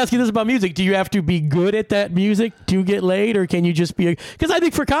 Let me ask you this about music. Do you have to be good at that music to get laid, or can you just be because I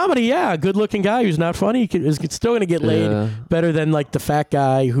think for comedy, a good-looking guy who's not funny is still going to get laid better than, like, the fat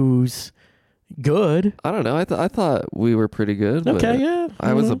guy who's good. I don't know. I thought we were pretty good. Okay, yeah.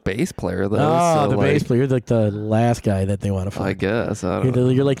 I was a bass player, though. Oh, so the bass player. You're like the last guy that they want to fuck. I guess. I don't know.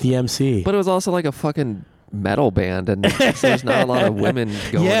 You're like the MC. But it was also like a fucking metal band, and so there's not a lot of women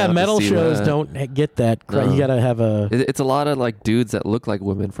going out metal to see shows that. don't get that. No. You got to have a... It's a lot of like dudes that look like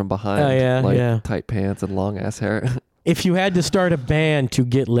women from behind. Tight pants and long ass hair. If you had to start a band to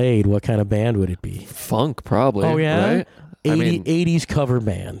get laid, what kind of band would it be? Funk, probably. Oh, yeah? Right? 80s cover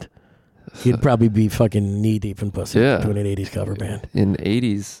band. You'd probably be fucking knee deep in pussy doing an 80s cover band. In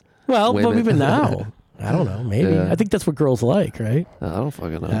 80s. Well, women. but even now. I don't know. Maybe. Yeah. I think that's what girls like, right? I don't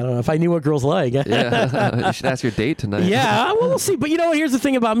fucking know. I don't know. If I knew what girls like. Yeah. You should ask your date tonight. Yeah, well, we'll see. But here's the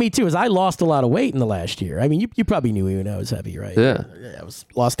thing about me, too, is I lost a lot of weight in the last year. I mean, you probably knew when I was heavy, right? Yeah. I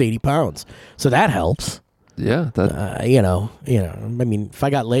lost 80 pounds. So that helps. Yeah. I mean, if I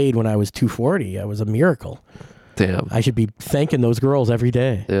got laid when I was 240, I was a miracle. Damn. I should be thanking those girls every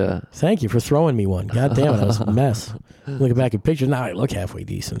day. Yeah. Thank you for throwing me one. God damn it, I was a mess. Looking back at pictures, now I look halfway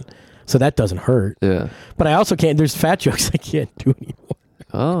decent. So that doesn't hurt. Yeah. But I also can't, there's fat jokes I can't do anymore.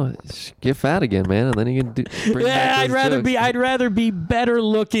 Oh, get fat again, man, and then you can bring back I'd rather be better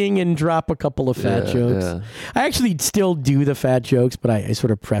looking and drop a couple of fat jokes. Yeah. I actually still do the fat jokes, but I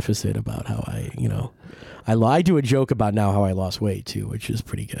sort of preface it about how I do a joke about now how I lost weight too, which is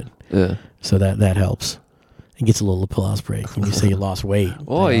pretty good. Yeah. So that helps. It gets a little applause break when you say you lost weight.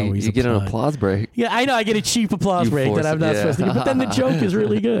 Oh, you get an applause break. Yeah, I know. I get a cheap applause break that I'm not supposed to get. But then the joke is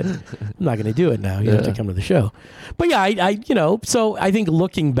really good. I'm not going to do it now. You have to come to the show. But yeah, so I think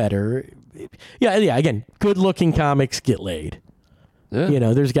looking better. Yeah, again, good looking comics get laid.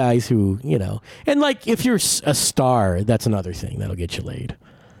 Yeah. There's guys who, and like if you're a star, that's another thing that'll get you laid.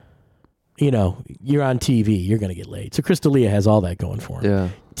 You're on TV, you're going to get laid. So Chris D'Elia has all that going for him. Yeah.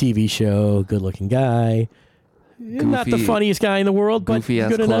 TV show, good looking guy. Goofy, not the funniest guy in the world, but goofy ass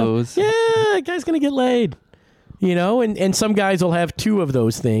good clothes. enough. Yeah, guy's gonna get laid. And some guys will have two of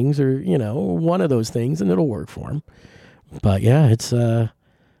those things, or one of those things, and it'll work for them. But yeah, it's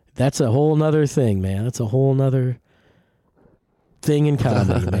that's a whole nother thing, man. That's a whole nother thing in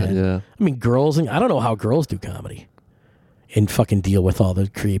comedy, man. Yeah. I mean, girls, and I don't know how girls do comedy. and fucking deal with all the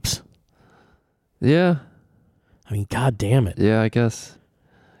creeps. Yeah. I mean, god damn it. Yeah, I guess.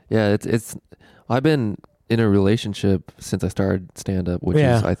 Yeah, it's I've been in a relationship since I started stand up, which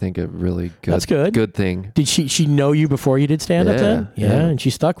is I think a really good That's good thing. Did she know you before you did stand up then? Yeah, and she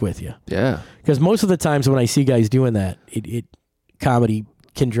stuck with you. Yeah. Because most of the times when I see guys doing that, it comedy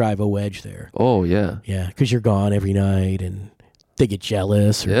can drive a wedge there. Oh, yeah. Yeah, because you're gone every night and they get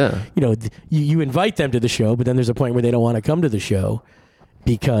jealous. Or, you invite them to the show, but then there's a point where they don't want to come to the show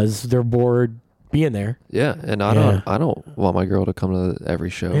because they're bored being there. Yeah, and I don't want my girl to come to every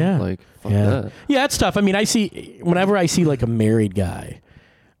show. Yeah. Like, fuck that. Yeah, it's tough. I mean, whenever I see like a married guy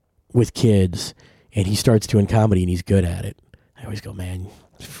with kids and he starts doing comedy and he's good at it, I always go, man,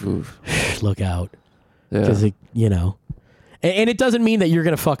 look out. Because, and it doesn't mean that you're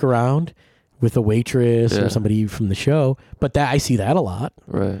going to fuck around with a waitress or somebody from the show, but I see that a lot.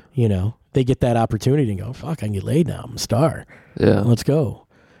 Right. They get that opportunity and go, fuck, I can get laid now. I'm a star. Yeah. Let's go.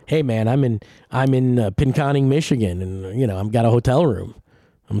 Hey man, I'm in Pinconning, Michigan, and I've got a hotel room.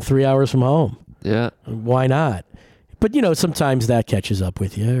 I'm 3 hours from home. Yeah. Why not? But sometimes that catches up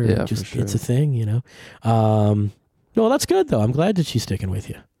with you, or for sure. It's a thing, Well, that's good though. I'm glad that she's sticking with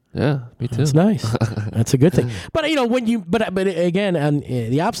you. Yeah, me too. That's nice. That's a good thing. But but again, and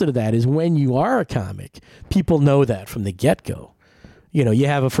the opposite of that is when you are a comic, people know that from the get go. You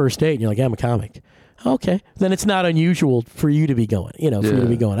have a first date and you're like, I'm a comic. Okay, then it's not unusual for you to be going, for you to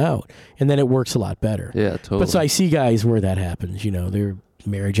be going out, and then it works a lot better. Yeah, totally. But so I see guys where that happens. Their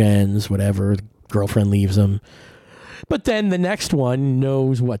marriage ends, whatever, the girlfriend leaves them, but then the next one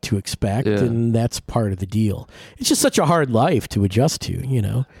knows what to expect, and that's part of the deal. It's just such a hard life to adjust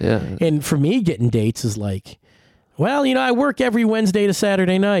to, Yeah. And for me, getting dates is like, well, I work every Wednesday to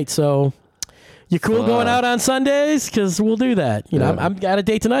Saturday night, so. You cool going out on Sundays? Because we'll do that. I'm got a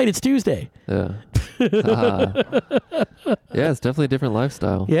date tonight. It's Tuesday. Yeah. Yeah, it's definitely a different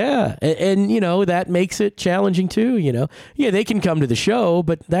lifestyle. Yeah. And that makes it challenging too, Yeah, they can come to the show,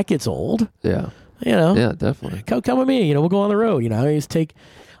 but that gets old. Yeah. Yeah, definitely. Come with me. We'll go on the road. I used to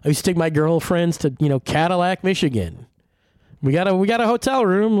take my girlfriends to, Cadillac, Michigan. We got a hotel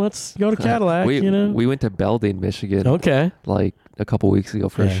room. Let's go to Cadillac, We went to Belding, Michigan. Okay. Like a couple weeks ago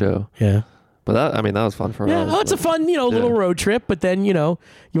for a show. Yeah. But that was fun for us. Yeah, it's a fun, little road trip. But then, you want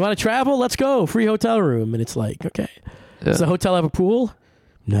to travel? Let's go. Free hotel room. And it's like, okay. Does the hotel have a pool?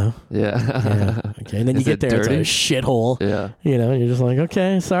 No. Yeah. Okay. And then you get there, dirty? It's a shithole. Yeah. You're just like,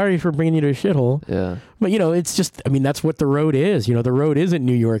 okay, sorry for bringing you to a shithole. Yeah. But, it's just, that's what the road is. The road isn't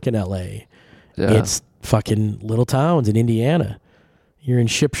New York and L.A. Yeah. It's fucking little towns in Indiana. You're in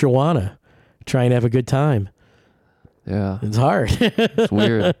Shipshawana trying to have a good time. Yeah. It's hard. It's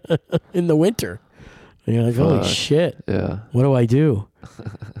weird. In the winter. And you're like, holy shit. Yeah. What do I do?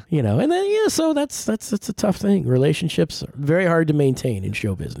 And then, so that's a tough thing. Relationships are very hard to maintain in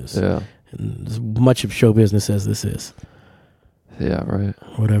show business. Yeah. And as much of show business as this is. Yeah, right.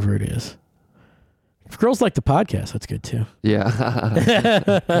 Whatever it is. If girls like the podcast, that's good too. Yeah.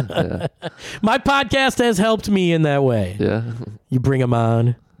 Yeah. My podcast has helped me in that way. Yeah. You bring them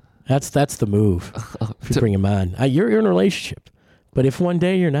on. That's the move. If you bring them on, you're in a relationship. But if one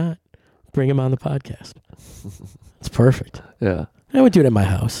day you're not, bring them on the podcast. It's perfect. Yeah, I would do it at my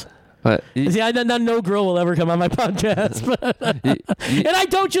house. But no girl will ever come on my podcast. And I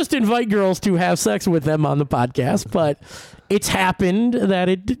don't just invite girls to have sex with them on the podcast, but it's happened that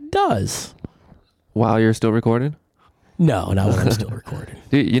it does. While you're still recording? No, not when I'm still recording.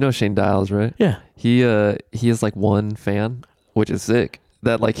 You know Shane Dials, right? Yeah. He has like one fan, which is sick.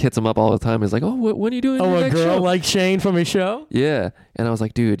 That like hits him up all the time. He's like, "Oh, when are you doing?" Oh, your a next girl show? like Shane from his show. Yeah, and I was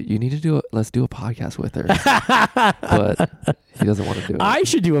like, "Dude, you need to let's do a podcast with her." But he doesn't want to do it. I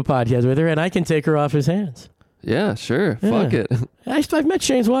should do a podcast with her, and I can take her off his hands. Yeah, sure. Yeah. Fuck it. I've met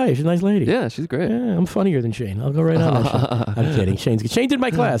Shane's wife. She's a nice lady. Yeah, she's great. Yeah, I'm funnier than Shane. I'll go right on that shit. I'm kidding. Shane did my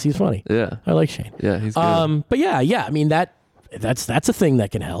class. He's funny. Yeah, I like Shane. Yeah, he's good. But yeah. I mean that's a thing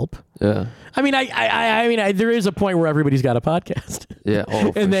that can help. Yeah. I mean, there is a point where everybody's got a podcast. Yeah.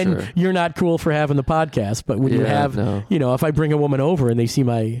 Oh, and then sure. you're not cool for having the podcast. But when you have, if I bring a woman over and they see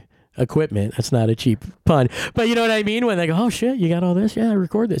my equipment, that's not a cheap pun. But you know what I mean? When they go, oh shit, you got all this? Yeah,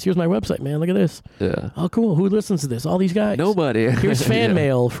 record this. Here's my website, man. Look at this. Yeah. Oh, cool. Who listens to this? All these guys. Nobody. Here's fan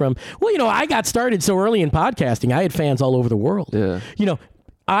mail from. Well, I got started so early in podcasting. I had fans all over the world. Yeah.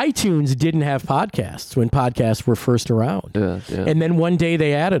 iTunes didn't have podcasts when podcasts were first around. Yeah. And then one day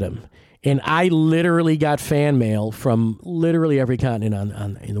they added them. And I literally got fan mail from literally every continent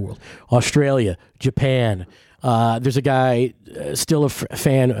in the world. Australia, Japan. There's a guy still a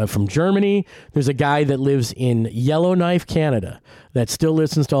fan from Germany. There's a guy that lives in Yellowknife, Canada, that still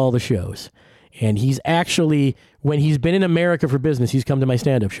listens to all the shows. And he's actually, when he's been in America for business, he's come to my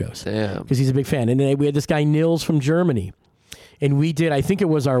stand-up shows. Damn. Because he's a big fan. And then we had this guy, Nils from Germany. And we did, I think it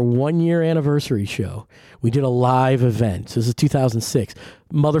was our 1-year anniversary show. We did a live event. This is 2006.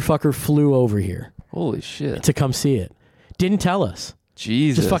 Motherfucker flew over here Holy shit. to come see it. Didn't tell us.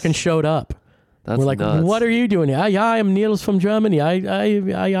 Jesus. Just fucking showed up. That's We're like, nuts. what are you doing here? Yeah, I'm Niels from Germany.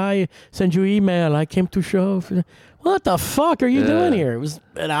 I send you email. I came to show. What the fuck are you doing here? It was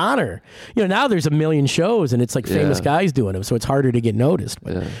an honor. Now there's a million shows and it's like famous guys doing them, so it's harder to get noticed.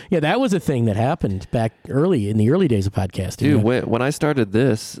 But yeah, that was a thing that happened back in the early days of podcasting. Dude, when I started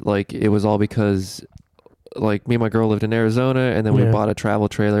this, like, it was all because, like, me and my girl lived in Arizona, and then we bought a travel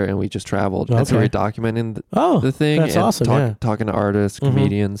trailer and we just traveled. And so we were documenting the thing. That's and awesome. talking to artists,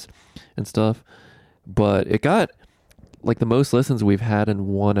 comedians, and stuff. But it got, like, the most listens we've had in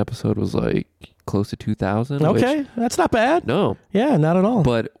one episode was like close to 2,000. Okay, that's not bad. No. Yeah, not at all.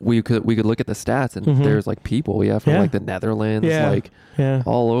 But we could look at the stats, and there's like people from like the Netherlands,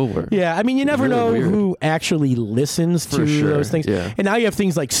 all over. Yeah, I mean, you never really know weird. who actually listens to those things. Yeah. And now you have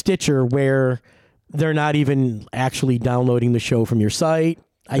things like Stitcher where they're not even actually downloading the show from your site,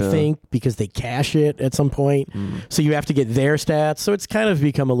 I think, because they cache it at some point. So you have to get their stats. So it's kind of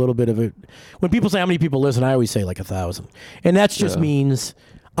become a little bit of a... When people say how many people listen, I always say like 1,000. And that just means...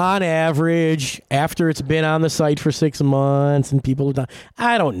 On average, after it's been on the site for 6 months and people have done,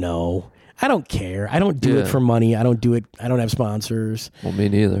 I don't know. I don't care. I don't do it for money. I don't do it. I don't have sponsors. Well, me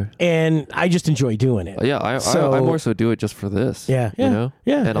neither. And I just enjoy doing it. Yeah, I more so do it just for this. Yeah, you know?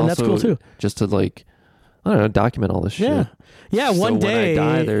 Yeah, and also that's cool too. Just to, like, I don't know, document all this shit. Yeah, one So day when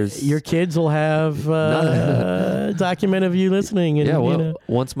I die, there's your kids will have a document of you listening. And, yeah, well,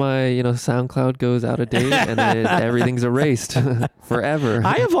 once my SoundCloud goes out of date and then everything's erased forever.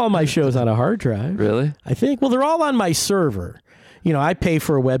 I have all my shows on a hard drive. Really? I think. Well, they're all on my server. I pay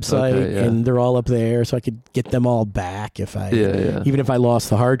for a website and they're all up there, so I could get them all back if I, even if I lost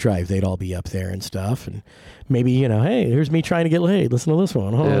the hard drive, they'd all be up there and stuff. And maybe, hey, here's me trying to get laid. Listen to this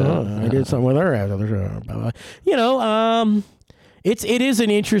one. I did something with her after the show. It is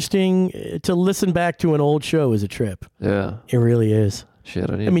an interesting to listen back to an old show is a trip. Yeah, it really is. Shit,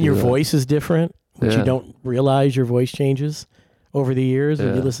 I mean, your voice is different, but you don't realize your voice changes over the years.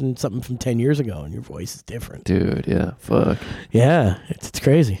 When you listen to something from 10 years ago and your voice is different. Dude, yeah, fuck. Yeah, it's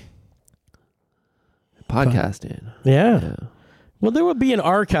crazy. Podcasting. Yeah. Well, there will be an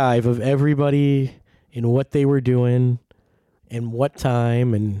archive of everybody and what they were doing and what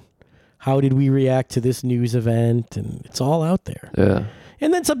time and how did we react to this news event, and it's all out there. Yeah.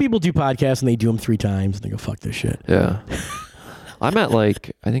 And then some people do podcasts and they do them 3 times and they go, fuck this shit. Yeah. I'm at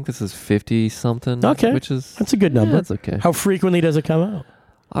like, I think this is 50 something. Okay. That's a good number. That's okay. How frequently does it come out?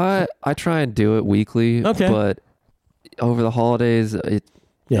 I try and do it weekly. Okay. But over the holidays, I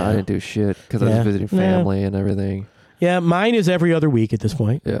didn't do shit because I was visiting family and everything. Yeah, mine is every other week at this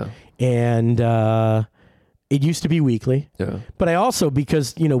point. Yeah. And it used to be weekly. Yeah. But I also,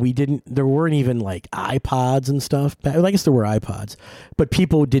 because, there weren't even like iPods and stuff. I guess there were iPods, but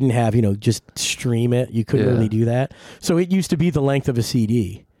people didn't have, just stream it. You couldn't really do that. So it used to be the length of a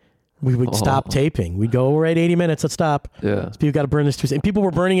CD. We would stop taping. We'd go, we're at 80 minutes, let's stop. Yeah. So people got to burn this to, and people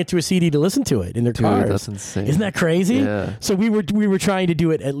were burning it to a CD to listen to it in their cars. Dude, that's insane. Isn't that crazy? Yeah. So we were trying to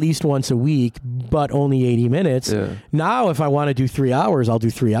do it at least once a week, but only 80 minutes. Yeah. Now, if I want to do 3 hours, I'll do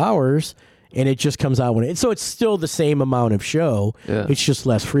 3 hours. And it just comes out so it's still the same amount of show. Yeah. It's just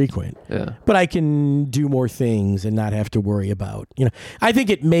less frequent. Yeah. But I can do more things and not have to worry about, I think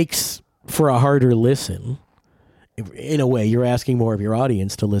it makes for a harder listen. In a way, you're asking more of your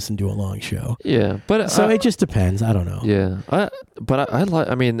audience to listen to a long show. Yeah. But so it just depends. I don't know. Yeah. I like,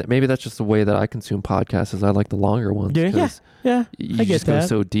 I mean, maybe that's just the way that I consume podcasts is I like the longer ones. Yeah. You I get just that. go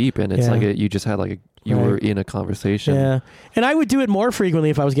so deep and it's like you just had like you were in a conversation. Yeah. And I would do it more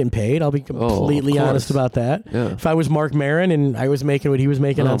frequently if I was getting paid. I'll be completely honest about that. Yeah. If I was Mark Maron and I was making what he was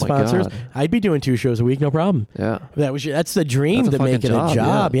making on sponsors, I'd be doing 2 shows a week, no problem. Yeah. That's the dream to make it a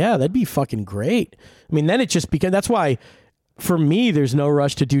job. Yeah, that'd be fucking great. I mean, then it just becomes, that's why for me, there's no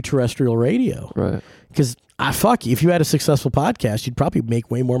rush to do terrestrial radio. Right. Because if you had a successful podcast, you'd probably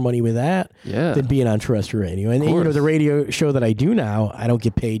make way more money with that than being on terrestrial radio. And the radio show that I do now, I don't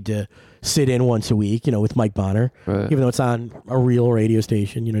get paid to sit in once a week, with Mike Bonner, even though it's on a real radio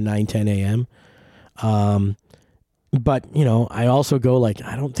station, 9, 10 a.m. But, I also go I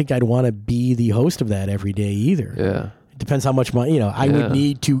don't think I'd want to be the host of that every day either. Yeah. It depends how much money, I would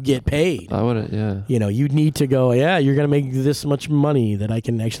need to get paid. I wouldn't, you'd need to go, you're going to make this much money that I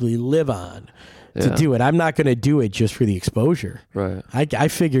can actually live on. to Yeah. do it. I'm not going to do it just for the exposure. Right. I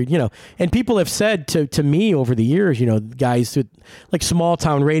figured, and people have said to me over the years, guys who, like small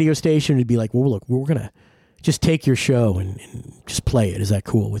town radio station would be like, well, look, we're going to just take your show and just play it. Is that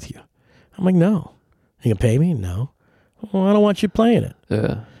cool with you? I'm like, no. You can pay me? No. Well, I don't want you playing it.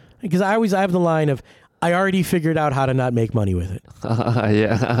 Yeah. Because I have the line of, I already figured out how to not make money with it.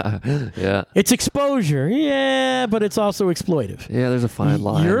 Yeah. Yeah. It's exposure, yeah, but it's also exploitive. Yeah, there's a fine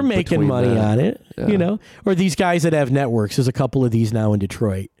line. You're making between money that. on it, Yeah. Or these guys that have networks. There's a couple of these now in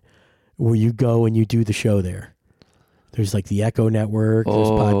Detroit where you go and you do the show there. There's like the Echo Network, there's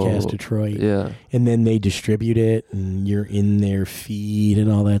Podcast Detroit, Yeah. and then they distribute it, and you're in their feed and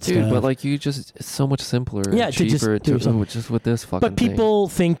all that Dude, stuff. but like it's so much simpler, Yeah, and to just cheaper do something. just with this fucking But people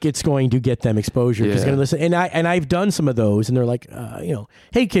think it's going to get them exposure because Yeah. they're going to listen. And I've done some of those, and they're like,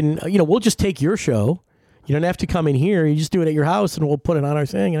 hey, we'll just take your show. You don't have to come in here. You just do it at your house, and we'll put it on our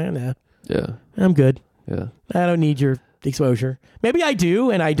thing. And nah, Yeah. I'm good. Yeah. I don't need your exposure. Maybe I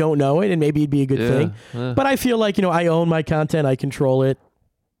do, and I don't know it, and maybe it'd be a good thing. Yeah. But I feel like I own my content. I control it.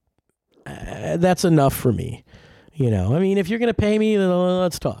 That's enough for me. I mean, if you're going to pay me, then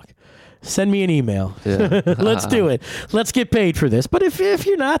let's talk. Send me an email. Yeah. Let's do it. Let's get paid for this. But if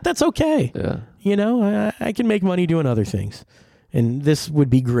you're not, that's okay. Yeah. I can make money doing other things. And this would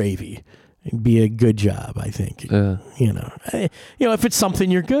be gravy. It'd be a good job, I think. Yeah. If it's something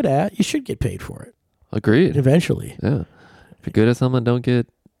you're good at, you should get paid for it Agreed. eventually. Yeah. If you're good at something, don't get.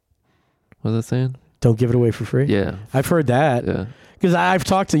 What's that saying? Don't give it away for free. Yeah. I've heard that. Yeah. Because I've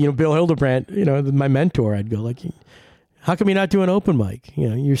talked to, Bill Hildebrandt, my mentor. I'd go like, how come you're not doing open mic?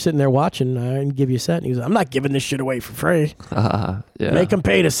 You're sitting there watching. I give you a set. And he goes, I'm not giving this shit away for free. Yeah. Make them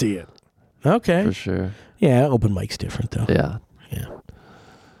pay to see it. Okay. For sure. Yeah, open mic's different though. Yeah. Yeah.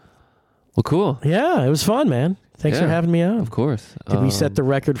 Well, cool. Yeah, it was fun, man. Thanks for Yeah, having me on. Of course. Did we set the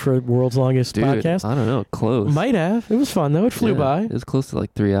record for world's longest dude, podcast? I don't know. Close. Might have. It was fun though. It flew by. It was close to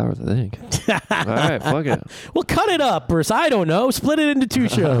like 3 hours, I think. All right. Fuck it. Well, cut it up, Bruce. I don't know. Split it into 2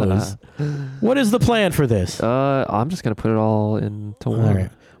 shows. What is the plan for this? I'm just gonna put it all into one. All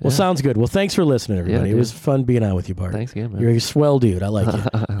right. Well, sounds good. Well, thanks for listening, everybody. Yeah, it was fun being out with you, Bart. Thanks again, man. You're a swell dude. I like it.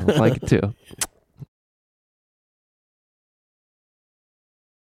 I like it too.